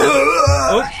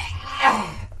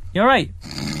 You alright?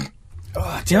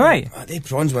 You alright? The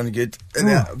prawns weren't good.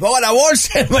 What I was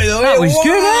saying, by the way. That was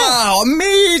good, wow,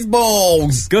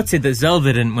 amazeballs. Gutted that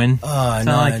Zelda didn't win. Oh,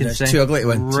 no, it's too ugly to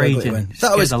win.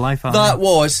 That was the life out That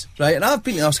was, right, and I've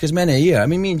been to Oscars many a year. I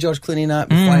mean, me and George Clooney and that,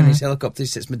 flying his helicopter, he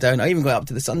sits me down. I even got up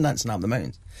to the Sundance and up the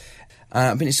mountains.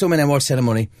 I've been to so many award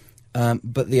ceremony.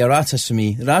 But the erratas for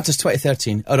me, the erratas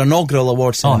 2013, our inaugural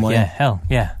award ceremony. Oh, yeah, hell,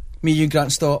 yeah. Me, you,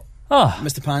 Grant Stott,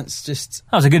 Mr. Pants, just...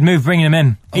 That was a good move bringing him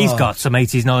in. He's got some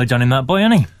 80s knowledge on him, that boy,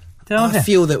 hasn't he? I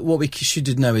feel that what we should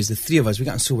do now is the three of us, we've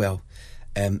gotten so well,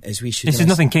 is we should... This is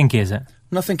nothing kinky, is it?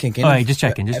 Nothing kinky. Oh, right, just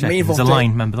checking. There's a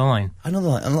line, remember the line? I know the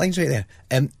line, and the line's right there.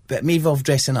 But me involved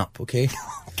dressing up, okay?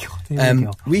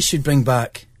 God, we should bring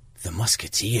back the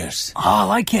Musketeers. Oh, I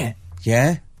like it.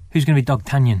 Yeah? Who's going to be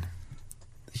D'Artagnan?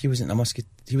 He wasn't a musket.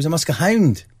 He was a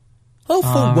Muskehound. Oh,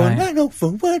 for one, I know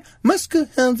for one.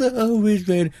 Muskehounds are always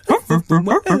ready. That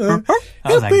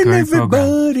was a great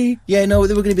program. Yeah, no,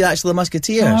 they were going to be actually the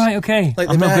Musketeers. All right, okay. Like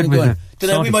I'm not good with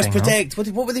the we must thing, protect.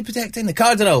 What were they protecting? The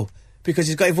Cardinal, because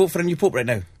he's got to vote for a new pope right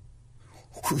now.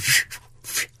 We'll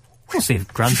see if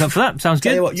Grant's up for that. Sounds good.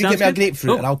 Tell you what, you Sounds give me a good.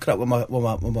 grapefruit and I'll cut with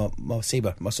my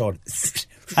sabre, my sword.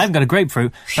 I haven't got a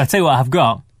grapefruit, but I tell you what I've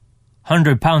got.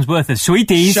 £100 worth of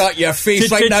sweeties. Shut your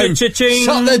face right now. Cha-ching.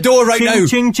 Shut the door right now.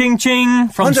 Ching, ching, ching.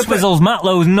 From Swizzles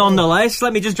Matlows, nonetheless.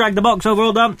 Let me just drag the box over,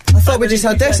 hold on. I thought we just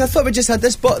had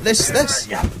this. But this.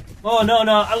 Yeah. Oh, no,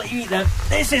 I'll let you eat that.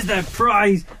 This is the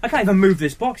prize. I can't even move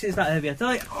this box. It's that heavy, I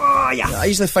tell you. Oh, yeah. I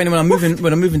usually find it when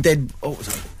I'm moving dead. Oh,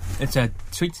 sorry. It's a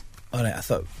sweet. All right, I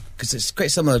thought, because it's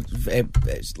quite similar.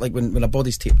 It's like when a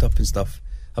body's taped up and stuff.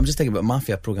 I'm just thinking about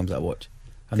mafia programs that I watch.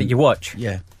 That you watch?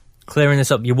 Yeah. Clearing this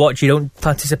up, you watch, you don't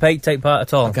participate, take part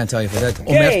at all? I can't tell you if I did.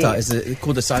 Okay. Omerta is the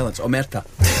code of silence. Omerta.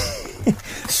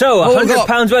 So,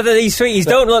 £100 worth of these sweeties.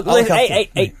 Don't look.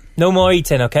 Hey. No more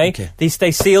eating, okay? These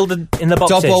stay sealed in the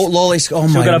boxes. Double lollies. Oh, my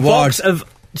word. So we've got a box of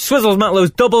Swizzles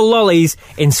Matlows double lollies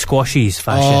in squashies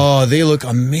fashion. Oh, they look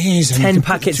amazing. 10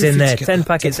 packets in there. 10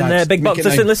 packets in there. Big box.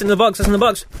 Listen to the box. Listen to the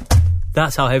box.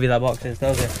 That's how heavy that box is,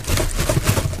 tells you.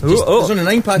 There's only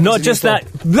 9 packets. Not just that.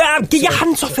 Get your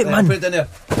hands off it, man. Put it in there.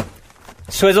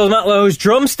 Swizzles Matlows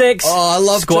drumsticks. Oh, I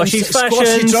love squashy fashion.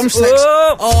 Squashy drumsticks.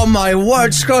 Oh my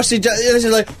word, squashy. This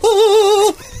is like,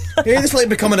 this is like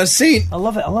becoming a saint. I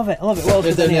love it. Well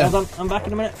done. Hold on, I'm back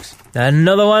in a minute.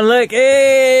 Another one, look.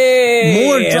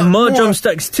 Hey! More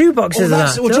drumsticks. 2 boxes of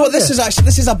that. Well, Joe, this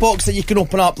is a box that you can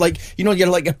open up, like, you know, you're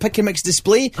like a pick and mix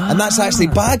display, and that's actually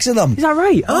bags of them. Is that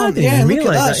right? Oh, I didn't look at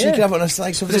that. That, so you can have it on a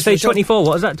slide. So does it say 24?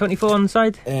 What is that? 24 on the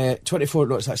side? 24.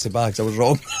 No, it's actually bags. I was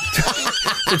wrong.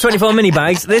 So 24 mini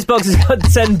bags. This box has got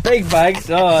 10 big bags.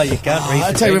 Oh, you can't read it.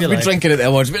 I tell you, we've been drinking at the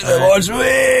awards.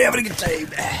 Having a good time.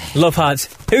 Love hearts.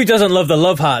 Who doesn't love the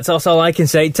love hearts? That's all I can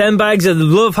say. 10 bags of the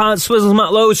love hearts, Swizzles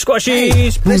Matlows, squashies. Hey,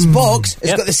 this box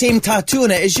has got the same tattoo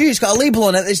on it as you. It's got a label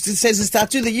on it that says this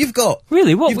tattoo that you've got.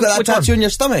 Really? What? You've got that tattoo on your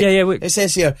stomach. Yeah. It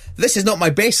says here, this is not my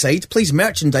best side. Please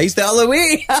merchandise the other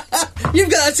way. You've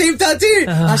got that same tattoo.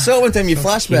 I saw it one time. You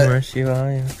flashed me. You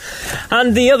are, yeah.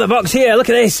 And the other box here. Look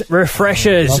at this.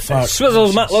 Refreshers. is Love Hearts.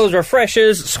 Swizzles, Matlow's,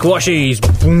 Refreshers, Squashies.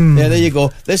 Boom. Yeah, there you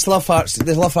go. This Love Hearts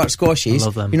squashies. I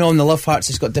love them. You know, on the Love Hearts,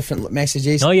 it's got different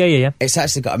messages. Oh, yeah. It's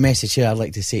actually got a message here I'd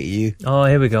like to say to you. Oh,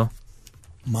 here we go.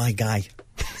 My guy.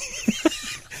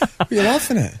 What are you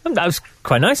laughing at? That was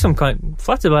quite nice. I'm quite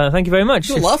flattered by that. Thank you very much.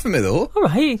 Don't laugh at me, though. All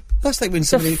right. That's like when It's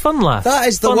somebody... a fun laugh. That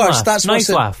is the Fun worst. laugh. That's nice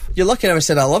laugh. You're lucky I never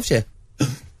said I loved you. You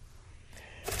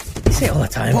say it all the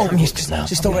time. Paul, I'm used to it now.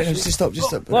 Just stop right now. Just stop.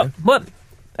 What?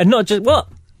 And not just... What?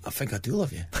 I think I do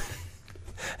love you.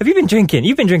 Have you been drinking?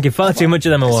 You've been drinking far too much of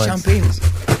them awards. Champagnes.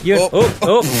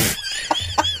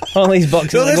 All these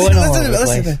boxes are going all over the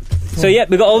place. So yeah,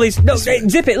 we've got all these... No,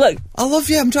 zip it, look. I love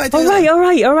you, I'm trying to do All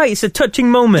right. It's a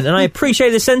touching moment, and I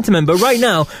appreciate the sentiment, but right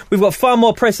now, we've got far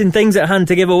more pressing things at hand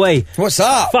to give away. What's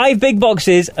that? 5 big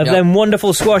boxes of them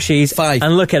wonderful squashies. 5.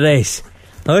 And look at this.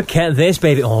 Look at this,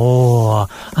 baby. Oh,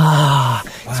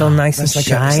 it's all nice and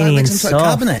shiny and some sort of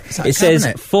soft. cabinet. Is that a It says,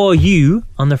 cabinet? for you,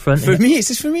 on the front. For me? Is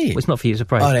this for me? Well, it's not for you, it's a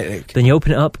prize. Oh, right. Then you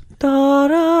open it up. Da,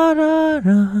 da, da,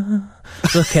 da.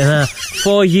 Look at that.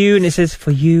 For you, and it says, for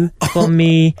you, for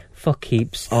me, for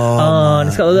keeps. And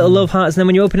it's got the little love hearts, and then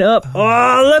when you open it up, look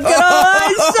at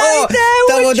that!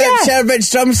 Double dip sherbet,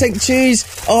 drumstick cheese.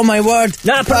 Oh my word!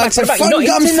 Nah, Fun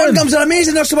gums are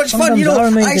amazing. They're so much fun. You know,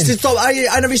 I used to stop.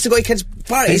 I never used to go to kids'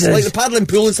 parties like the paddling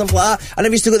pool and stuff like that. I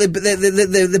never used to go to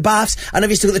the baths. I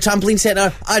never used to go to the trampoline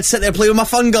centre. I'd sit there and play with my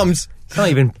fun gums. Not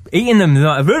even eating them.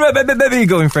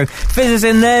 Going through fizzes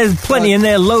in there, there's plenty in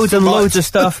there, loads and loads of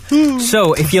stuff.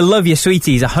 So if you love your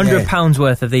sweeties, £100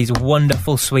 worth of these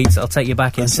wonderful sweets that'll take you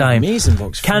back in time. Amazing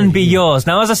box can be yours.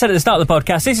 Now, as I said at the start of the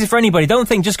podcast, this is for anybody. Don't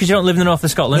think just because you don't live in the north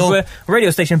of Scotland. We're a radio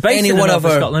station based in the north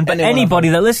of Scotland, but anybody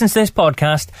that listens to this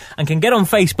podcast and can get on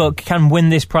Facebook can win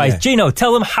this prize. Gino,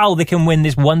 tell them how they can win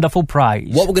this wonderful prize.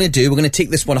 What we're going to do, we're going to take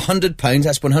this £100,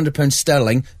 that's £100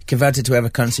 sterling, converted to whatever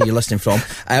currency you're listening from.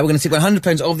 We're going to take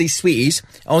 £100 of these sweeties,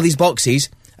 all these boxes,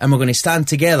 and we're going to stand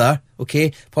together,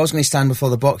 okay? Paul's going to stand before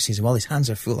the boxes, and while his hands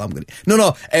are full, I'm going to...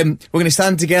 we're going to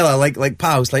stand together like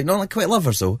pals, not like quite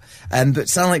lovers, though, but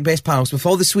stand like best pals with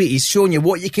all the sweeties, showing you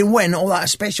what you can win, all that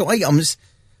special items,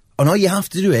 and all you have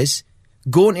to do is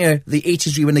go into the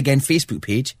 80s Rewind Again Facebook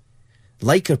page,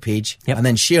 like our page, and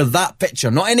then share that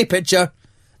picture, not any picture,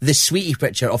 the sweetie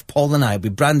picture of Paul and I will be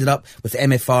branded up with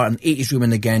MFR and 80s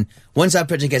Rewind Again. Once that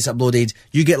picture gets uploaded,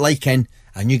 you get liking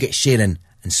and you get sharing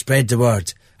and spread the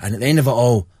word. And at the end of it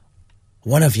all,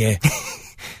 one of you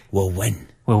will win.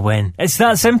 Will win. It's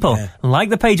that simple. Yeah. Like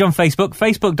the page on Facebook,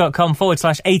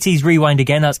 facebook.com/80s Rewind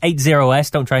Again. That's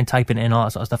 80S. Don't try and type it in, all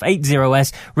that sort of stuff.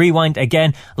 80S Rewind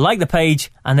Again. Like the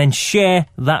page and then share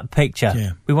that picture.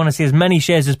 Yeah. We want to see as many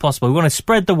shares as possible. We want to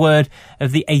spread the word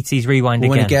of the 80s Rewind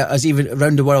Again. We want to get us even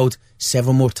around the world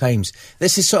several more times.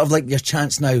 This is sort of like your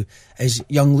chance now as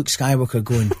young Luke Skywalker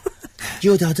going,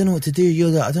 Yoda, I don't know what to do.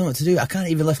 Yoda, I don't know what to do. I can't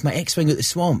even lift my X-Wing out the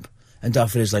swamp. And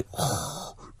Darth Vader's like,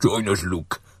 join us,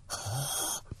 Luke.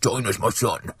 Join us, my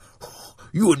son.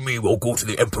 You and me will go to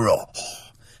the Emperor.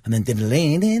 And then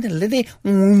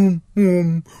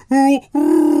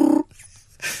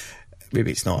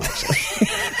maybe it's not actually.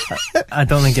 I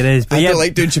don't think it is. But I don't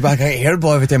like doing Chewbacca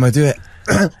Airboy every time I do it.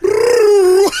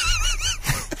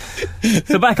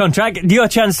 So back on track, your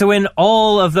chance to win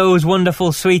all of those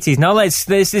wonderful sweeties. Now this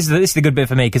is the good bit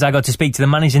for me, because I got to speak to the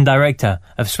managing director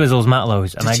of Swizzles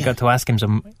Matlow's, and I got to ask him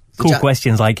some cool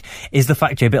questions like, is the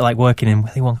factory a bit like working in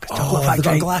Willy Wonka's chocolate factory? They've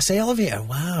got a glass elevator,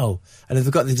 wow. And have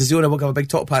they got, does the owner walk up a big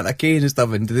top hat and a cane and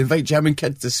stuff, and do they invite German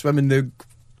kids to swim in the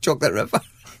chocolate river?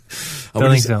 I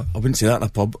wouldn't say that in a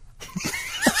pub.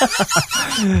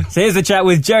 So here's the chat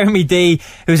with Jeremy D,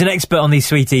 who's an expert on these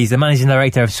sweeties, the managing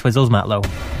director of Swizzles Matlow.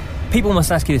 People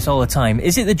must ask you this all the time.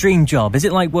 Is it the dream job? Is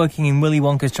it like working in Willy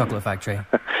Wonka's chocolate factory?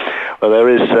 Well, there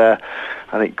is,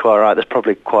 I think, quite right. There's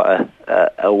probably quite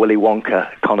a Willy Wonka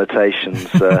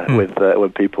connotations with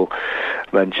when people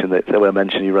mention that. When I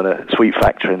mention you run a sweet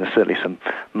factory, and there's certainly some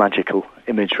magical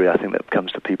imagery, I think, that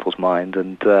comes to people's mind.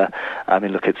 And I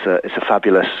mean, look, it's a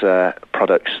fabulous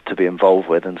product to be involved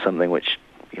with, and something which,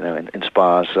 you know,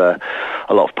 inspires a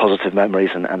lot of positive memories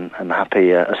and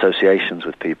happy associations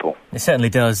with people. It certainly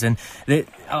does, and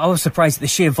I was surprised at the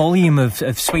sheer volume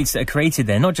of sweets that are created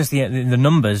there. Not just the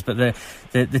numbers, but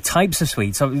the types of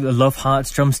sweets. So, Love Hearts,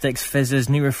 Drumsticks, Fizzers,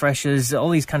 New Refreshers, all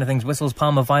these kind of things. Whistles,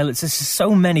 Parma Violets. There's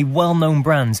so many well-known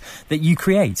brands that you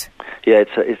create. Yeah,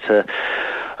 it's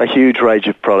a huge range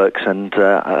of products, and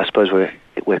I suppose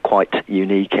we're quite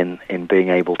unique in being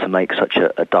able to make such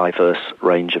a diverse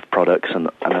range of products, and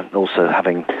also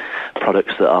having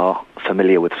products that are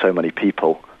familiar with so many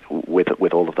people.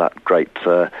 with all of that great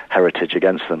heritage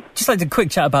against them. Just like a quick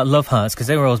chat about Love Hearts, because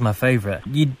they were always my favourite.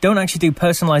 You don't actually do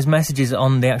personalised messages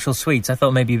on the actual sweets. I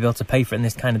thought maybe you'd be able to pay for it in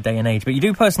this kind of day and age, but you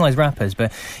do personalised wrappers,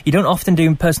 but you don't often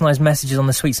do personalised messages on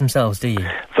the sweets themselves, do you?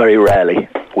 Very rarely.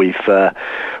 We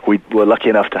were lucky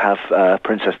enough to have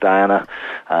Princess Diana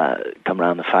come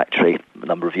around the factory a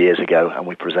number of years ago, and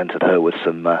we presented her with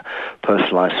some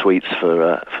personalised sweets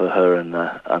for her and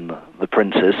the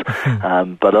princes.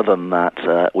 But other than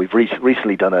that, we've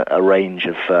recently done a range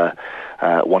of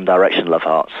One Direction Love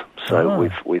Hearts. So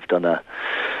we've done a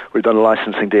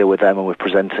licensing deal with them, and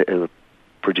we've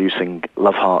producing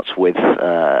Love Hearts with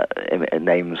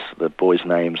names, the boys'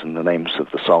 names and the names of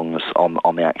the songs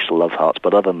on the actual Love Hearts.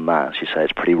 But other than that, as you say,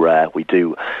 it's pretty rare. We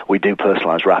do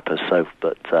personalised wrappers,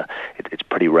 but it's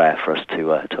pretty rare for us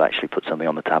to actually put something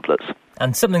on the tablets.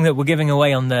 And something that we're giving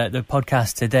away on the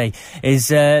podcast today is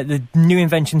the new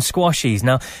invention Squashies.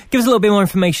 Now, give us a little bit more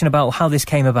information about how this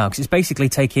came about, because it's basically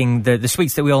taking the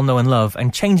sweets that we all know and love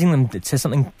and changing them to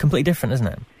something completely different, isn't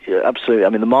it? Yeah, absolutely. I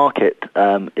mean, the market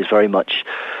is very much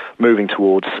moving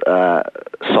towards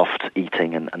soft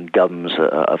eating, and gums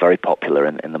are very popular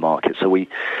in the market. So we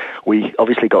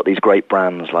obviously got these great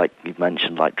brands, like you've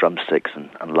mentioned, like Drumsticks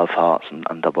and Love Hearts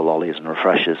and Double Lollies and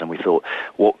Refreshers, and we thought,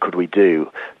 what could we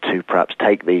do to perhaps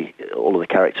take all of the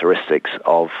characteristics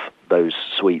of those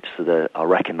sweets that are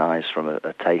recognised from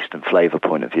a taste and flavour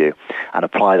point of view, and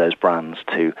apply those brands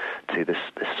to this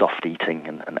soft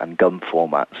eating and gum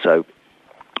format. So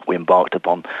we embarked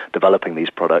upon developing these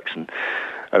products, and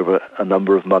over a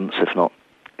number of months, if not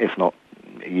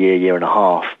a year and a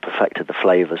half, perfected the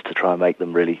flavours to try and make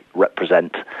them really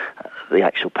represent the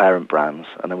actual parent brands.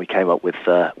 And then we came up with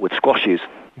Squashies.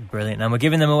 Brilliant. And we're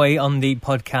giving them away on the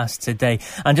podcast today.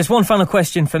 And just one final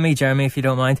question for me, Jeremy, if you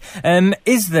don't mind.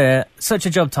 Is there such a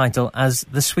job title as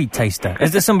the sweet taster?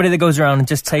 Is there somebody that goes around and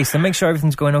just tastes them, make sure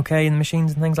everything's going okay in the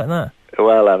machines and things like that?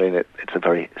 Well, I mean, it's a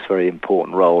very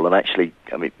important role. And actually,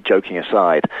 I mean, joking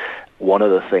aside, one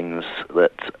of the things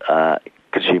that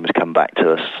consumers come back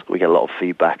to us, we get a lot of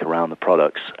feedback around the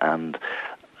products, and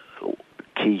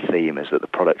key theme is that the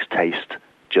products taste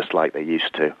just like they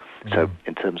used to. So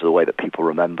in terms of the way that people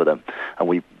remember them, and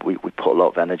we put a lot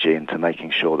of energy into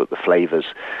making sure that the flavours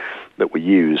that we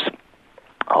use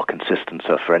are consistent.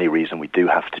 So if for any reason we do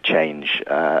have to change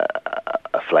a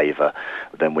flavour,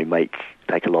 then we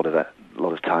take a lot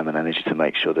of time and energy to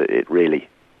make sure that it really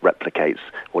replicates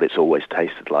what it's always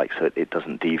tasted like, so it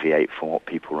doesn't deviate from what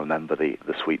people remember the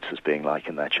sweets as being like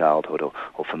in their childhood or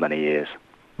for many years.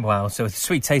 Wow, so the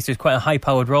sweet taster is quite a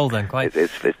high-powered role then.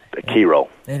 It's a key role.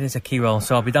 It is a key role,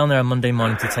 so I'll be down there on Monday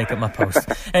morning to take up my post.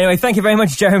 Anyway, thank you very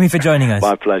much, Jeremy, for joining us.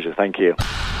 My pleasure, thank you.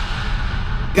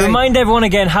 Remind everyone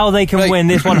again how they can win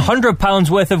this £100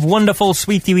 worth of wonderful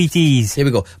Sweetie Wheaties. Here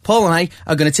we go. Paul and I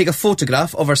are going to take a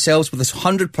photograph of ourselves with this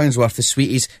 £100 worth of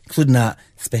sweeties, including that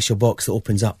special box that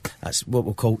opens up. That's what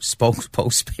we'll call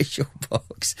Paul's special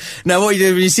box. Now, what you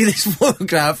do when you see this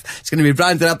photograph, it's going to be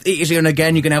branded up 80s Rewind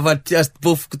Again. You're going to have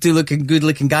both good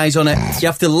looking guys on it. You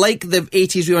have to like the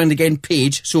 80s Rewind Again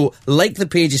page. So, like the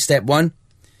page is step 1.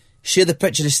 Share the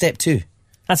picture is step 2.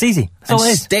 That's easy. That's all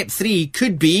it is. Step 3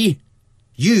 could be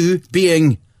you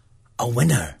being a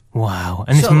winner. Wow.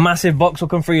 And this massive box will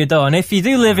come through your door. And if you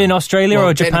do live in Australia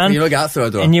or Japan, you'll get through a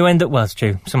door. And you end up, well, it's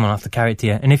true, someone will have to carry it to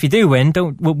you. And if you do win,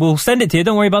 we'll send it to you.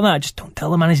 Don't worry about that. Just don't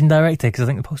tell the managing director, because I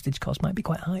think the postage cost might be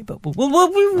quite high. But we'll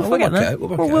forget that.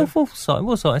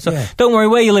 We'll sort it. So don't worry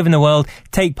where you live in the world.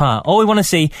 Take part. All we want to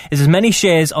see is as many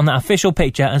shares on that official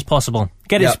picture as possible.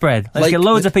 Get it spread. Let's get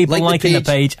loads of people liking the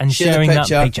page and sharing that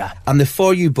picture. And the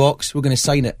For You box, we're going to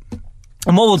sign it.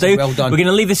 And what we'll do, we're going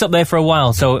to leave this up there for a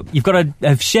while, so you've got to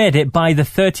have shared it by the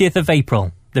 30th of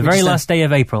April, the very last day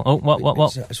of April. Oh, what?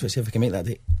 Let's see if we can make that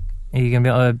date. Are you going to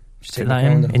be able to put that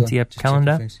into your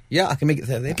calendar? Yeah, I can make it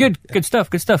there. Good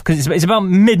stuff, because it's about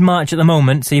mid-March at the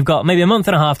moment, so you've got maybe a month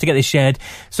and a half to get this shared,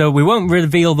 so we won't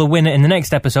reveal the winner in the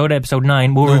next episode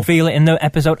 9, we'll reveal it in the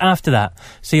episode after that,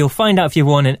 so you'll find out if you've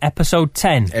won in episode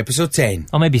 10. Episode 10.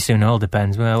 Or maybe sooner, all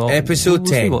depends. Episode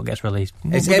 10. We'll see what gets released.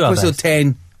 It's episode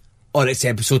 10. Or it's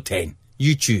episode 10.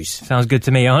 You choose. Sounds good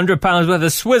to me. £100 worth of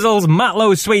Swizzles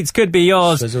Matlow sweets could be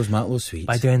yours. Swizzles Matlow sweets.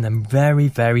 By doing them very,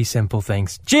 very simple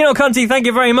things. Gino Conti, thank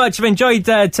you very much. I've enjoyed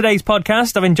today's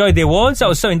podcast. I've enjoyed the awards. That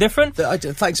was something different.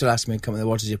 Thanks for asking me to come to the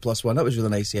awards as your +1. That was really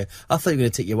nice, yeah. I thought you were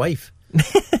going to take your wife.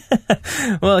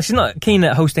 Well, she's not keen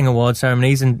at hosting award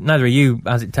ceremonies, and neither are you,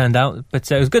 as it turned out.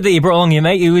 But it was good that you brought along your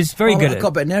mate, who was very good at it. I got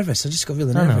a bit nervous. I just got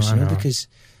really nervous, I know. because...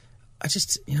 I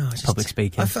just public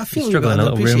speaking. I feel struggling in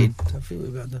a little room. I feel a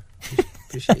bit under.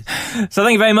 Appreciate it. So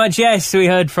thank you very much. Yes, we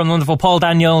heard from the wonderful Paul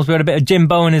Daniels. We heard a bit of Jim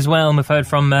Bowen as well. And we've heard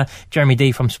from Jeremy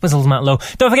D from Swizzles Matt Lowe.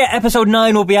 Don't forget, episode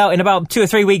 9 will be out in about 2 or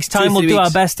 3 weeks' time. We'll do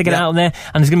our best to get it out there.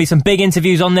 And there's going to be some big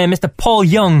interviews on there. Mr. Paul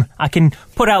Young, I can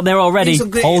put out there already.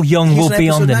 Paul Young will be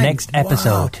on the next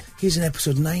episode. Wow. He's in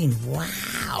episode 9. Wow.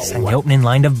 It's the opening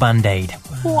line of Band-Aid.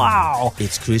 Wow.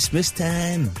 It's Christmas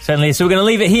time. Certainly. So we're going to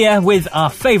leave it here with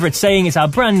our favourite saying. It's our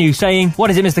brand new saying.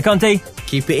 What is it, Mr. Conti?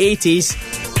 Keep it 80s.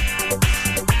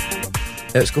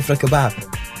 Let's go for a kebab.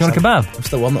 You want a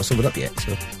kebab? I'm not sobered up yet,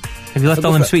 so... Have you left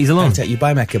all them sweeties alone? You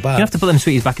buy me a kebab. You have to put them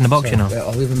sweeties back in the box, Sorry, you know.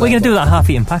 I'll leave them what are you going to do with that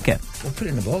half-eaten packet? I'll put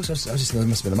it in the box. I was just, there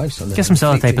must have been a mouse on there. Get some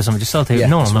sellotape or something. Just sellotape.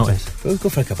 No one will notice. But we'll go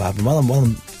for a kebab. And while I'm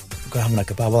having a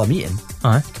kebab while I'm eating,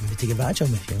 alright, can we take advantage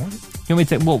of me if you want? You want me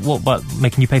to take, what,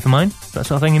 making you pay for mine? That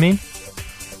sort of thing you mean?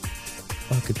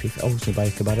 Well, I could pay for, I was going to buy a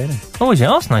kebab anyway. Oh, would you?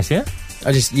 Oh, that's nice, yeah?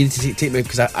 You need to take me,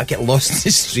 because I get lost in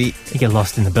the street. You get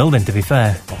lost in the building, to be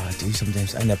fair. Oh, I do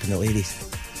sometimes. I end up in the ladies.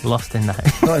 Lost in that.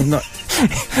 No, I'm not.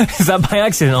 Is that by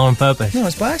accident or on purpose? No,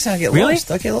 it's by accident. I get really?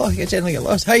 lost. I generally get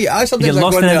lost. Hey, I sometimes you get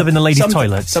lost and end up in the ladies'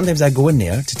 toilets. Sometimes I go in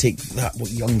there to take that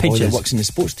young boy that works in the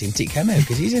sports team, take him out,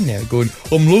 because he's in there going,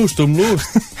 I'm lost.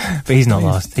 But he's not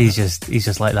lost. He's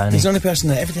just like that, isn't he? He's the only person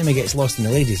that every time he gets lost in the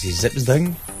ladies, he zips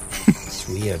down. It's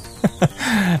weird.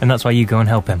 And that's why you go and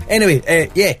help him. Anyway,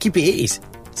 yeah, keep it 80s.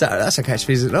 That's a catchphrase,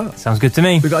 is it not? Sounds good to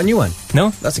me. We got a new one. No?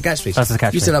 That's a catchphrase. That's a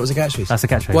catchphrase. You said that was a catchphrase. That's a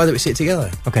catchphrase. Why don't we say it together?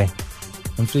 Okay.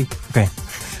 I'm free. Okay.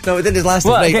 No, we did this last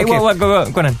time. Right, okay, okay.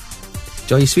 Go on.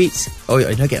 Jolly Sweets. Oh,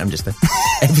 yeah, no, I'm just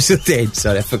episode 10.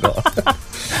 Sorry, I forgot.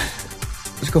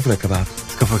 Let's go for a kebab.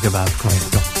 Let's go for a kebab. Come on,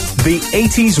 go. The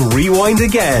 80s Rewind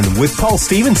Again with Paul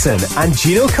Stevenson and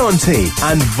Gino Conti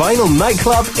and Vinyl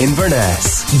Nightclub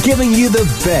Inverness. Giving you the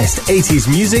best 80s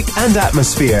music and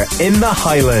atmosphere in the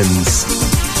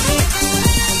Highlands.